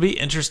 So it'll be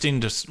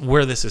interesting to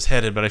where this is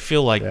headed, but I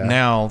feel like Yeah.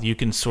 now you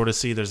can sort of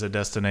see there's a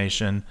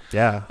destination.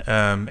 Yeah.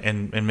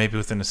 And maybe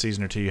within a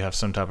season or two you have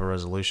some type of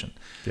resolution.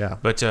 Yeah.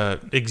 But I'm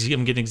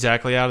getting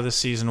exactly out of this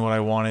season what I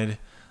wanted.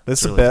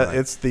 This It's is really a bit. fun.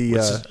 It's the.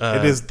 Which is,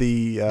 It is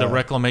the. The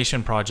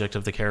reclamation project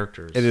of the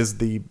characters. It is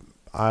the.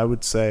 I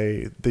would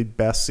say the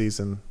best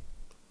season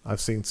I've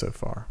seen so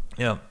far.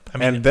 Yeah. I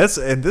mean, And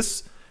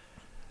this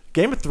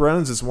Game of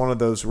Thrones is one of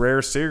those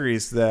rare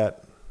series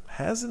that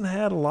hasn't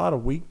had a lot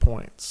of weak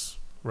points.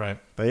 right.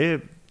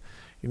 They're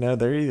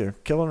either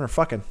killing or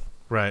fucking,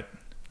 Right.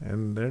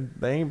 and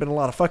they ain't been a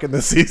lot of fucking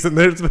this season.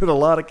 There's been a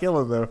lot of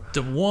killing though.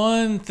 The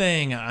one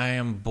thing I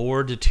am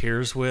bored to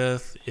tears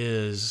with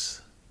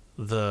is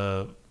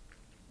the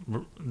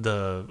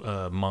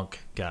monk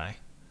guy.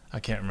 I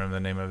can't remember the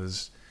name of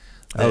his.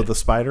 The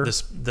spider.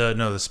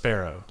 The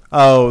sparrow.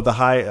 Oh, the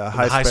high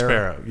High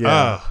sparrow.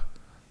 Yeah, Oh,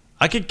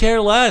 I could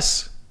care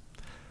less.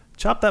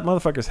 chop that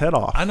motherfucker's head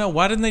off. I know.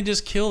 Why didn't they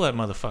just kill that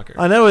motherfucker?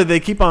 I know they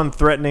keep on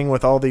threatening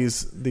with all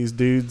these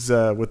dudes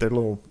with their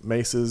little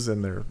maces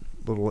and their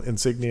little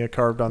insignia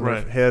carved on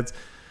Right. their heads.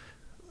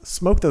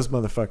 Smoke those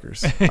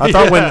motherfuckers.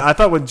 I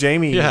thought when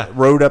Jamie Yeah.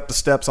 rode up the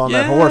steps on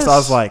that horse, I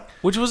was Yes. like,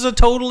 Which was a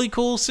totally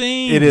cool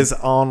scene. it is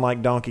on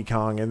like Donkey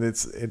Kong, and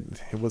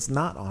it was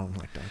not on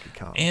like Donkey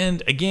Kong.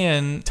 And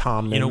again,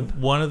 Tom,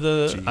 one of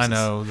the Jesus. I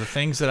know the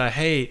things that I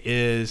hate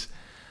is,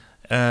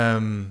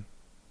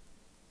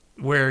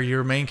 where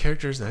your main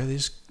characters they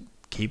just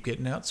keep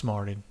getting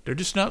outsmarted. They're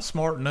just not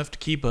smart enough to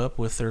keep up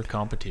with their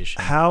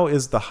competition. How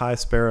is the High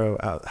Sparrow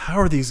out? How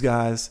are these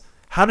guys?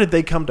 How did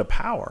they come to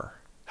power?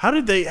 How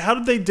did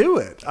they do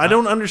it? I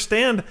don't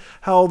understand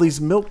how all these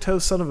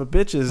milquetoast son of a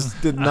bitches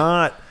did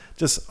not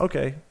just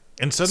okay.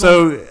 And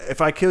suddenly, So if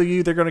I kill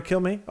you, they're going to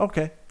kill me.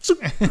 Okay,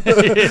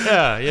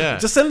 yeah.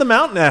 just send the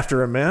mountain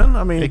after him, man.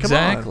 I mean,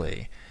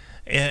 Exactly.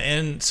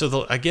 And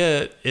so I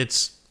get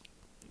it's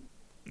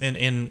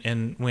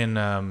and when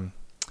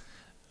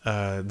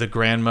the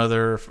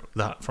grandmother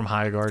from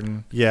Highgarden come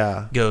on.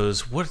 Yeah,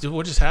 goes, what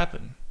just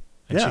happened?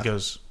 And Yeah. she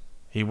goes,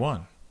 he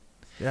won.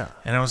 yeah.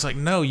 And I was like,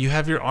 no, you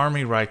have your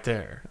army right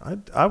there.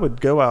 I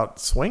would go out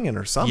swinging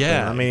or something.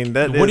 Yeah. I mean,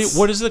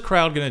 what is the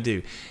crowd going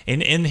to do?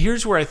 And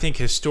here's where I think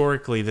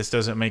historically this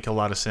doesn't make a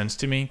lot of sense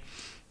to me.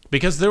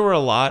 Because there were a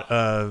lot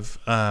of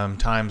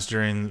times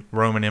during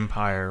Roman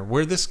Empire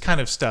where this kind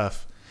of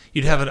stuff,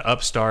 you'd have an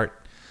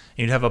upstart,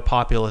 and you'd have a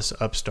populist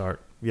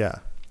upstart yeah.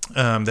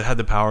 that had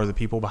the power of the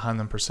people behind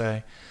them per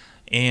se.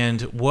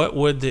 And what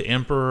would the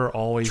emperor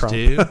always Trump.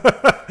 do?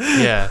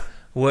 Yeah.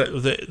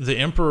 What the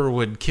emperor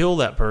would kill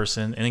that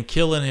person and then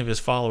kill any of his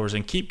followers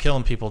and keep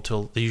killing people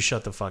till you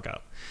shut the fuck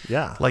up.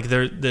 Yeah. Like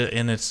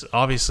and it's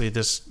obviously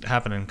this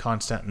happened in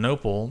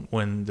Constantinople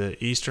when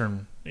the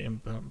Eastern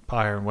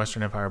Empire and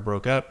Western Empire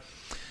broke up,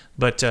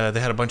 but they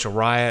had a bunch of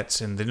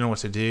riots and they didn't know what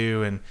to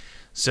do, and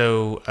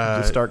so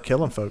Just start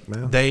killing folk,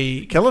 man.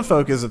 killing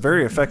folk is a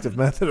very effective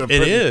method of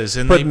putting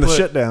and the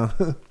shit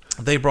down.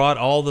 they brought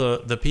all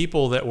the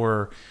people that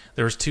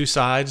there was two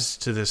sides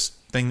to this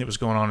thing that was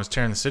going on, was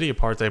tearing the city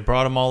apart. They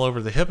brought them all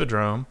over the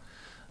Hippodrome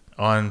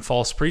on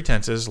false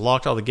pretenses,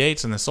 locked all the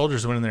gates, and the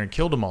soldiers went in there and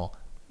killed them all.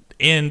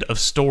 End of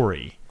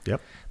story.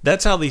 Yep.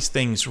 That's how these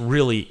things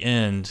really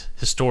end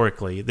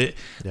historically.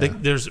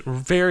 There's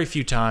very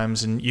few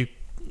times, and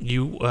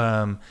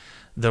the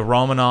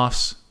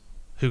Romanovs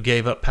who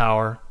gave up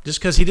power just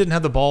because he didn't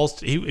have the balls.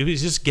 He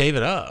just gave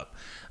it up.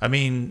 I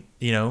mean,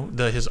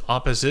 his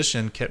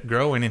opposition kept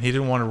growing, and he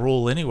didn't want to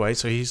rule anyway.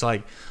 So he's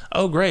like,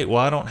 "Oh, great! Well,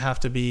 I don't have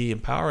to be in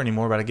power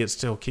anymore, but I get to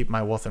still keep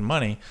my wealth and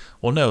money."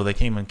 Well, no, they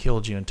came and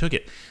killed you and took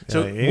it.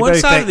 So one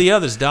side or the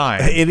other's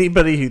dying.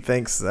 Anybody who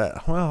thinks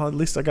that, well, at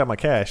least I got my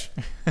cash.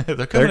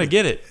 They're coming to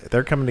get it.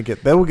 They're coming to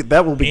get that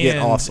will be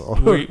getting also.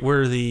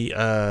 Where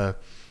the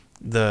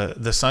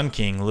Sun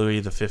King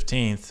Louis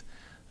XV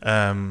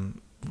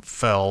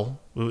fell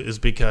is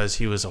because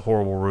he was a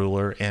horrible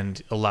ruler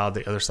and allowed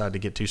the other side to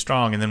get too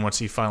strong. And then once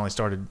he finally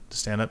started to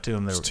stand up to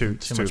him, there was too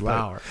much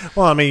power.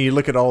 Well, I mean, you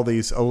look at all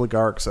these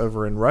oligarchs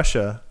over in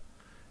Russia,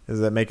 is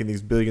that making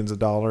these billions of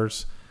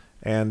dollars,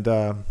 and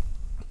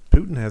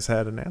Putin has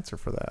had an answer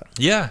for that.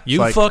 Yeah,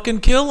 you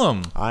fucking kill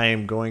him. I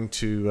am going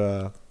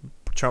to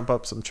trump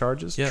up some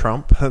charges. Yeah.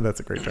 Trump,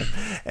 that's a great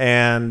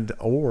term.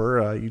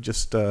 Or you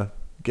just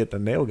get a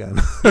nail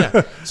gun.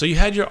 Yeah. So you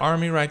had your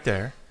army right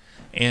there.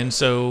 And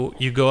so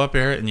you go up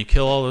there and you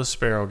kill all those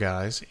sparrow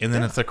guys. And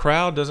then if the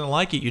crowd doesn't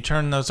like it, you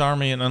turn those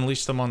army and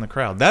unleash them on the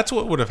crowd. That's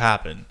what would have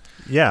happened.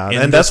 Yeah,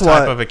 and that's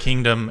type of a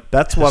kingdom.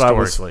 That's what I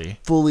was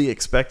fully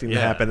expecting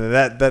to happen, and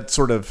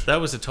that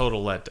was a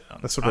total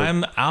letdown.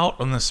 I'm out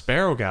on the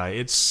sparrow guy.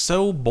 It's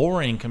so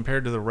boring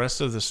compared to the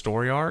rest of the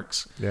story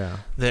arcs. Yeah,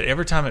 that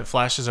every time it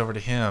flashes over to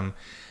him,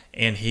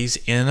 and he's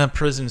in a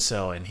prison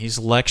cell, and he's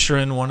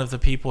lecturing one of the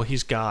people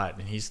he's got,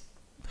 and he's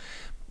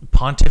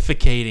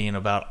pontificating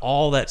about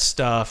all that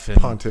stuff. And,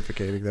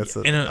 Pontificating.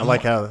 I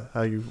like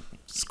how you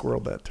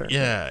squirreled that term.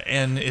 Yeah,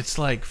 and it's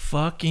like,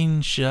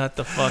 fucking shut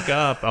the fuck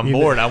up. I'm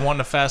bored. I want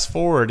to fast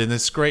forward in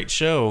this great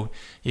show.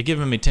 You're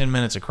giving me 10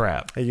 minutes of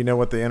crap. Hey, you know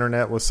what the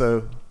internet was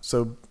so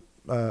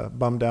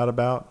bummed out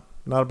about?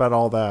 Not about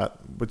all that,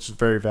 which is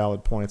very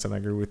valid points, and I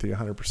agree with you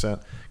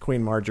 100%.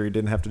 Queen Marjorie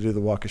didn't have to do the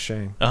walk of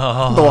shame.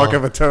 Oh. The walk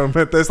of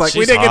atonement. It's like,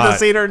 we didn't get to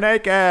see her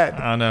naked.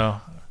 I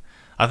know.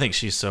 I think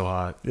she's so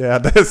hot. Yeah,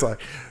 that's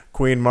like,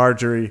 Queen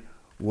Marjorie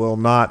will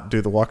not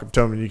do the walk of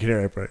atonement. You can hear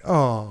everybody,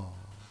 oh,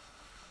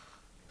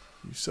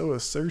 you so a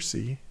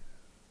Cersei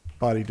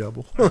body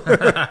double.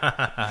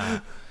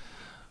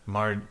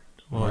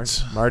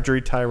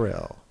 Marjorie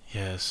Tyrell.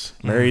 Yes.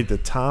 Married the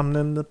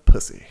Tommen the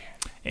pussy.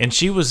 And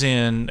she was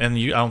in, and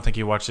I don't think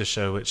you watched this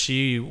show, but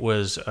she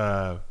was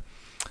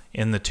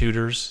in the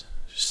Tudors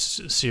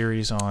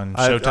series on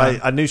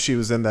Showtime. I knew she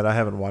was in that. I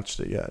haven't watched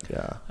it yet.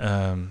 Yeah.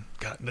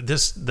 God,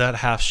 that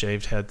half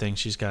shaved head thing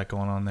she's got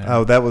going on there.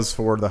 Oh, that was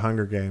for the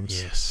Hunger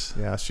Games. Yes.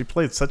 Yeah, she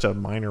played such a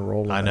minor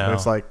role in I it. know.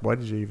 It's like, why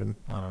did you even?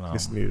 I don't know.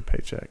 Just need a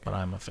paycheck. But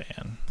I'm a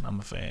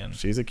fan.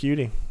 She's a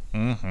cutie.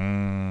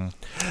 Mm-hmm.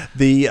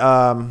 The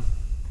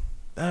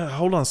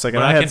hold on a second.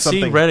 But I had can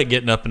see Reddit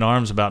getting up in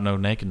arms about no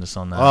nakedness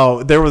on that.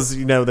 Oh, there was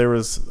memes.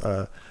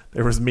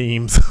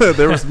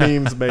 There was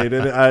memes made,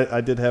 and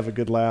I did have a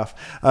good laugh.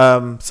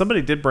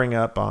 Somebody did bring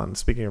up on,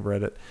 speaking of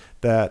Reddit,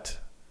 that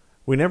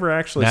we never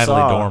actually Natalie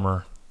saw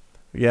Dormer.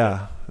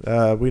 Yeah,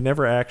 we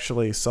never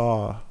actually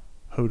saw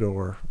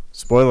Hodor.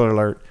 Spoiler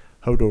alert: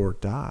 Hodor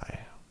die.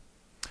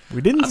 We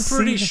didn't. I'm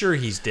pretty sure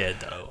he's dead,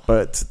 though.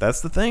 But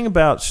that's the thing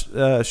about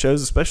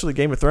shows, especially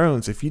Game of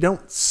Thrones. If you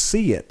don't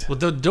see it, well,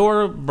 the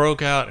door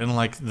broke out in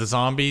like the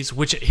zombies.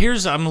 Which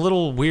I'm a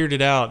little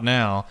weirded out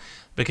now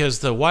because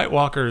the White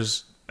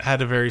Walkers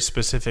had a very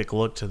specific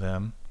look to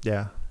them.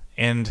 Yeah.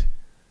 And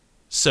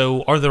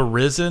so, are the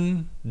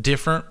Risen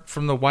different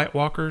from the White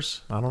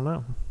Walkers? I don't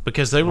know,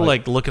 because they were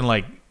like looking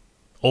like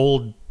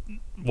old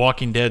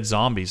Walking Dead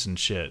zombies and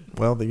shit.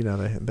 Well, they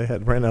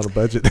had ran out of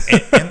budget,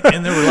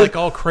 and they were like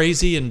all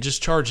crazy and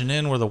just charging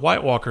in. Where the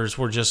White Walkers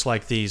were just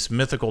like these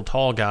mythical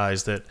tall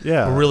guys that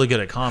were really good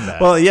at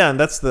combat. Well, yeah, and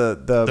that's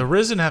the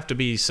Risen have to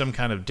be some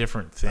kind of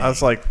different thing. I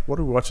was like, what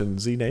are we watching?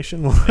 Z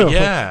Nation?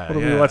 Yeah,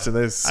 what are we watching?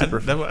 There's super.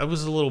 That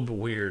was a little bit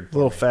weird. A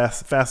little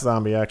fast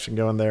zombie action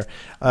going there.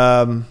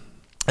 I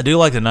do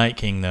like the Night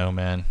King though,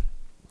 man.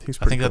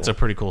 I think that's a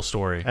pretty cool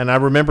story. And I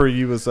remember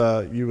you was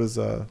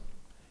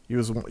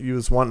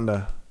wanting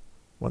to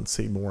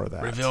see more of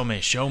that. Reveal me,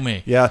 show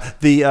me. Yeah,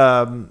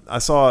 I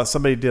saw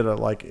somebody did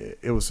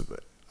it was.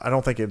 I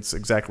don't think it's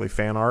exactly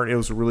fan art. It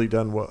was a really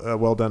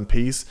well done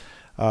piece.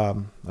 I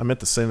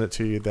meant to send it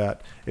to you.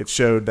 That it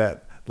showed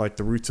that like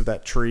the roots of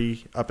that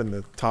tree up in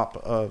the top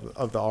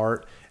of the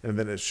art, and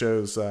then it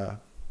shows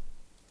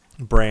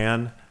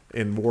Bran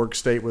in morgue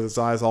state with his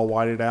eyes all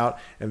whited out,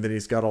 and then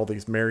he's got all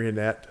these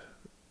marionette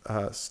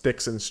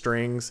sticks and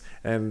strings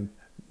and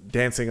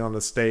dancing on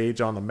the stage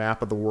on the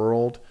map of the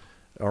world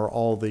are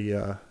all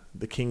the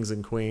kings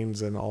and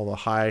queens and all the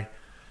high,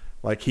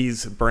 like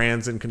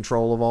Bran's in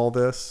control of all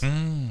this.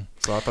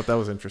 So I thought that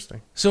was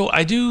interesting. So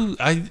I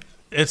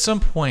at some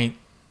point,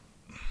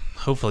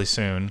 hopefully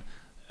soon,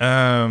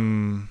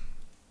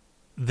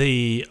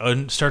 they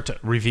start to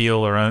reveal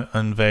or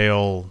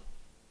unveil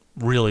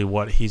really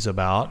what he's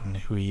about and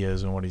who he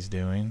is and what he's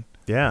doing.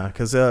 Yeah,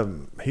 because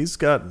he's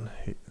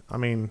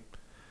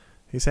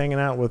hanging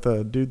out with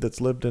a dude that's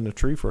lived in a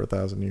tree for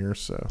 1,000 years.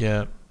 So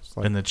yeah,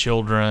 and the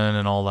children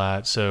and all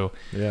that. So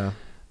yeah,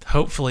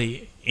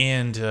 hopefully,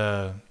 and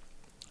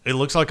it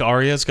looks like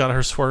Arya's got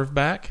her swerve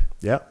back.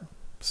 Yep.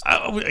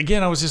 I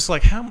was just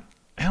like, how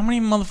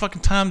many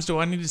motherfucking times do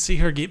I need to see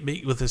her get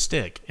beat with a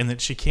stick and that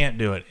she can't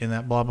do it and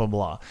that blah blah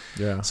blah.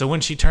 Yeah. So when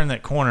she turned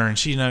that corner and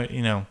she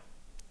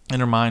in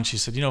her mind she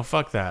said,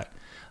 fuck that.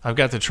 I've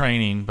got the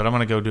training, but I'm going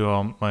to go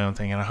do my own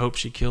thing, and I hope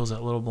she kills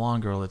that little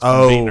blonde girl that's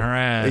been beating her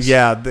ass.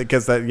 Yeah,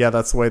 because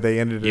that's the way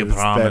they ended it. You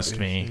promised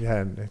me. Yeah,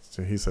 and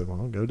so he said,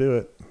 well, go do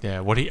it.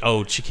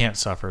 Yeah, she can't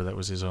suffer. That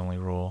was his only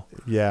rule.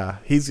 Yeah,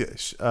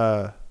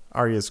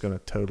 Arya's going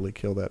to totally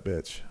kill that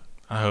bitch.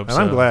 I hope and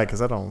so. I'm glad,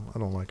 because I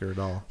don't like her at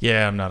all.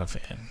 Yeah, I'm not a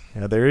fan.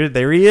 Yeah,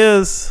 there he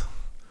is.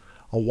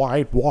 A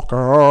White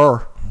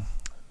Walker.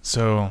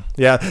 So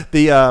yeah,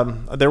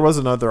 there was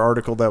another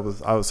article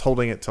that I was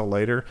holding it till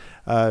later.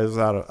 It was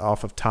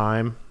off of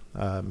Time.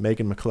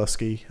 Megan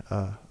McCluskey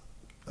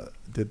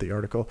did the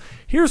article.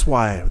 Here's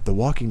why The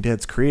Walking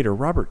Dead's creator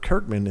Robert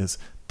Kirkman is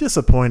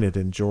disappointed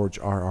in George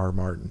R.R.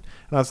 Martin.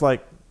 And I was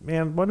like,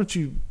 man, why don't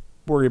you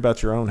worry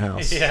about your own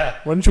house? Yeah.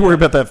 Why don't you worry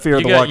about that fear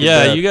of The Walking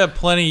Dead? Yeah, you got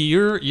plenty.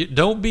 You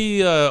don't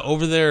be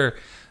over there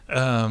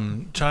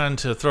trying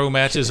to throw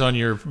matches on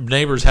your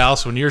neighbor's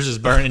house when yours is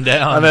burning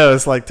down. I know,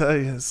 it's like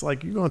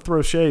you're going to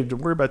throw shade.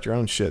 Don't worry about your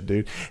own shit,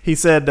 dude. He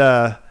said,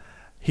 I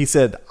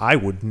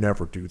would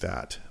never do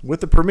that.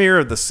 With the premiere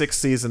of the 6th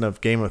season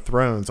of Game of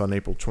Thrones on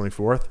April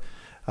 24th,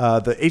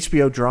 the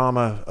HBO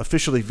drama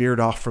officially veered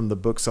off from the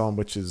books on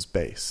which it is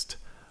based.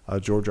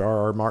 George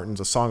R.R. Martin's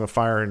A Song of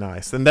Fire and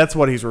Ice, and that's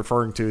what he's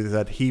referring to.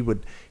 That he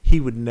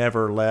would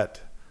never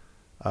let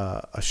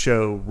a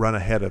show run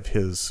ahead of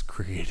his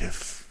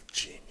creative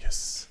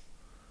genius.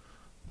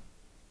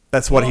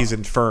 That's what he's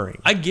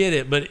inferring. I get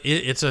it, but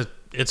it's a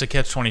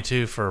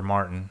catch-22 for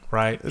Martin,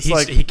 right? It's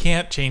like he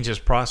can't change his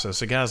process.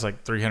 The guy's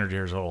like 300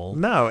 years old.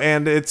 No,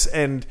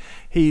 and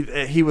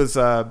he was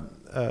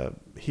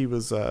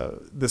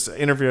this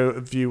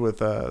interview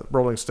with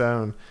Rolling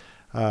Stone.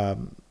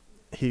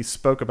 He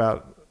spoke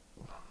about.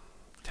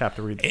 Have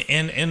to read.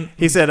 And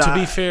he said, to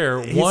be fair,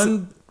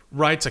 one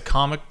writes a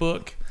comic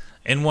book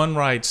and one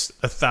writes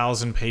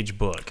 1,000-page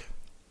book.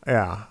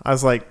 Yeah, I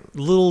was like,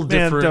 little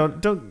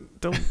different. Don't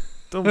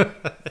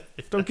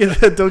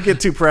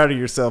get too proud of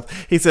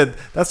yourself. He said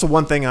that's the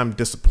one thing I'm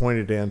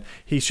disappointed in.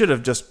 He should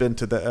have just been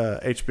to the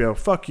HBO.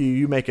 Fuck you.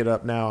 You make it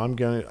up now.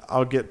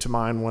 I'll get to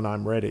mine when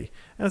I'm ready.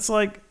 And it's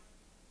like,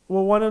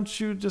 well, why don't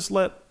you just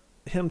let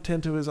him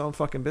tend to his own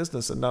fucking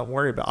business and not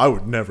worry about? I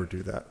would never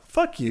do that.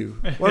 Fuck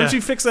you. Why don't you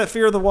fix that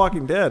Fear of the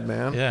Walking Dead,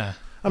 man? Yeah.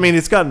 I mean,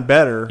 it's gotten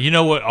better. You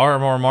know what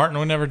R.R. Martin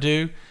would never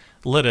do?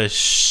 Let a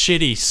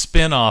shitty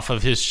spin-off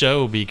of his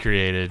show be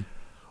created.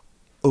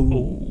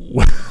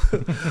 Ooh.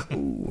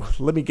 Ooh.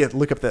 Let me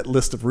look up that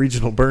list of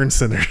regional burn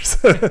centers.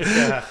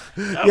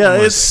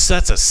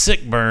 That's a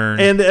sick burn.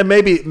 And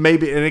maybe,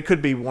 and it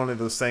could be one of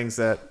those things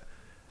that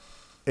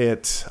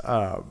it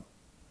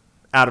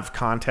out of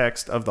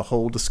context of the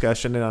whole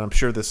discussion, and I'm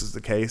sure this is the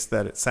case,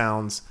 that it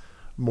sounds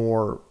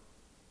more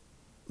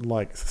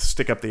like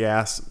stick up the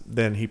ass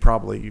than he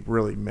probably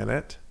really meant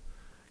it.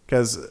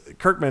 Because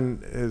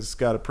Kirkman has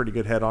got a pretty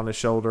good head on his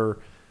shoulder,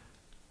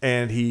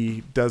 and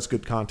he does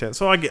good content.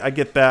 So I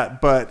get that,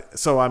 but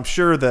so I'm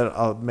sure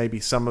that maybe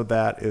some of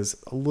that is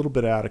a little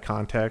bit out of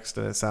context,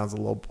 and it sounds a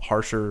little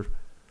harsher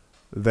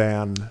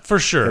than for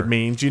sure it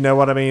means. You know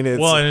what I mean?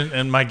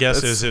 And my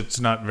guess is it's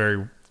not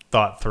very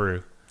thought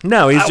through.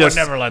 No, I would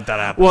never let that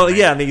happen. Well,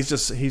 yeah, and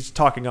he's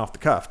talking off the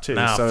cuff too.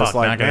 No, so fuck, it's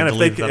like, man,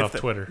 if they off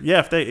Twitter.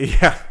 Yeah,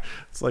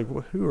 it's like,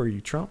 well, who are you,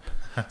 Trump?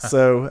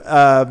 So,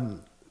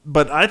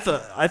 but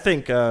I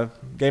think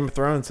Game of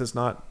Thrones has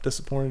not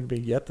disappointed me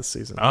yet this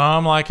season.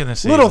 I'm liking this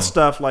season. Little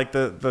stuff like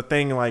the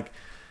thing, like,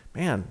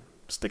 man,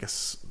 stick a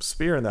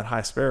spear in that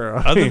High Sparrow.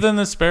 Other than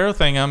the Sparrow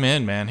thing, I'm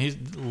in, man. He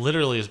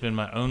literally has been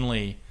my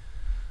only.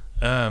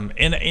 And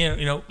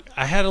you know,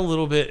 I had a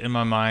little bit in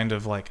my mind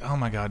of like, oh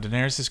my God,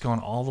 Daenerys is going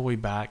all the way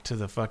back to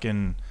the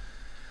fucking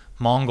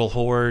Mongol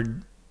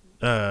horde,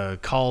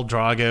 Khal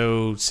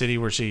Drago city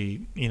where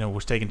she,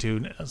 was taken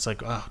to. It's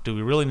like, oh, do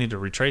we really need to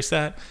retrace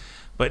that?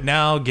 But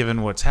now,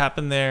 given what's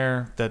happened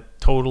there, that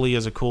totally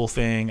is a cool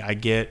thing. I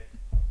get,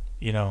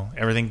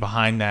 everything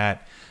behind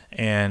that,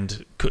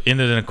 and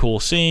ended in a cool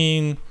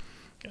scene.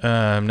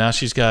 Now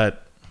she's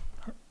got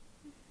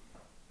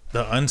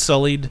the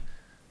Unsullied.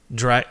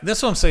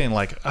 That's what I'm saying.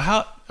 Like,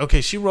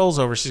 she rolls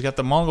over. She's got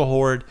the Mongol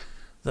horde,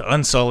 the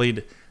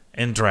Unsullied,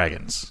 and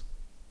dragons.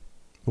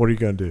 What are you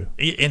gonna do?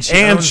 And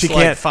she owns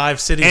like 5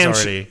 cities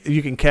already.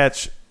 You can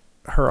catch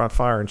her on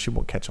fire, and she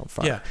won't catch on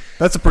fire. Yeah,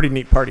 that's a pretty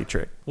neat party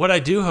trick. What I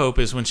do hope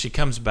is when she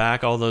comes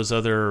back, all those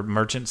other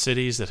merchant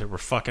cities that were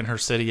fucking her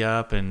city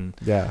up and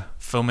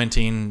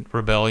fomenting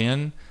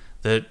rebellion,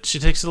 that she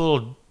takes a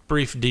little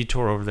brief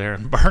detour over there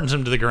and burns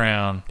them to the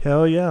ground.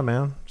 Hell yeah,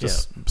 man.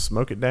 Just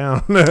smoke it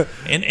down.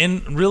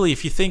 and really,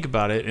 if you think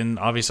about it, and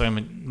obviously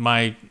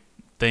my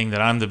thing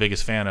that I'm the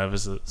biggest fan of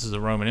is the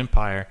Roman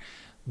Empire.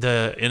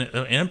 An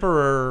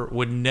emperor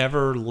would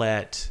never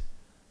let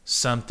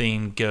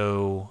something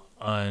go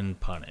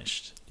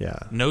unpunished. Yeah.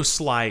 No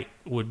slight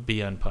would be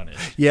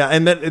unpunished. Yeah,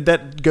 and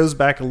that goes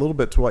back a little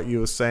bit to what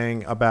you were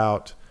saying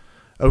about,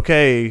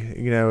 okay,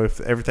 if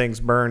everything's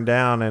burned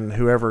down and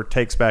whoever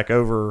takes back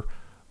over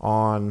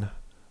on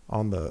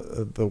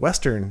the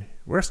Western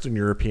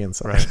European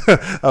side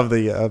of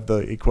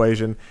the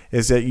equation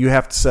is that you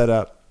have to set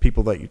up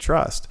people that you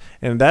trust,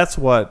 and that's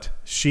what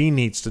she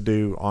needs to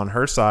do on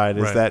her side.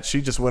 Is that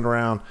she just went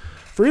around,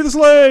 free the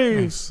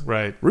slaves,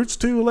 Roots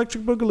 2,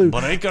 Electric Boogaloo,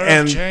 breaker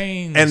of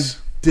chains, and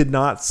did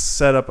not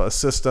set up a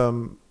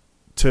system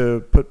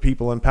to put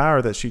people in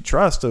power that she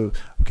trusts. So,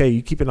 okay,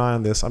 you keep an eye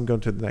on this. I'm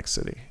going to the next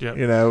city. Yep.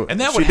 And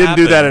that she didn't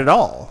do that at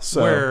all.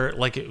 So, where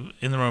like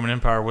in the Roman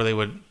Empire, where they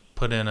would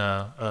put in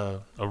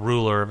a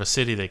ruler of a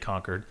city they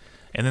conquered,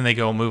 and then they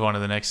go move on to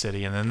the next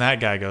city, and then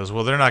that guy goes,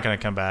 well, they're not going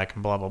to come back,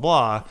 and blah blah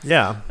blah.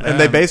 Yeah, and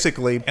they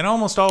basically, and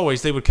almost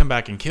always they would come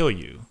back and kill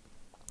you.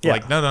 Yeah.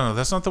 Like, no,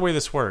 that's not the way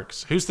this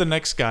works. Who's the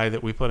next guy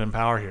that we put in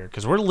power here?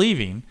 Because we're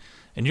leaving,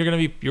 and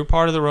you're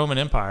part of the Roman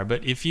Empire.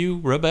 But if you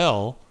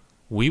rebel,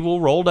 we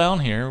will roll down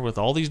here with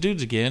all these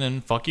dudes again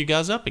and fuck you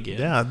guys up again.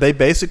 Yeah, they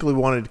basically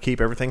wanted to keep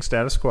everything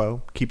status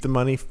quo, keep the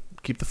money,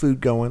 keep the food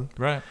going.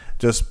 Right.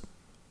 Just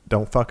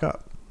don't fuck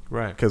up.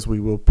 Right. Because we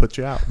will put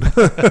you out.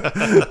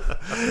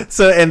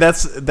 So, and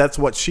that's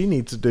what she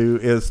needs to do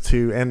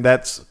and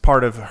that's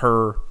part of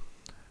her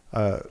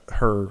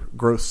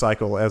growth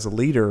cycle as a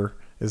leader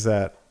is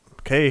that,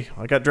 okay,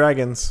 I got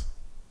dragons.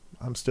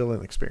 I'm still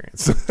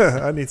inexperienced.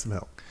 I need some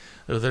help.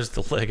 Oh, there's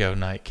the Lego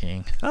Night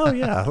King. Oh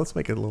yeah, let's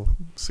make a little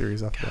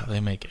series off God, that. they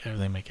make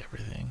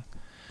everything.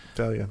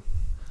 Tell you.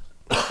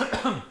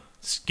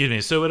 Excuse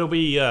me. So it'll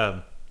be.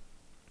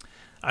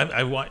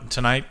 I want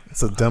tonight. It's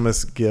the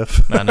dumbest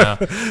gif. I know.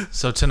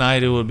 So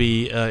tonight it will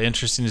be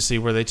interesting to see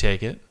where they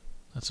take it.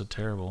 That's a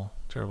terrible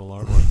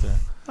artwork there.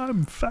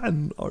 I'm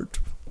fan art.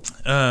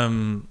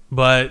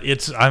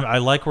 But I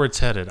like where it's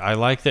headed. I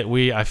like that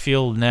I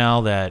feel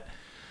now that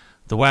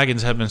the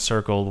wagons have been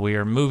circled. We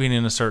are moving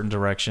in a certain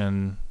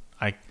direction.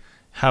 I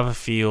have a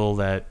feel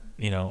that,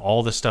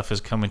 all this stuff is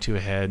coming to a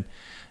head,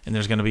 and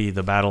there's going to be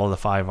the Battle of the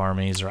Five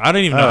Armies, or I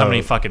don't even know how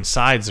many fucking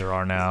sides there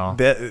are now.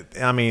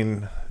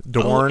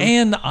 Dorne.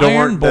 And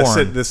Dorne,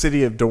 Ironborn. the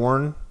city of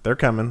Dorne, they're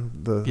coming.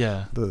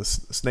 The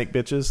snake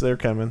bitches, they're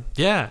coming.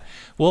 Yeah.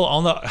 Well,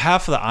 on the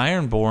half of the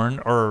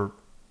Ironborn are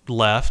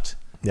left.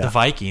 Yeah. The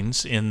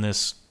Vikings in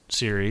this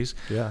series.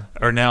 Yeah.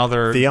 Or now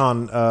they're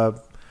Theon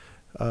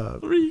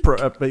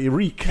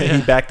Reek.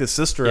 He backed his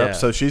sister up,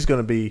 so she's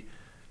going to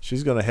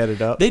head it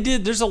up. They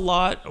did. There's a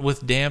lot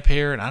with damp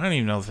hair, and I don't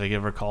even know if they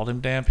ever called him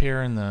damp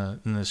hair in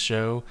the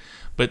show,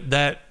 but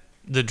the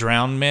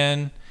drowned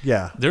men.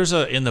 Yeah.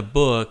 In the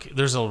book,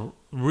 there's a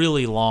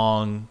really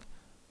long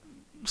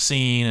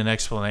scene and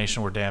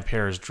explanation where damp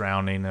hair is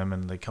drowning them,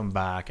 and they come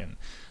back, and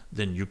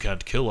then you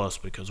can't kill us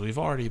because we've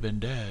already been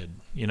dead.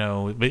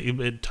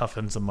 It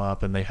toughens them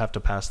up, and they have to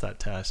pass that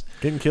test.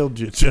 Getting killed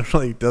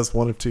generally does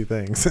one of two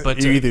things.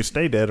 But you either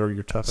stay dead or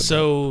you're toughened.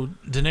 So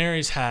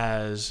Daenerys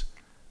has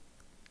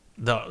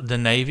the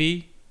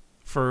Navy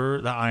for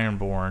the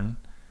Ironborn.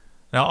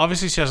 Now,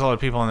 obviously, she has a lot of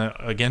people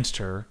against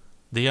her.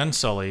 The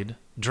Unsullied,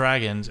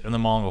 dragons, and the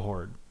Mongol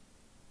horde.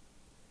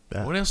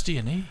 Yeah. What else do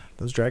you need?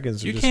 Those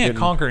dragons. You can't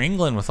conquer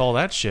England with all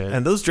that shit.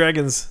 And those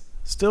dragons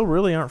still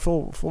really aren't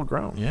full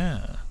grown.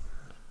 Yeah.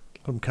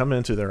 Let them come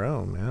into their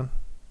own, man.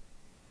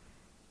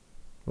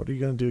 What are you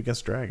going to do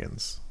against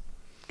dragons?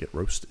 Get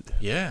roasted.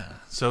 Yeah.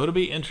 So it'll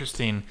be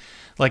interesting.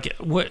 Like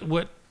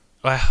what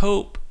I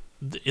hope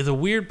the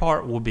weird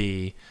part will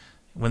be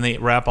when they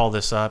wrap all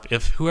this up,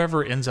 if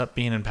whoever ends up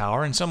being in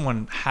power, and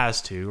someone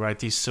has to, right?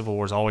 These civil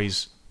wars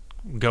always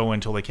go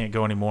until they can't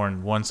go anymore,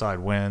 and one side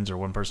wins or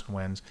one person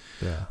wins.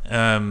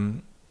 Yeah.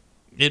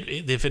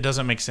 If it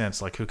doesn't make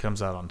sense, like who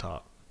comes out on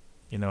top?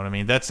 You know what I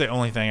mean? That's the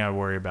only thing I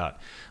worry about.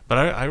 But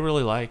I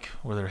really like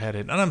where they're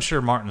headed, and I'm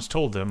sure Martin's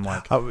told them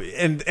like,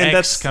 and X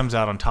that's comes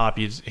out on top.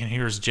 And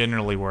here's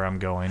generally where I'm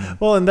going.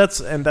 Well, and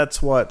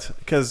that's what,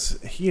 because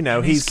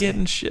he's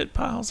getting shit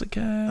piles of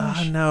cash.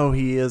 I know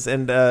he is,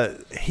 and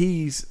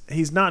he's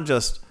not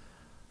just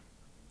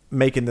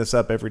making this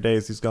up every day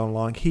as he's going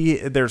along.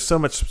 There's so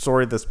much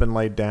story that's been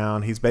laid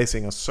down. He's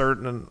basing a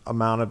certain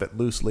amount of it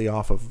loosely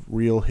off of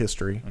real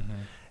history,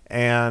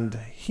 and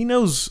he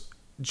knows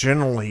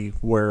generally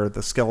where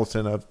the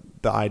skeleton of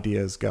the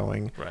idea is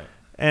going. Right.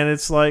 And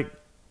it's like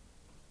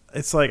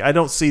I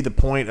don't see the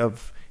point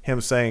of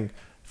him saying,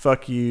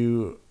 "Fuck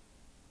you.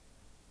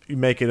 You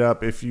make it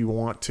up if you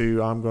want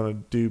to. I'm going to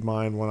do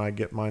mine when I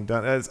get mine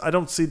done." I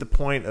don't see the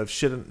point of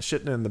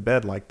shitting in the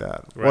bed like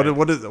that. Right.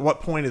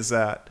 What point is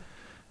that?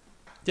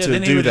 Yeah, to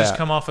then he do would that? just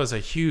come off as a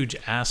huge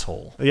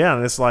asshole. Yeah,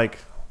 and it's like,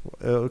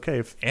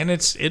 okay. And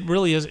it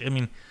really is. I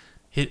mean,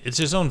 it's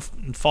his own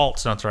fault.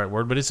 It's not the right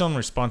word, but it's own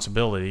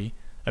responsibility.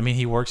 I mean,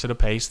 he works at a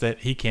pace that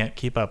he can't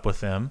keep up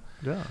with them.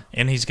 Yeah.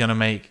 And he's going to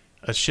make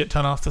a shit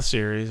ton off the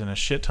series and a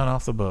shit ton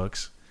off the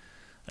books.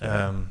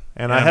 Yeah.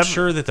 And I'm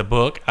sure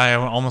that I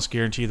almost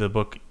guarantee the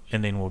book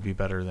ending will be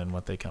better than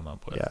what they come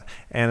up with. Yeah.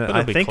 And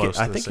I think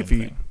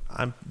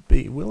I'd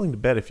be willing to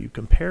bet if you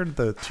compared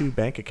the two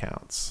bank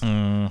accounts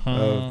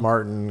of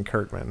Martin and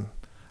Kirkman,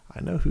 I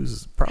know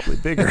who's probably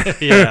bigger.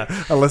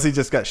 Yeah. Unless he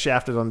just got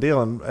shafted on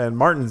deal. And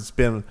Martin's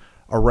been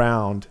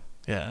around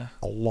a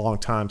long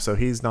time, so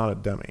he's not a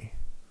dummy.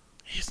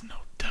 He's no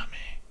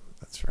dummy.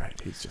 That's right.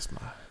 He's just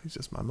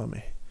my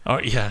mummy. Oh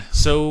yeah.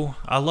 So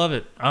I love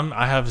it.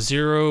 I have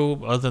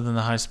zero other than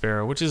the High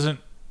Sparrow, which isn't,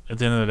 at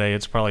the end of the day,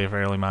 it's probably a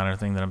fairly minor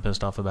thing that I'm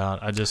pissed off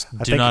about. I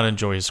do not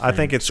enjoy his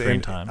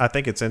screen time. I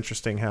think it's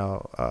interesting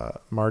how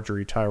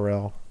Marjorie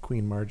Tyrell,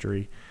 Queen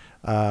Marjorie,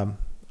 I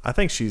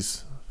think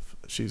she's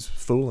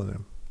fooling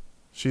him.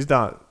 She's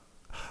not,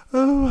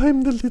 "Oh,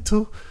 I'm the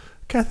little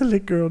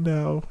Catholic girl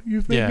now.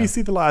 You've made me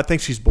see the light." I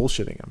think she's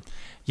bullshitting him.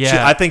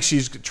 Yeah. I think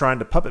she's trying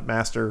to puppet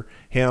master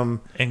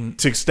him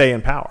to stay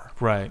in power.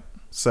 Right.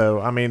 So,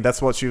 I mean,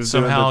 that's what she was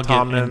doing to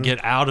Tommen.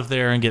 get out of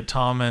there and get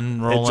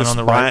Tommen rolling on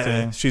the right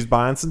thing. She's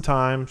buying some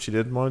time. She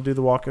didn't want to do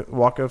the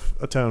walk of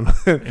atonement.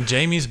 And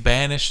Jaime's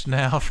banished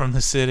now from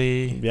the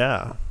city.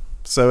 Yeah.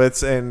 So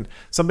and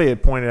somebody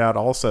had pointed out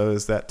also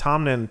is that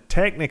Tommen,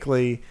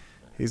 technically,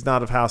 he's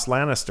not of House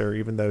Lannister,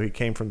 even though he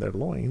came from their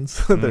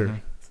loins,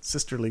 their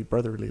sisterly,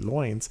 brotherly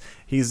loins.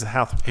 He's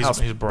House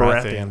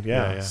Baratheon.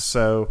 Yeah.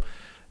 So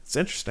it's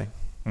interesting.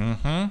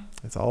 Mm-hmm.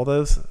 It's all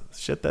those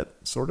shit that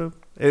sort of,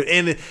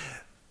 and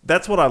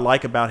that's what I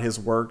like about his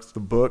work, the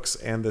books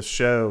and the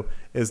show,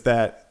 is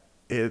that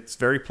it's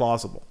very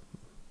plausible,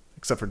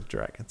 except for the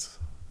dragons.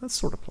 That's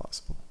sort of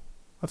plausible.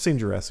 I've seen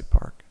Jurassic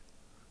Park.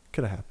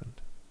 Could have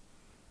happened.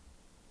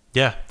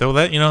 Yeah, though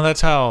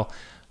that's how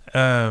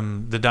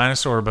the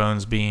dinosaur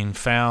bones being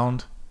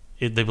found,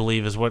 they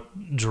believe, is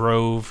what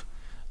drove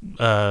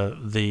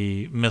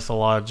the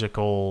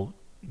mythological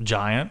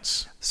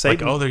giants.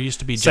 Satan, there used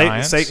to be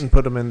giants. Satan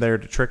put them in there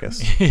to trick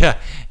us. Yeah,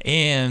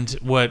 and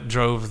what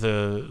drove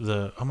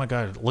the oh my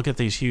God, look at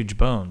these huge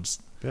bones.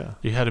 Yeah,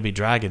 You had to be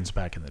dragons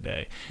back in the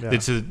day. Yeah.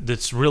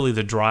 That's really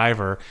the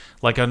driver.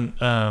 Like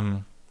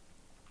on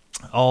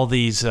all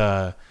these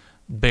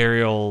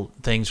burial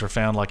things were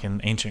found, like in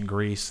ancient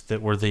Greece,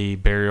 that were the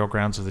burial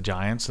grounds of the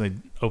giants. And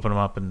they open them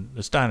up, and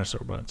there's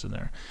dinosaur bones in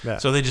there. Yeah.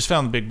 So they just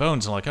found the big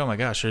bones and like, oh my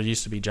gosh, there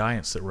used to be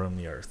giants that roamed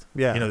the earth.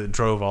 Yeah. That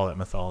drove all that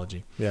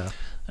mythology. Yeah.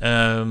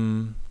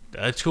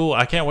 That's cool.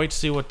 I can't wait to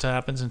see what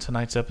happens in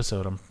tonight's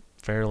episode. I'm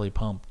fairly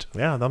pumped.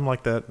 Yeah, I'm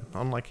like that.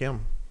 I'm like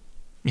him.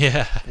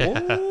 Yeah.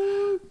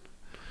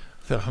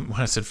 So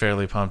when I said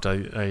fairly pumped,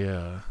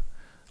 I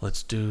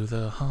let's do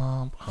the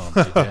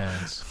humpty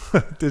dance.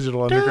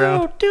 Digital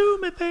Underground. Don't do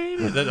me,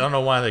 baby. I don't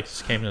know why they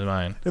just came to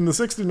mind. In the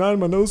 69,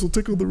 my nose will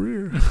tickle the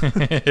rear.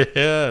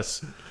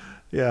 Yes.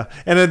 Yeah,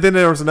 and then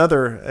there was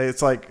another.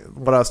 It's like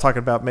what I was talking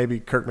about. Maybe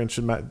Kirkman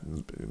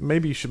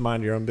maybe you should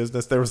mind your own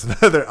business. There was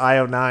another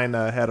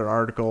IO9 had an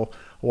article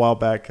a while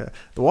back.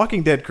 The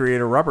Walking Dead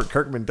creator Robert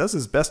Kirkman does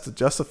his best to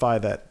justify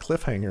that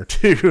cliffhanger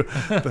too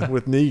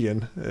with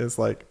Negan. It's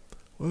like,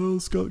 well,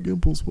 Scott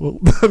Gimple's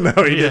fault.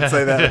 No, he didn't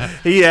say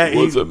that. Yeah. It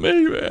wasn't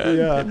me, man.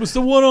 Yeah. It was the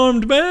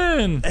one-armed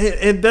man.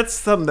 And that's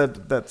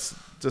something that's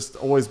just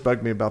always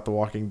bugged me about The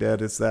Walking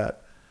Dead is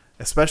that,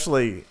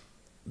 especially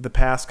the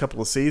past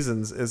couple of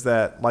seasons, is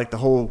that like the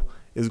whole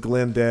is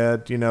Glenn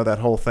dead? That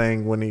whole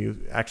thing when he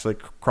actually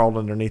crawled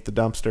underneath the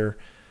dumpster,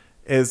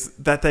 is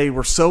that they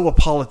were so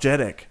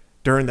apologetic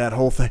during that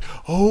whole thing.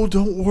 Oh,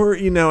 don't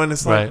worry, and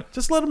it's like, right.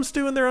 Just let them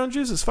stew in their own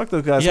juices. Fuck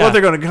those guys. Yeah. What,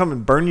 they're going to come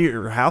and burn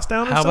your house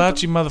down or How something?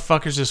 about you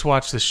motherfuckers just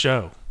watch the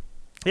show?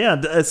 Yeah,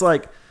 it's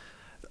like,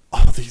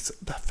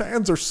 the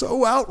fans are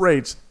so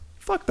outraged.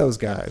 Fuck those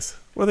guys.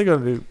 What are they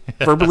going to do?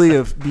 Verbally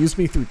abuse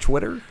me through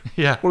Twitter?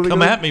 Yeah,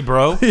 come at me,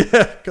 bro.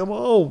 Yeah, come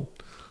on.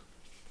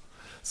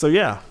 So,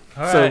 yeah.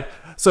 All right.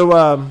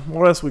 So,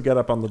 what else we got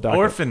up on the docket?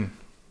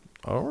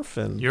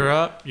 Orphan. You're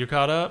up? You're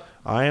caught up?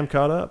 I am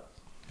caught up.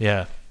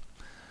 Yeah.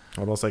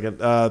 Hold on a second.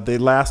 The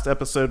last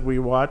episode we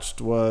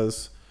watched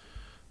was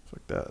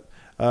the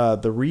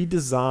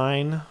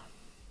redesign.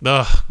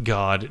 Oh,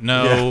 God.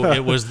 No, yeah.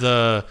 It was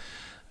the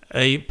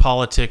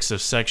politics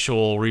of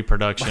sexual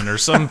reproduction or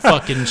some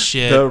fucking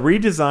shit. The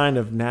redesign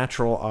of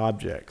natural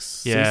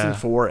objects. Yeah. Season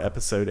 4,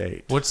 episode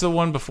 8. What's the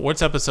one before?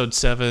 What's episode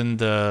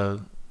 7?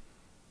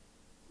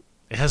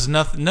 It has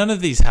nothing. None of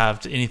these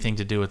have anything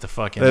to do with the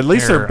fucking. At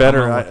least hair. they're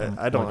better.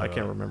 I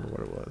can't remember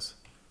what it was.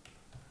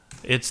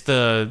 It's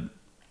the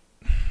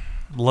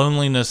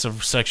loneliness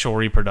of sexual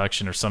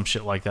reproduction or some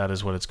shit like that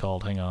is what it's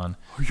called. Hang on.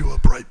 Are you a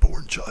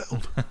bright-born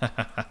child?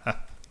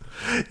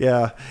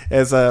 Yeah.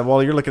 As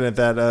while you're looking at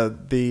that,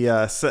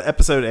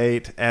 episode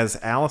 8, as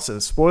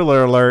Allison.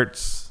 Spoiler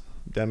alerts,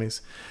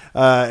 dummies.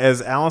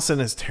 As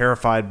Allison is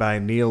terrified by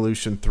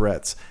Neolution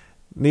threats.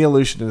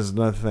 Neolution is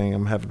another thing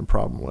I'm having a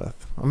problem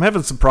with. I'm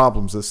having some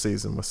problems this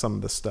season with some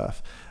of this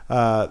stuff.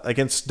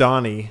 Against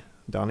Donnie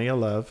I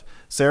love.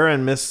 Sarah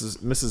and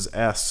Mrs.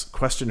 S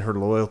question her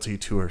loyalty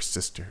to her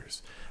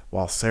sisters.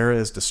 While Sarah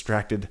is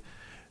distracted,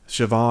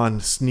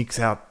 Siobhan sneaks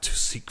out to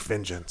seek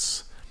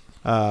vengeance.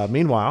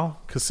 Meanwhile,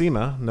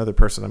 Cosima, another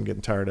person I'm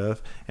getting tired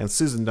of, and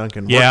Susan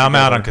Duncan. Yeah, I'm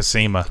out on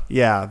Cosima.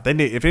 Yeah,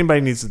 if anybody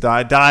needs to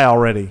die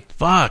already.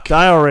 Fuck.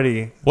 Die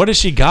already. What has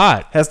she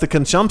got? Has the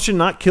consumption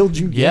not killed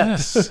you yet?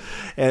 Yes.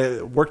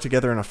 And work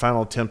together in a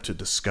final attempt to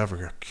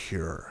discover a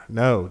cure.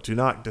 No, do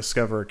not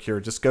discover a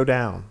cure. Just go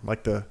down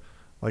like the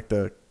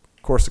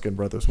Corsican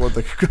brothers. What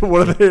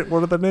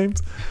are the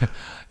names?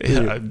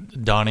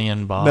 Donnie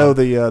and Bob. No,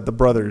 the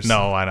brothers.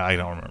 No, I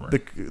don't remember.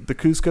 The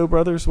Cusco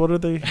brothers. What are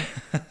they?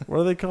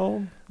 What are they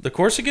called? The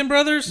Corsican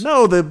brothers?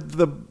 No,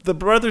 the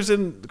brothers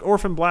in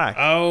Orphan Black.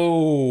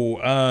 Oh,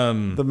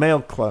 the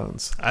male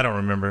clones. I don't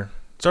remember.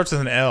 Starts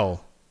with an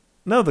L.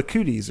 No, the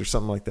Cooties or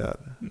something like that.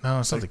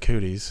 No, it's not the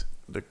Cooties.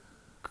 The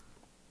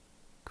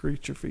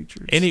creature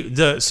features.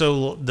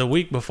 So the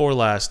week before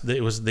last,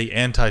 it was the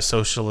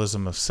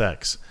anti-socialism of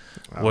sex.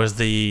 Was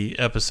the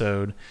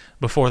episode.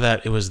 Before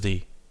that, it was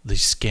the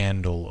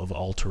scandal of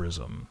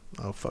altruism.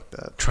 Oh, fuck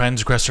that.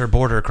 Transgressor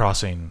border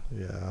crossing.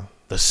 Yeah.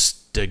 The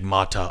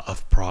stigmata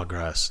of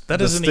progress. That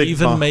doesn't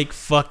even make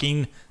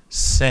fucking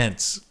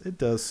sense. It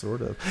does,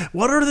 sort of.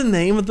 What are the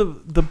name of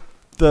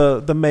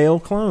the male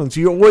clones?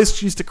 You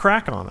always used to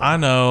crack on them. I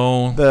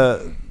know.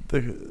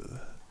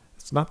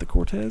 It's not the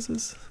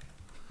Cortezes.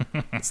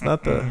 It's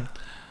not the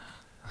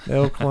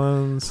male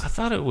clones. I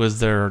thought it was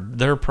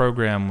their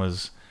program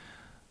was.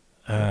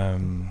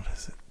 What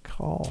is it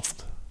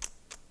called?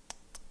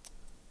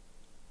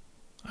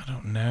 I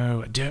don't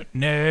know.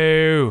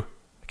 I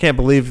can't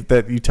believe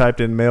that you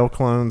typed in male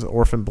clones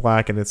Orphan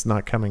Black and it's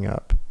not coming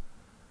up.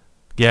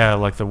 Yeah,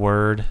 like the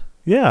word.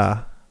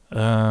 Yeah.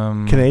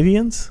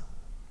 Canadians?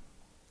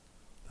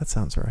 That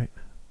sounds right.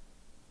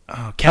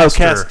 Oh,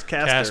 Castor.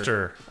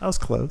 Castor. I was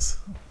close.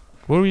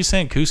 What were you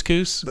saying?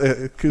 Couscous?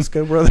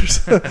 Cusco Brothers.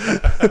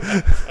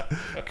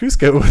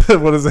 Cusco.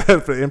 What is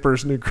that for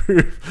Emperor's New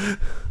Groove?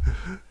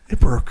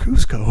 Emperor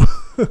Cusco.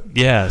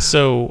 Yeah.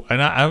 So,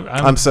 and I'm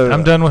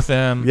I'm done with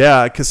them.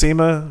 Yeah,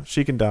 Cosima,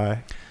 she can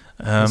die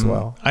as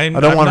well. I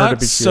don't want her to not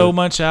be so cured.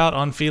 much out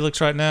on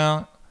Felix right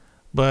now,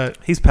 but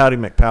He's Pouty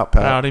McPout Pout.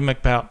 Pouty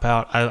McPout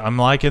Pout. I'm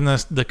liking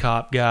the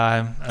cop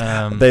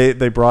guy.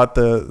 They brought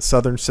the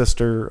southern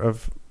sister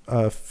of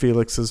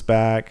Felix's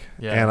back,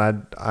 Yeah.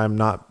 and I'm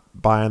not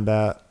buying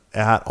that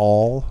at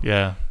all.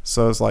 Yeah.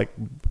 So it's like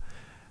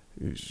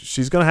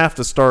she's going to have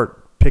to start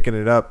picking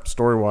it up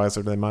story-wise,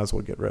 or they might as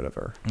well get rid of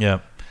her. Yeah.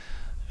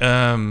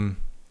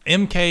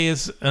 MK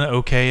is an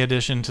okay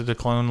addition to the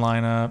clone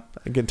lineup.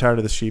 I'm getting tired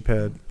of the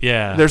sheephead.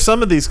 Yeah. There's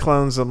some of these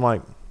clones I'm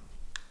like,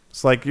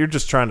 it's like you're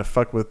just trying to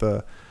fuck with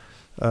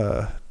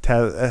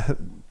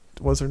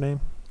what's her name?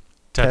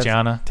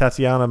 Tatiana.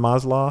 Tatiana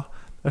Maslach.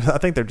 I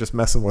think they're just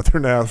messing with her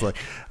now. It's like,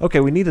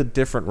 okay, we need a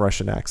different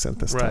Russian accent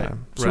this Right,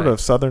 time. Sort right.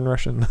 of Southern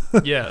Russian.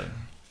 Yeah.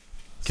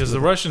 Because the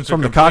Russians are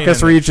From the complaining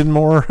Caucasus that- region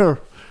more.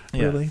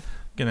 Yeah. Really?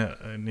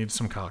 Gonna need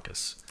some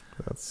caucus.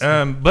 That's,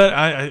 But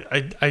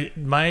I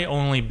my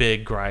only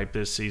big gripe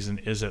this season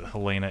is that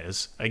Helena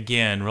is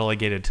again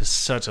relegated to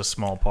such a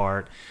small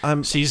part.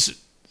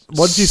 She's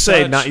what did you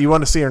say? such- Not you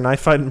want to see her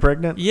knife fighting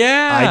pregnant?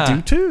 Yeah, I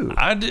do too.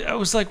 I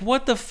was like,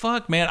 what the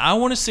fuck, man? I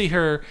want to see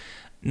her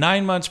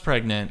 9 months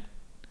pregnant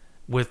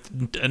with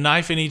a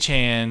knife in each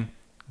hand,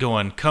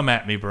 going, "Come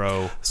at me,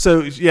 bro."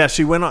 So yeah,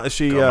 she went on.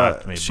 She Come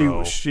at me,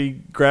 bro. she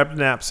grabbed a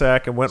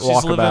knapsack and went She's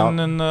walkabout.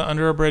 living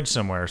under a bridge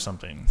somewhere or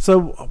something.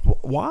 So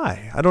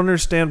why? I don't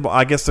understand.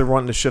 I guess they're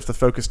wanting to shift the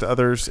focus to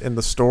others in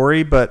the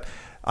story, but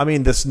I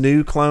mean, this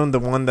new clone, the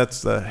one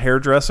that's the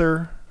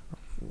hairdresser,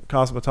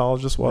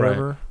 cosmetologist,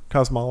 whatever,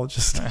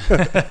 cosmologist,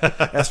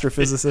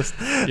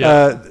 astrophysicist.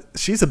 Yeah.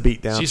 She's a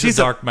beatdown. She's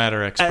a dark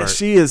matter expert.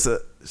 She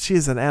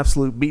is an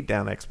absolute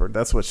beatdown expert.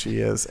 That's what she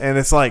is, and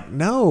it's like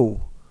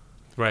no.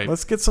 Right.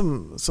 Let's get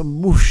some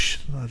mush.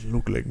 That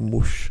look like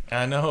mush.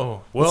 I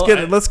know. Well,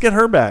 Let's get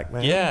her back,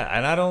 man. yeah,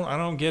 and I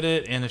don't get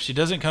it. And if she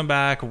doesn't come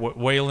back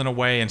wailing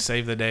away and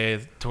save the day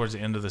towards the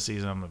end of the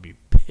season, I'm gonna be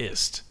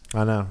pissed.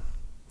 I know.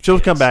 She'll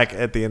come back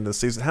at the end of the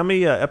season. How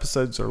many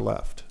episodes are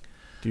left?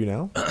 Do you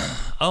know?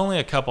 Only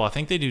a couple. I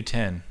think they do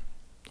 10.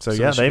 So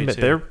So yeah, it should be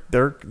two.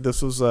 they're.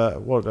 This was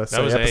what did I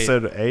say? was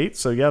Episode 8.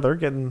 So yeah, they're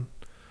getting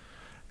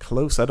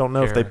close. I don't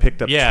know if they Here.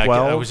 picked up 12.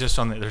 I was just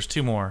on the, there's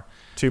 2 more.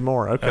 2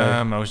 more. Okay.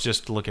 I was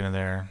just looking in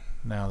there.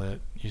 Now that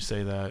you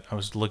say that, I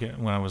was looking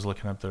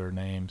up their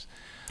names.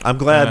 I'm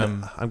glad.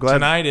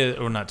 Tonight is,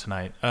 or not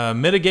tonight.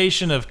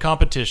 Mitigation of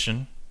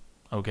competition.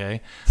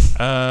 Okay.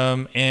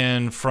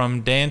 And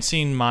From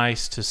Dancing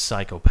Mice to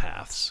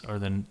Psychopaths are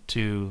the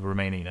 2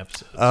 remaining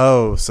episodes.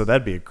 Oh, so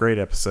that'd be a great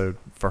episode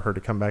for her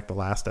to come back. The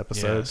last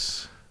episode.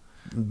 Yes.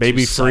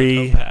 Baby To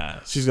free.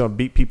 psychopaths. She's gonna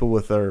beat people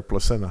with their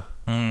placenta.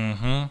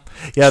 Mm-hmm.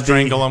 Yeah,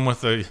 Strangle them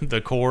with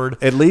the cord.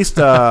 At least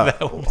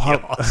That would be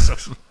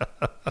awesome.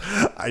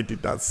 I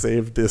did not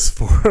save this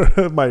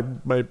for my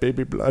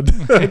baby blood.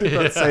 I did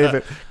not save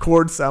it.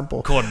 Cord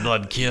sample. Cord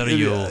blood kill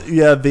you.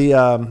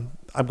 Yeah,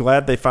 I'm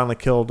glad they finally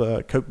killed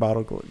Coke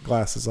bottle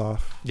glasses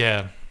off.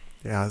 Yeah.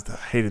 Yeah, I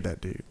hated that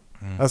dude.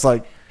 I was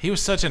like, He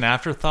was such an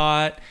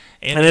afterthought,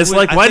 and it's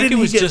like, I why think didn't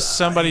it was he get- just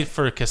somebody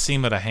for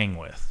Cosima to hang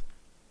with?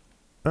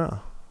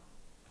 oh.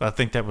 I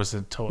think that was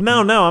a total.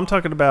 No, I'm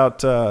talking about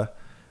the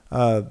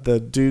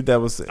dude that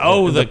was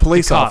the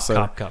police cop,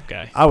 officer. cop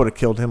guy. I would have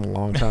killed him a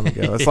long time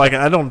ago. It's like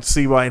I don't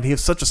see why. And he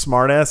was such a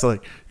smart ass.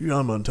 Like,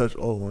 I'm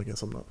untouchable. Oh, I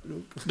guess I'm not.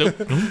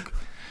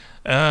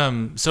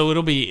 So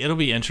it'll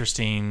be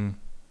interesting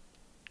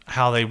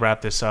how they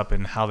wrap this up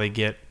and how they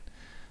get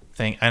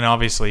thing. And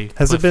obviously,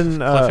 Has it been,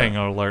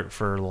 cliffhanger alert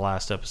for the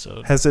last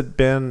episode? Has it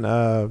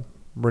been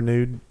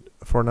renewed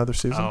for another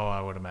season? Oh,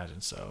 I would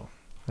imagine so.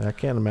 I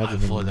can't imagine. I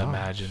them would not.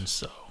 imagine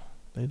so.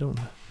 They don't.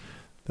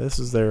 This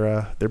is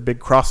their big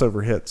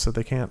crossover hit, so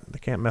they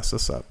can't mess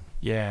this up.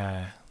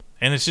 Yeah,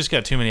 and it's just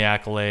got too many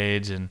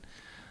accolades and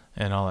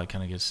all that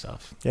kind of good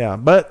stuff. Yeah,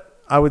 but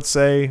I would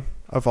say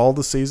of all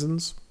the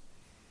seasons,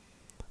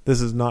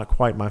 this is not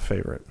quite my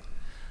favorite.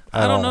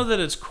 I don't know that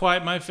it's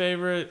quite my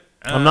favorite.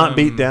 I'm not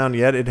beat down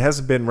yet. It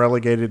hasn't been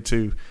relegated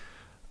to.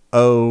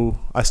 Oh,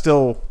 I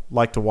still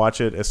like to watch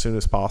it as soon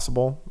as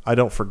possible. I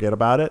don't forget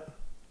about it.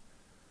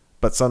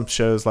 But some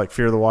shows like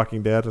Fear the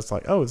Walking Dead, it's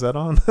like, oh, is that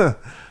on?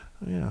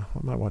 Yeah, I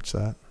might watch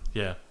that.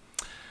 Yeah.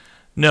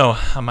 No,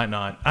 I might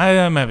not.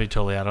 I might be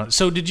totally out on it.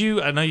 So did you,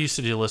 I know you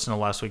said you listened to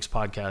last week's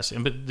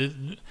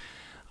podcast,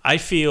 I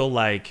feel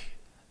like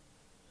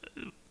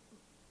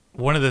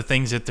one of the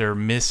things that they're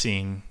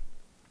missing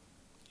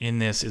in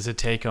this is a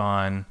take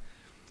on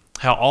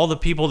how all the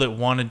people that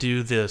want to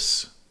do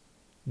this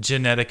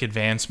genetic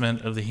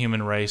advancement of the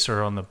human race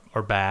are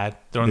bad.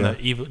 They're on the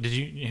evil. Did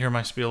you hear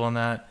my spiel on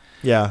that?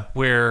 Yeah.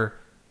 Where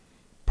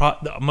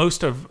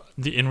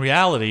in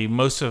reality,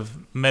 most of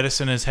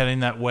medicine is heading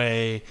that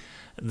way,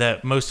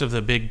 that most of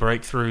the big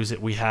breakthroughs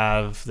that we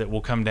have that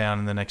will come down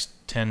in the next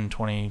 10,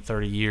 20,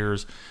 30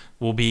 years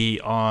will be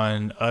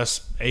on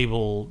us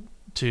able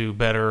to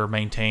better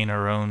maintain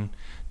our own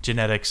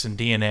genetics and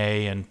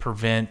DNA and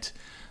prevent,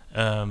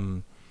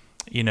 passing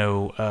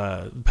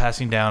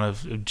down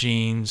of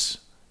genes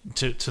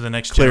to the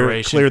next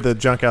generation. Clear the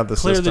junk out of the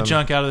system. Clear the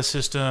junk out of the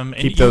system.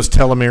 Keep those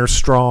telomeres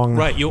strong.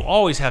 Right. You'll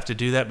always have to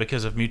do that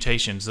because of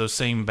mutations. Those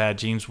same bad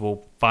genes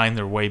will find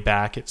their way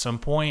back at some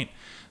point.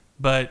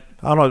 But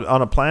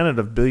on a planet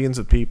of billions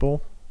of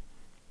people,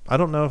 I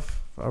don't know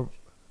if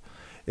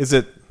is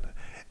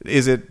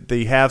it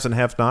the haves and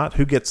have not?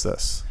 Who gets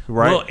this?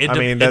 Right. Well, it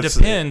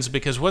depends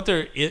because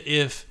where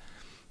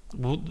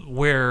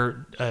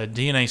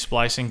DNA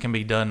splicing can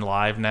be done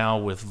live now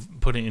with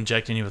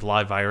injecting you with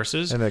live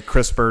viruses and the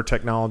CRISPR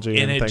technology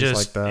and things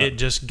like that. It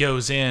just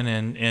goes in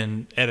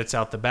and edits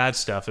out the bad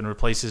stuff and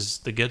replaces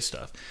the good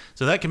stuff.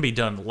 So that can be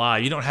done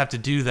live. You don't have to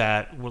do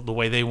that the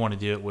way they want to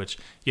do it, which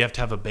you have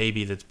to have a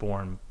baby that's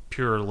born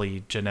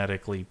purely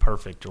genetically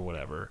perfect or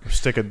whatever.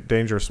 Stick a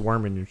dangerous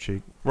worm in your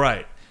cheek.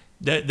 Right.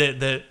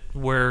 That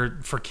where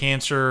for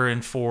cancer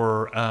and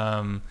for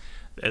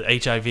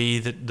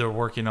HIV that they're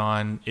working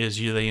on is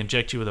they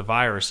inject you with a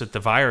virus. That the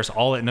virus,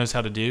 all it knows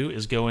how to do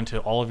is go into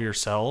all of your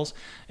cells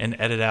and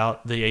edit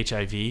out the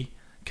HIV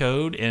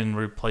code and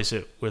replace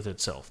it with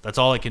itself. That's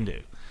all it can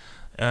do.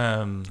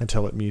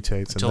 Until it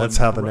mutates. And that's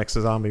how the next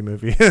zombie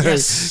movie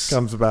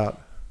comes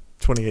about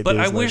 28 days later. But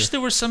I later. wish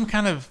there was some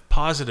kind of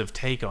positive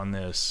take on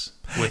this.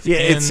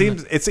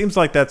 It seems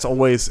like that's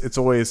always has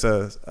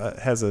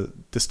a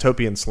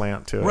dystopian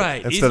slant to it,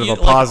 right? Instead of a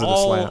positive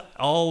slant.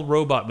 All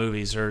robot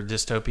movies are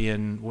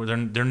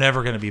dystopian. They're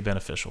never going to be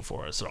beneficial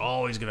for us. They're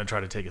always going to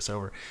try to take us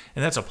over,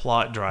 and that's a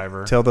plot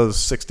driver. Tell those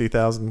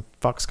 60,000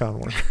 Foxconn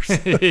workers.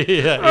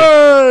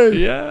 Hey!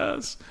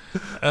 Yes.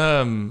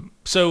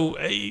 So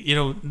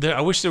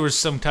I wish there was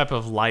some type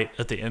of light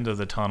at the end of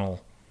the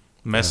tunnel,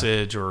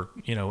 message or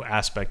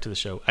aspect to the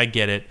show. I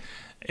get it.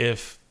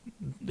 If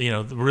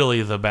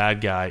really the bad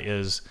guy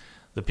is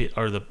the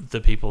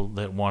people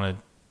that want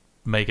to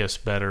make us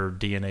better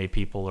DNA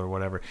people or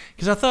whatever.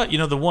 Because I thought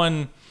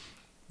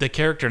the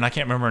character, and I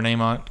can't remember her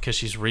name on because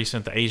she's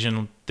recent,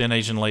 the thin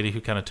Asian lady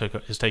who kind of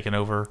has taken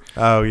over.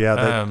 Oh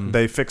yeah,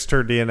 they fixed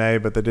her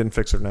DNA, but they didn't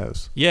fix her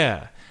nose.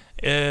 Yeah.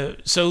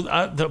 So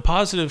the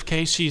positive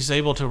case, she's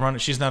able to run it.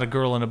 She's not a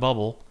girl in a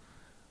bubble.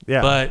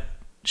 Yeah. But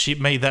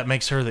that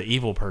makes her the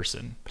evil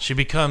person. She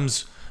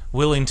becomes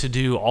willing to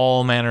do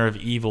all manner of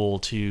evil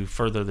to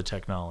further the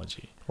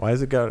technology. Why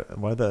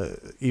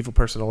the evil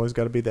person always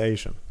got to be the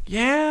Asian?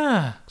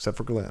 Yeah. Except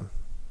for Glenn.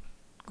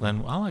 I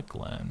like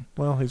Glenn.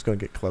 Well, he's going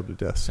to get clubbed to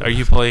death. So. Are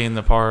you playing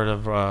the part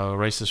of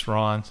racist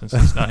Ron since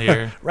he's not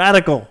here?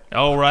 Radical.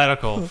 Oh,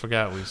 Radical.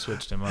 Forgot we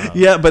switched him up.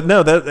 Yeah, but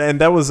no,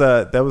 that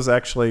was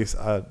actually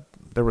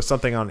there was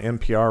something on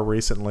NPR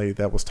recently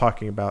that was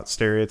talking about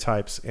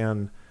stereotypes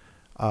in,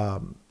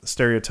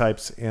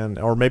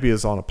 or maybe it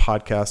was on a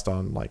podcast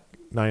on like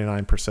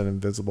 99%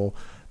 Invisible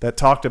that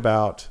talked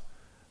about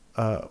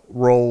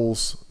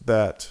roles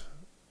that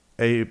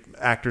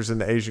actors in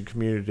the Asian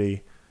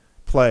community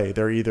play.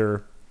 They're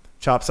either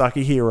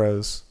chopsocky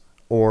heroes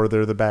or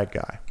they're the bad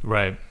guy.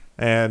 Right.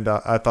 And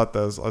I thought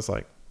I was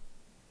like,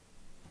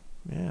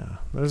 yeah.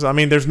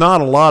 There's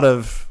not a lot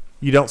of,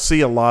 you don't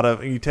see a lot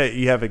of, you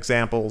have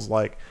examples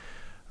like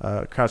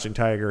Crouching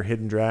Tiger,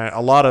 Hidden Dragon.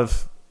 A lot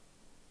of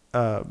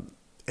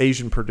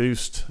Asian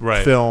produced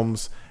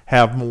films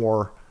have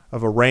more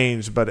of a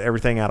range, but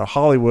everything out of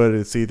Hollywood,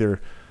 it's either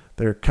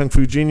they're kung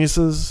fu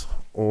geniuses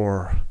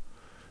or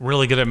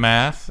really good at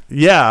math.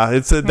 Yeah,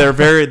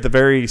 they're the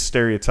very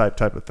stereotype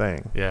type of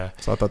thing. Yeah.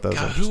 So I thought that was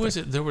interesting. Who was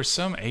it? There was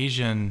some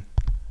Asian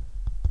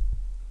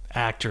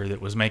actor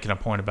that was making a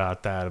point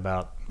about that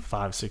about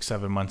 5, 6,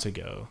 7 months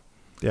ago.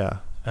 Yeah.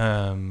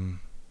 And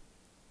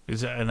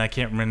I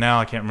can't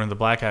remember the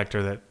black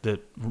actor that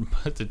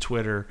took to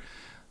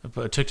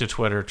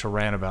Twitter to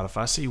rant about, if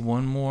I see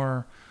one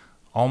more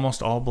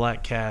almost all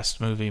black cast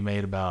movie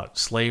made about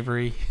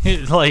slavery,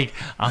 like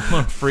I'm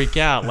gonna freak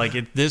out.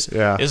 Like this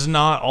is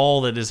not all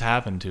that has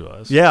happened to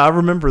us. Yeah, I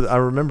remember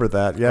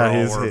that.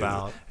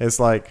 Yeah, it's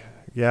like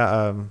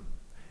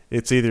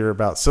it's either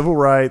about civil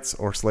rights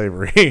or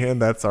slavery, and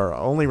that's our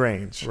only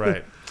range.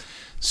 Right.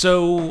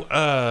 So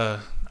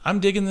I'm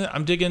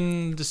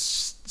digging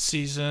this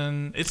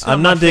season.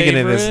 I'm not digging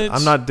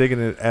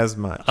it as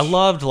much. I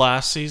loved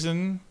last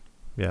season.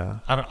 Yeah.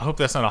 I hope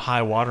that's not a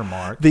high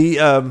watermark.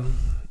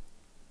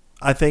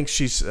 I think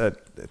she's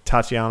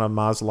Tatiana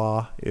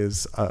Maslany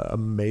is an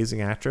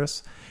amazing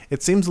actress.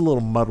 It seems a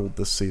little muddled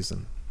this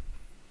season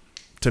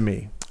to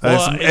me,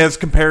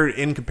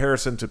 in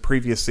comparison to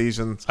previous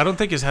seasons. I don't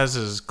think it has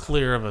as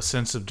clear of a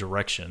sense of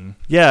direction.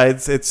 Yeah,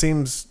 it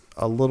seems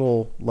a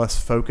little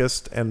less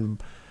focused,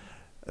 and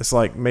it's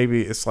like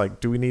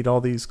do we need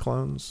all these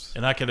clones?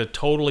 And I could have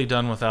totally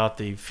done without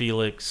the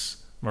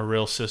Felix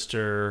Maril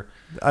sister.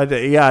 I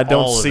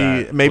don't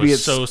see. Maybe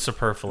it's so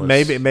superfluous.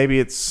 Maybe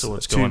it's so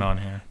what's going on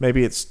here.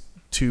 Maybe it's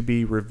to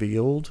be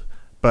revealed,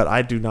 but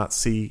I do not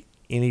see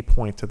any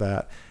point to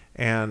that.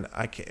 and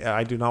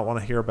I do not want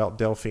to hear about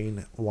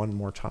Delphine one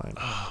more time.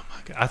 Oh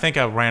my God. I think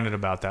I ranted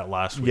about that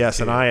last week. Yes,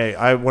 too. and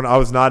I when I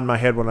was nodding my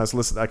head when I was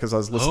listening, because I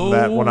was listening to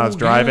that when I was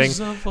driving,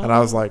 and I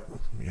was like,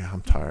 yeah,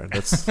 I'm tired.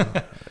 That's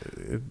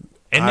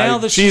and now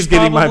that she's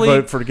getting my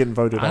vote for getting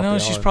voted off. I know the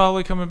she's island.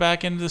 probably coming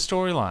back into the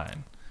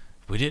storyline.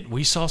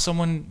 We saw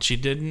someone. She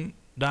didn't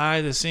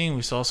die the scene.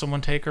 We saw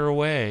someone take her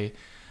away,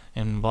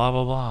 and blah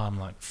blah blah. I'm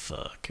like,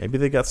 fuck. Maybe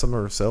they got some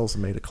of her cells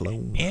and made a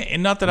clone.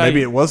 And not that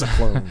maybe it was a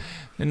clone.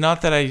 And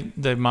not that I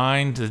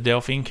mind the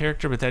Delphine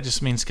character, but that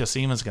just means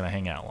Cosima's going to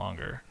hang out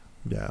longer.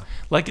 Yeah.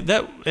 Like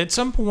that. At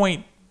some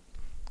point,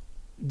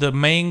 the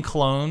main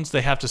clones, they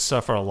have to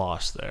suffer a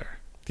loss there.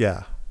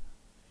 Yeah.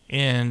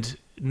 And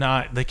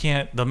they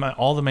can't.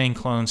 All the main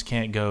clones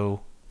can't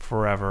go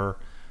forever,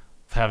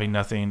 having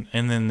nothing.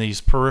 And then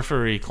these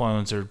periphery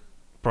clones are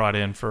brought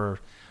in for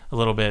a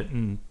little bit,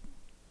 and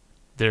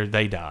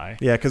they die.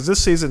 Yeah, because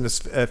this season is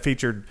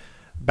featured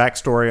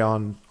backstory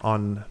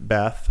on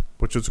Beth,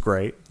 which was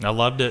great. I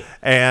loved it,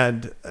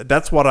 and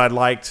that's what I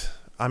liked.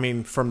 I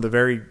mean, from the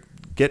very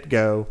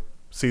get-go,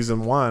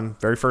 season 1,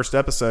 very first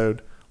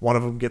episode, one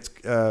of them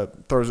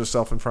throws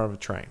herself in front of a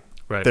train.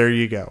 Right there,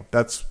 you go.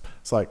 It's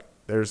like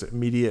there's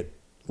immediate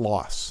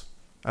loss,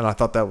 and I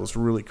thought that was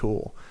really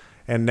cool.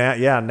 And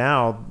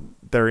now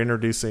they're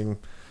introducing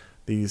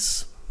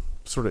these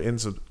sort of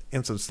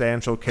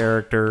insubstantial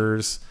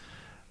characters.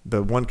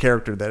 The one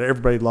character that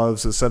everybody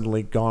loves is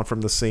suddenly gone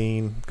from the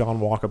scene, gone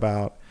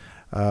walkabout.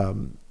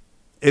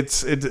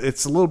 It's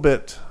a little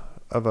bit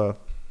of a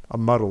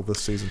muddle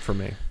this season for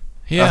me.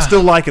 Yeah, I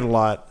still like it a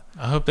lot.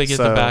 I hope they get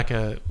the back.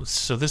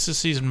 So this is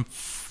season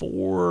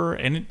 4,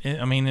 and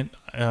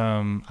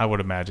I would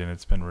imagine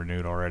it's been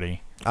renewed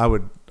already. I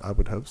would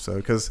hope so,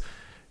 because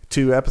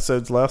 2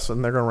 episodes left,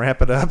 and they're going to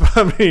wrap it up.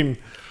 I mean,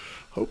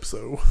 hope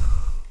so.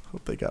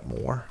 Hope they got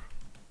more.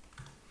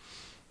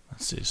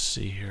 Let's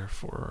see here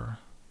for.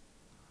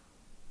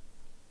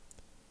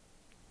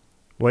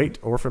 Wait,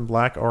 Orphan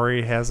Black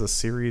already has a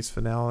series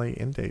finale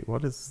end date.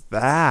 What is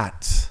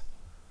that?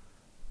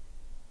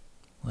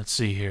 Let's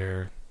see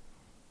here.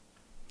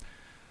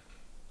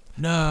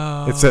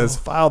 No. It says,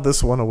 file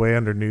this one away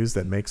under news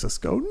that makes us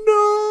go,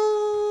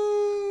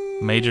 no.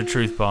 Major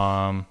truth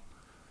bomb.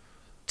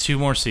 2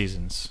 more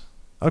seasons.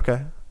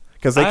 Okay.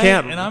 Because they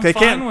can't. And I'm they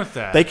fine can't, with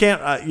that. They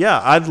can't.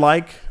 I'd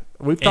like.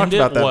 We've talked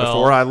about that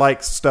before. I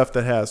like stuff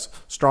that has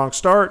strong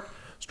start,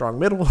 strong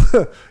middle,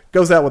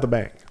 goes out with a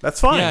bang.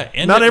 That's fine.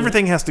 Yeah, not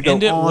everything has to go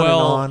end it on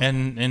well, and on.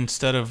 And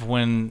instead of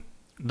when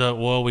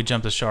we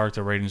jumped the shark,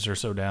 the ratings are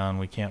so down,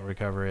 we can't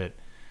recover it.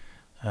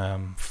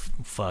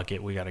 Fuck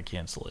it, we got to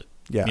cancel it.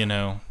 Yeah.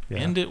 Yeah.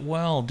 End it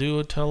well.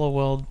 Tell a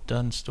well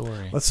done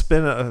story. Let's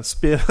spin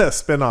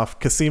off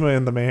Cosima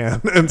and the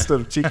Man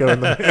instead of Chico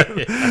and the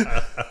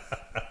Man.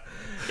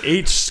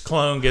 Each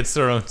clone gets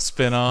their own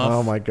spin-off.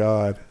 Oh my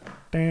God.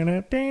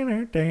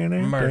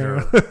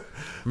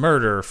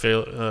 Murder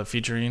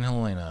featuring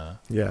Helena.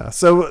 Yeah.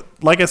 So,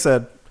 like I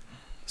said,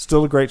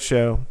 still a great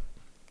show.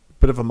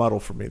 Bit of a muddle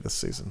for me this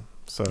season.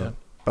 So, yeah.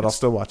 But I'll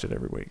still watch it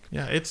every week.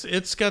 Yeah,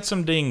 it's got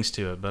some dings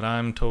to it, but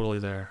I'm totally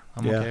there.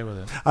 I'm okay with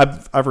it.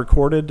 I've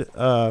recorded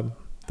the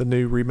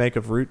new remake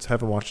of Roots.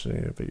 Haven't watched any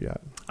of it yet.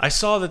 I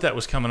saw that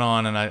was coming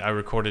on, and I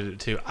recorded it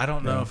too. I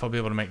don't know if I'll be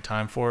able to make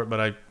time for it,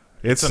 but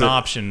it's an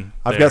option.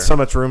 I've got so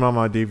much room on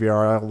my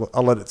DVR.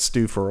 I'll let it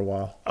stew for a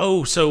while.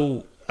 Oh,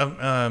 so we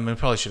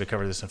probably should have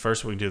covered this in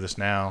first. We can do this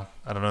now.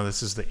 I don't know.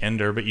 This is the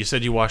ender, but you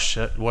said you watched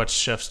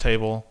Chef's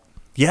Table.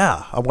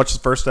 Yeah, I watched the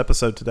first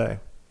episode today.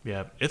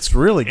 Yeah, it's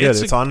really good.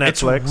 It's on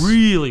Netflix. It's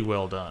really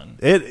well done.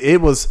 It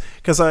was,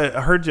 because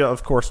I heard you,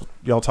 of course,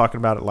 y'all talking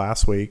about it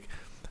last week,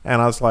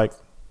 and I was like,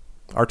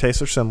 our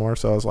tastes are similar,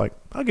 so I was like,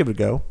 I'll give it a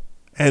go,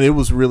 and it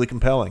was really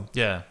compelling.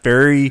 Yeah,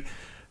 very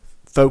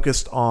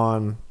focused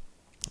on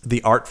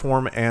the art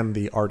form and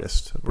the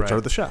artist, which are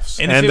the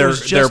chefs. And if it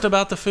was just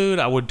about the food,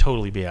 I would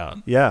totally be out.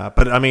 Yeah,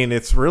 but I mean,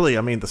 it's really,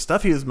 the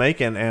stuff he was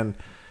making, and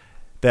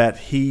that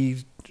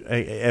he,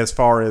 as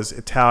far as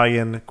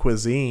Italian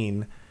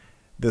cuisine,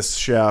 this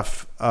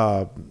chef,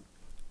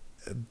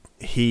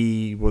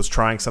 he was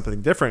trying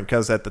something different,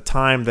 because at the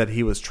time that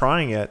he was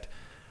trying it,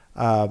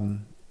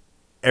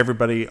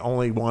 everybody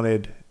only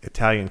wanted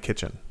Italian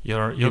kitchen.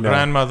 Your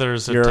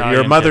grandmother's Italian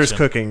your mother's kitchen.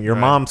 Cooking, your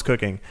mom's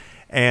cooking.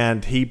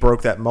 And he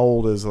broke that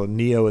mold as a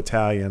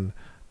neo-Italian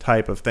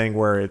type of thing,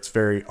 where it's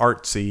very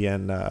artsy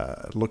and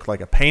looked like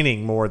a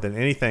painting more than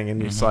anything.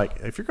 And it's like,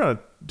 if you're going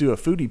to do a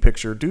foodie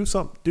picture, do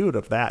it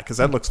of that, because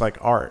that looks like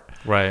art.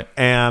 Right.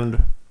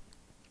 And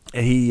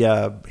he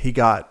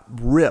got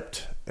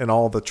ripped in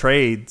all the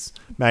trades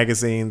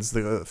magazines,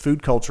 the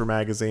food culture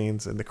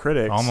magazines, and the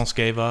critics. Almost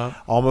gave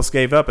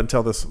up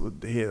until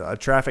a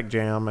traffic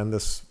jam, and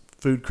this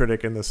food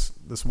critic in this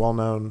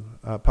well-known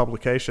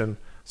publication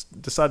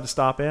decided to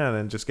stop in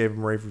and just gave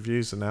him rave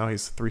reviews, and now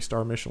he's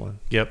 3-star Michelin.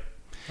 Yep.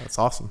 That's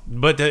awesome.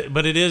 But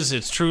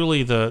it's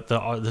truly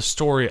the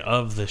story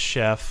of the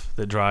chef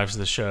that drives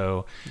the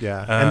show.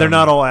 Yeah. And they're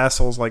not all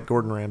assholes like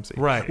Gordon Ramsay.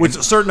 Right. Which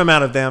a certain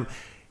amount of them,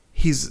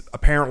 he's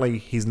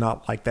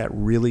not like that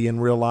really in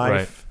real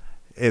life.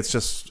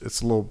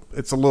 it's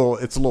a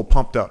little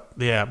pumped up.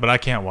 Yeah, but I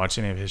can't watch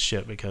any of his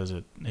shit because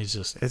it's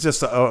just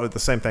the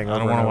same thing. I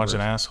don't want to watch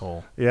an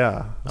asshole.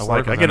 Yeah, I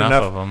work with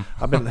enough of them.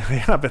 I've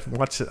been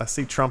watching. I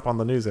see Trump on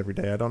the news every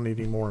day. I don't need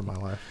any more in my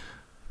life.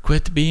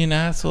 Quit being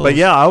assholes. But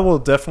yeah, I will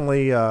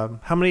definitely.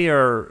 How many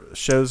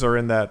shows are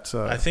in that?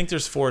 I think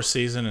there's 4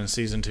 seasons, and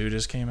season 2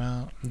 just came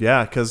out.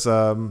 Yeah, because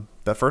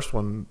that first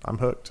one, I'm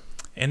hooked.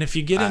 And if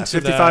you get into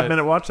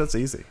 55-minute watch, that's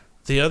easy.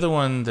 The other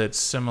one that's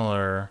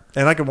similar,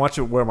 and I can watch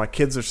it where my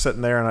kids are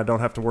sitting there, and I don't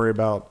have to worry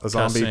about a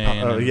zombie.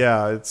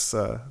 Yeah, it's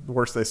the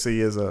worst they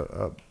see is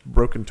a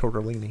broken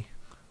tortellini.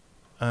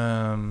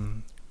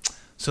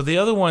 So the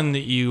other one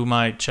that you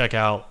might check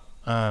out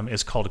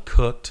is called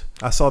Cooked.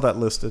 I saw that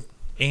listed,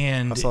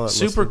 and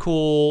super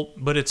cool.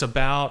 But it's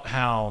about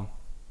how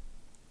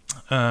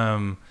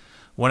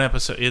one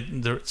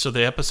episode. So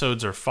the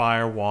episodes are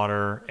fire,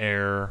 water,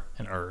 air,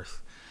 and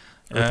earth.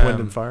 Earth,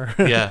 wind, and fire.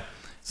 Yeah.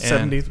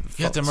 70. You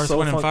got them Earth,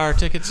 Wind, and Fire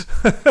tickets.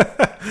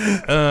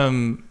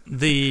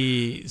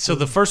 So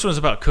the first one is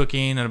about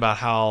cooking and about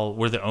how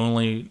we're the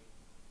only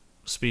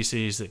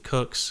species that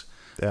cooks.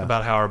 Yeah.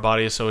 About how our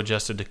body is so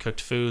adjusted to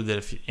cooked food that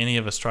if any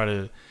of us try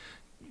to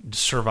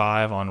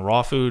survive on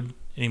raw food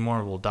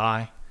anymore, we'll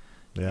die.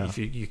 Yeah. If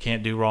you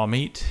can't do raw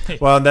meat.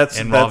 Well,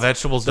 and raw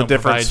vegetables don't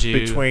provide you. The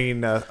difference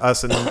between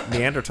us and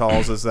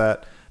Neanderthals is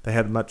that they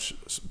had much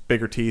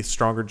bigger teeth,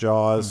 stronger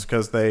jaws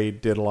because they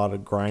did a lot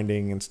of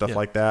grinding and stuff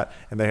like that,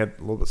 and they had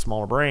a little bit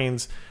smaller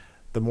brains.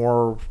 The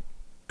more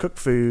cooked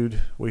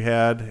food we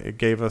had, it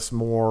gave us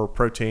more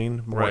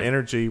protein, more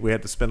energy. We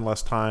had to spend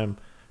less time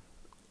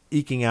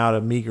eking out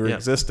a meager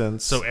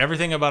existence. So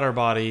everything about our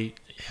body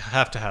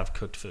have to have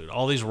cooked food.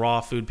 All these raw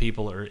food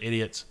people are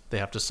idiots. They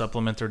have to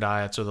supplement their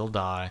diets or they'll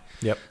die.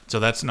 Yep. So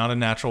that's not a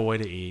natural way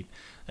to eat.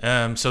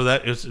 So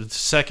that is, the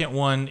second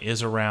one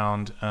is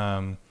around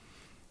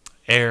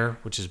air,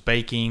 which is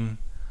baking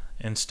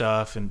and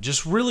stuff, and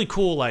just really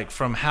cool, like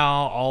from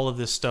how all of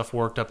this stuff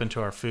worked up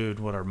into our food,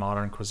 what our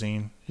modern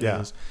cuisine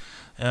is.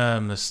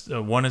 This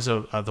one is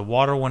the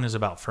water one is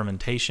about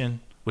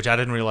fermentation, which I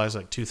didn't realize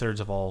like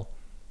 2/3 of all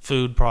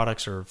food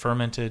products are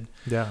fermented.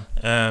 Yeah.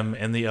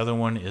 And the other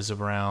one is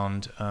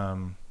around I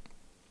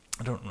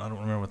don't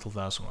remember what the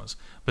last one was,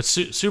 but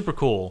super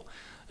cool.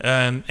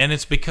 And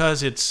it's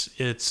because it's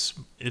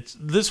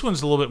this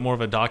one's a little bit more of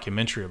a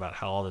documentary about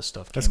how all this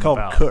stuff came about. It's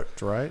called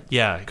Cooked, right?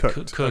 Yeah,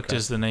 Cooked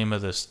is the name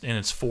of this, and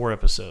it's 4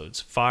 episodes: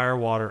 fire,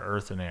 water,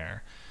 earth, and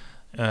air.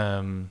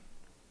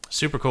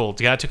 Super cool.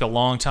 The guy took a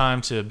long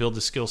time to build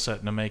the skill set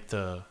and to make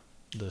the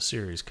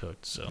series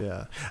Cooked.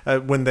 So yeah,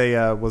 when they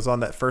was on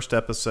that first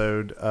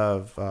episode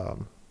of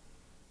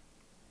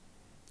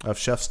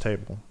Chef's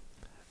Table,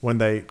 when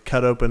they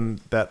cut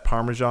open that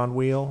Parmesan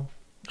wheel.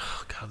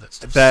 Oh God, that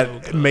stuff's so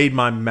good. Made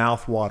my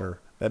mouth water.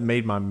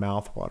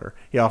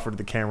 He offered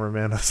the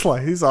cameraman. It's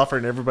like he's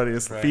offering everybody,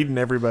 feeding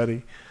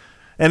everybody,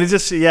 and it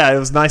just it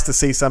was nice to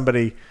see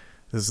somebody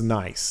who's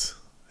nice.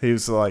 He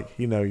was like,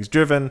 he's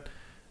driven,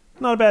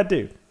 not a bad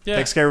dude. Yeah.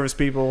 Takes care of his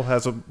people,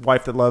 has a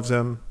wife that loves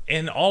him.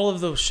 And all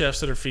of those chefs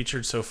that are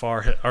featured so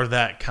far are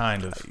that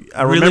kind of.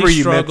 I remember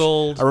you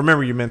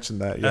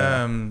mentioned that.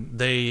 Yeah.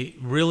 They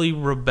really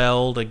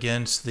rebelled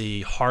against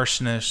the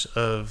harshness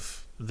of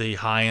the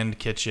high-end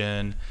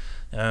kitchen.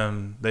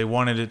 They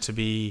wanted it to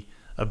be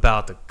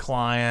about the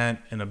client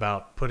and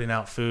about putting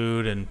out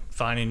food and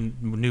finding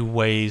new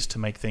ways to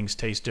make things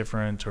taste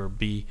different or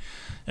be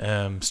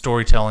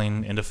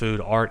storytelling into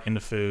food, art into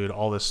food,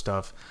 all this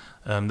stuff.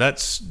 That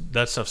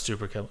stuff's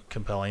super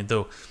compelling.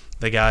 Though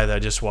the guy that I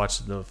just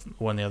watched the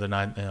one the other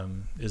night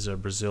is a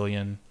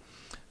Brazilian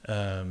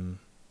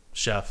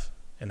chef,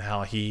 and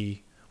how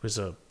he was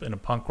in a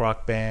punk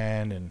rock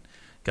band and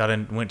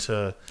went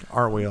to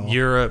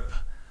Europe.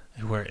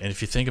 And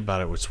if you think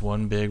about it, it's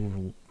one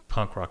big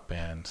punk rock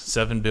band,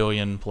 7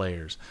 billion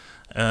players.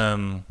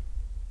 Went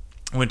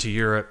to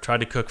Europe,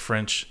 tried to cook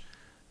French,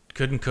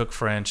 couldn't cook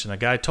French, and a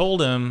guy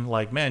told him,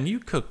 like, man, you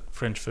cook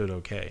French food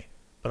okay,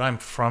 but I'm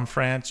from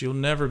France, you'll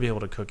never be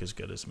able to cook as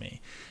good as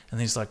me. And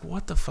he's like,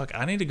 what the fuck?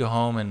 I need to go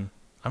home, and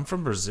I'm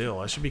from Brazil.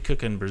 I should be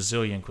cooking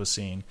Brazilian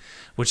cuisine,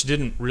 which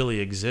didn't really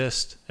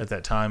exist at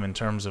that time in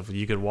terms of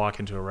you could walk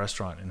into a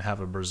restaurant and have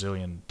a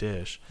Brazilian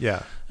dish.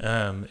 Yeah.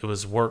 It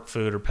was work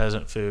food or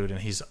peasant food, and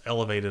he's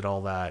elevated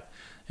all that,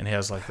 and he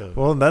has like the...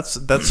 Well, that's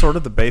sort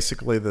of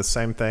basically the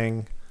same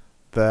thing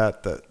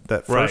that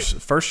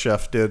first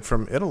chef did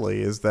from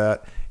Italy, is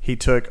that he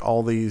took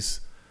all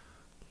these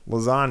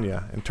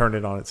lasagna and turned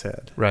it on its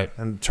head. Right.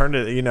 And turned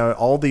it,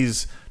 all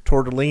these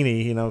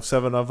tortellini,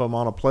 7 of them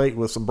on a plate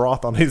with some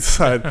broth on each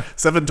side,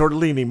 7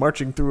 tortellini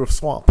marching through a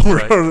swamp.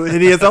 Right.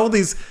 And he has all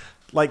these,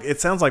 like, it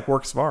sounds like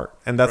works of art.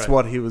 And that's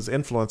what he was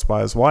influenced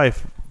by his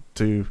wife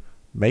to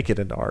make it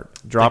into art.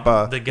 Drop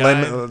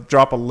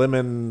a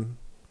lemon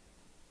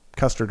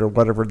custard or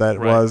whatever that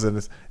was, and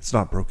it's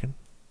not broken.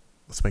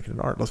 Let's make it an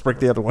art. Let's break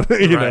the other one.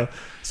 know,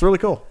 it's really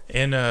cool.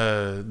 And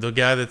the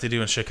guy that they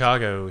do in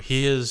Chicago,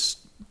 his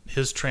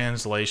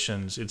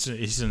translations,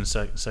 he's in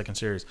the second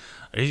series.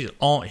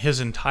 His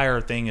entire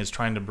thing is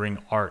trying to bring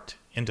art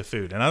into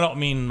food, and I don't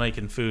mean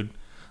making food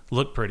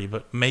look pretty,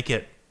 but make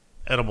it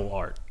edible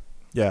art.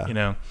 Yeah. You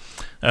know.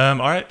 All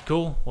right,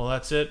 cool. Well,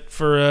 that's it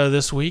for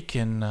this week,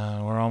 and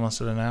we're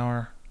almost at an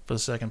hour for the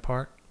second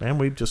part. Man,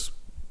 we've just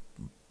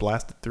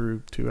blasted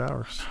through 2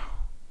 hours.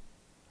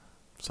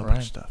 So All right.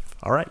 much stuff.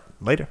 All right.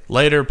 Later.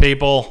 Later,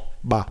 people.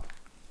 Bye.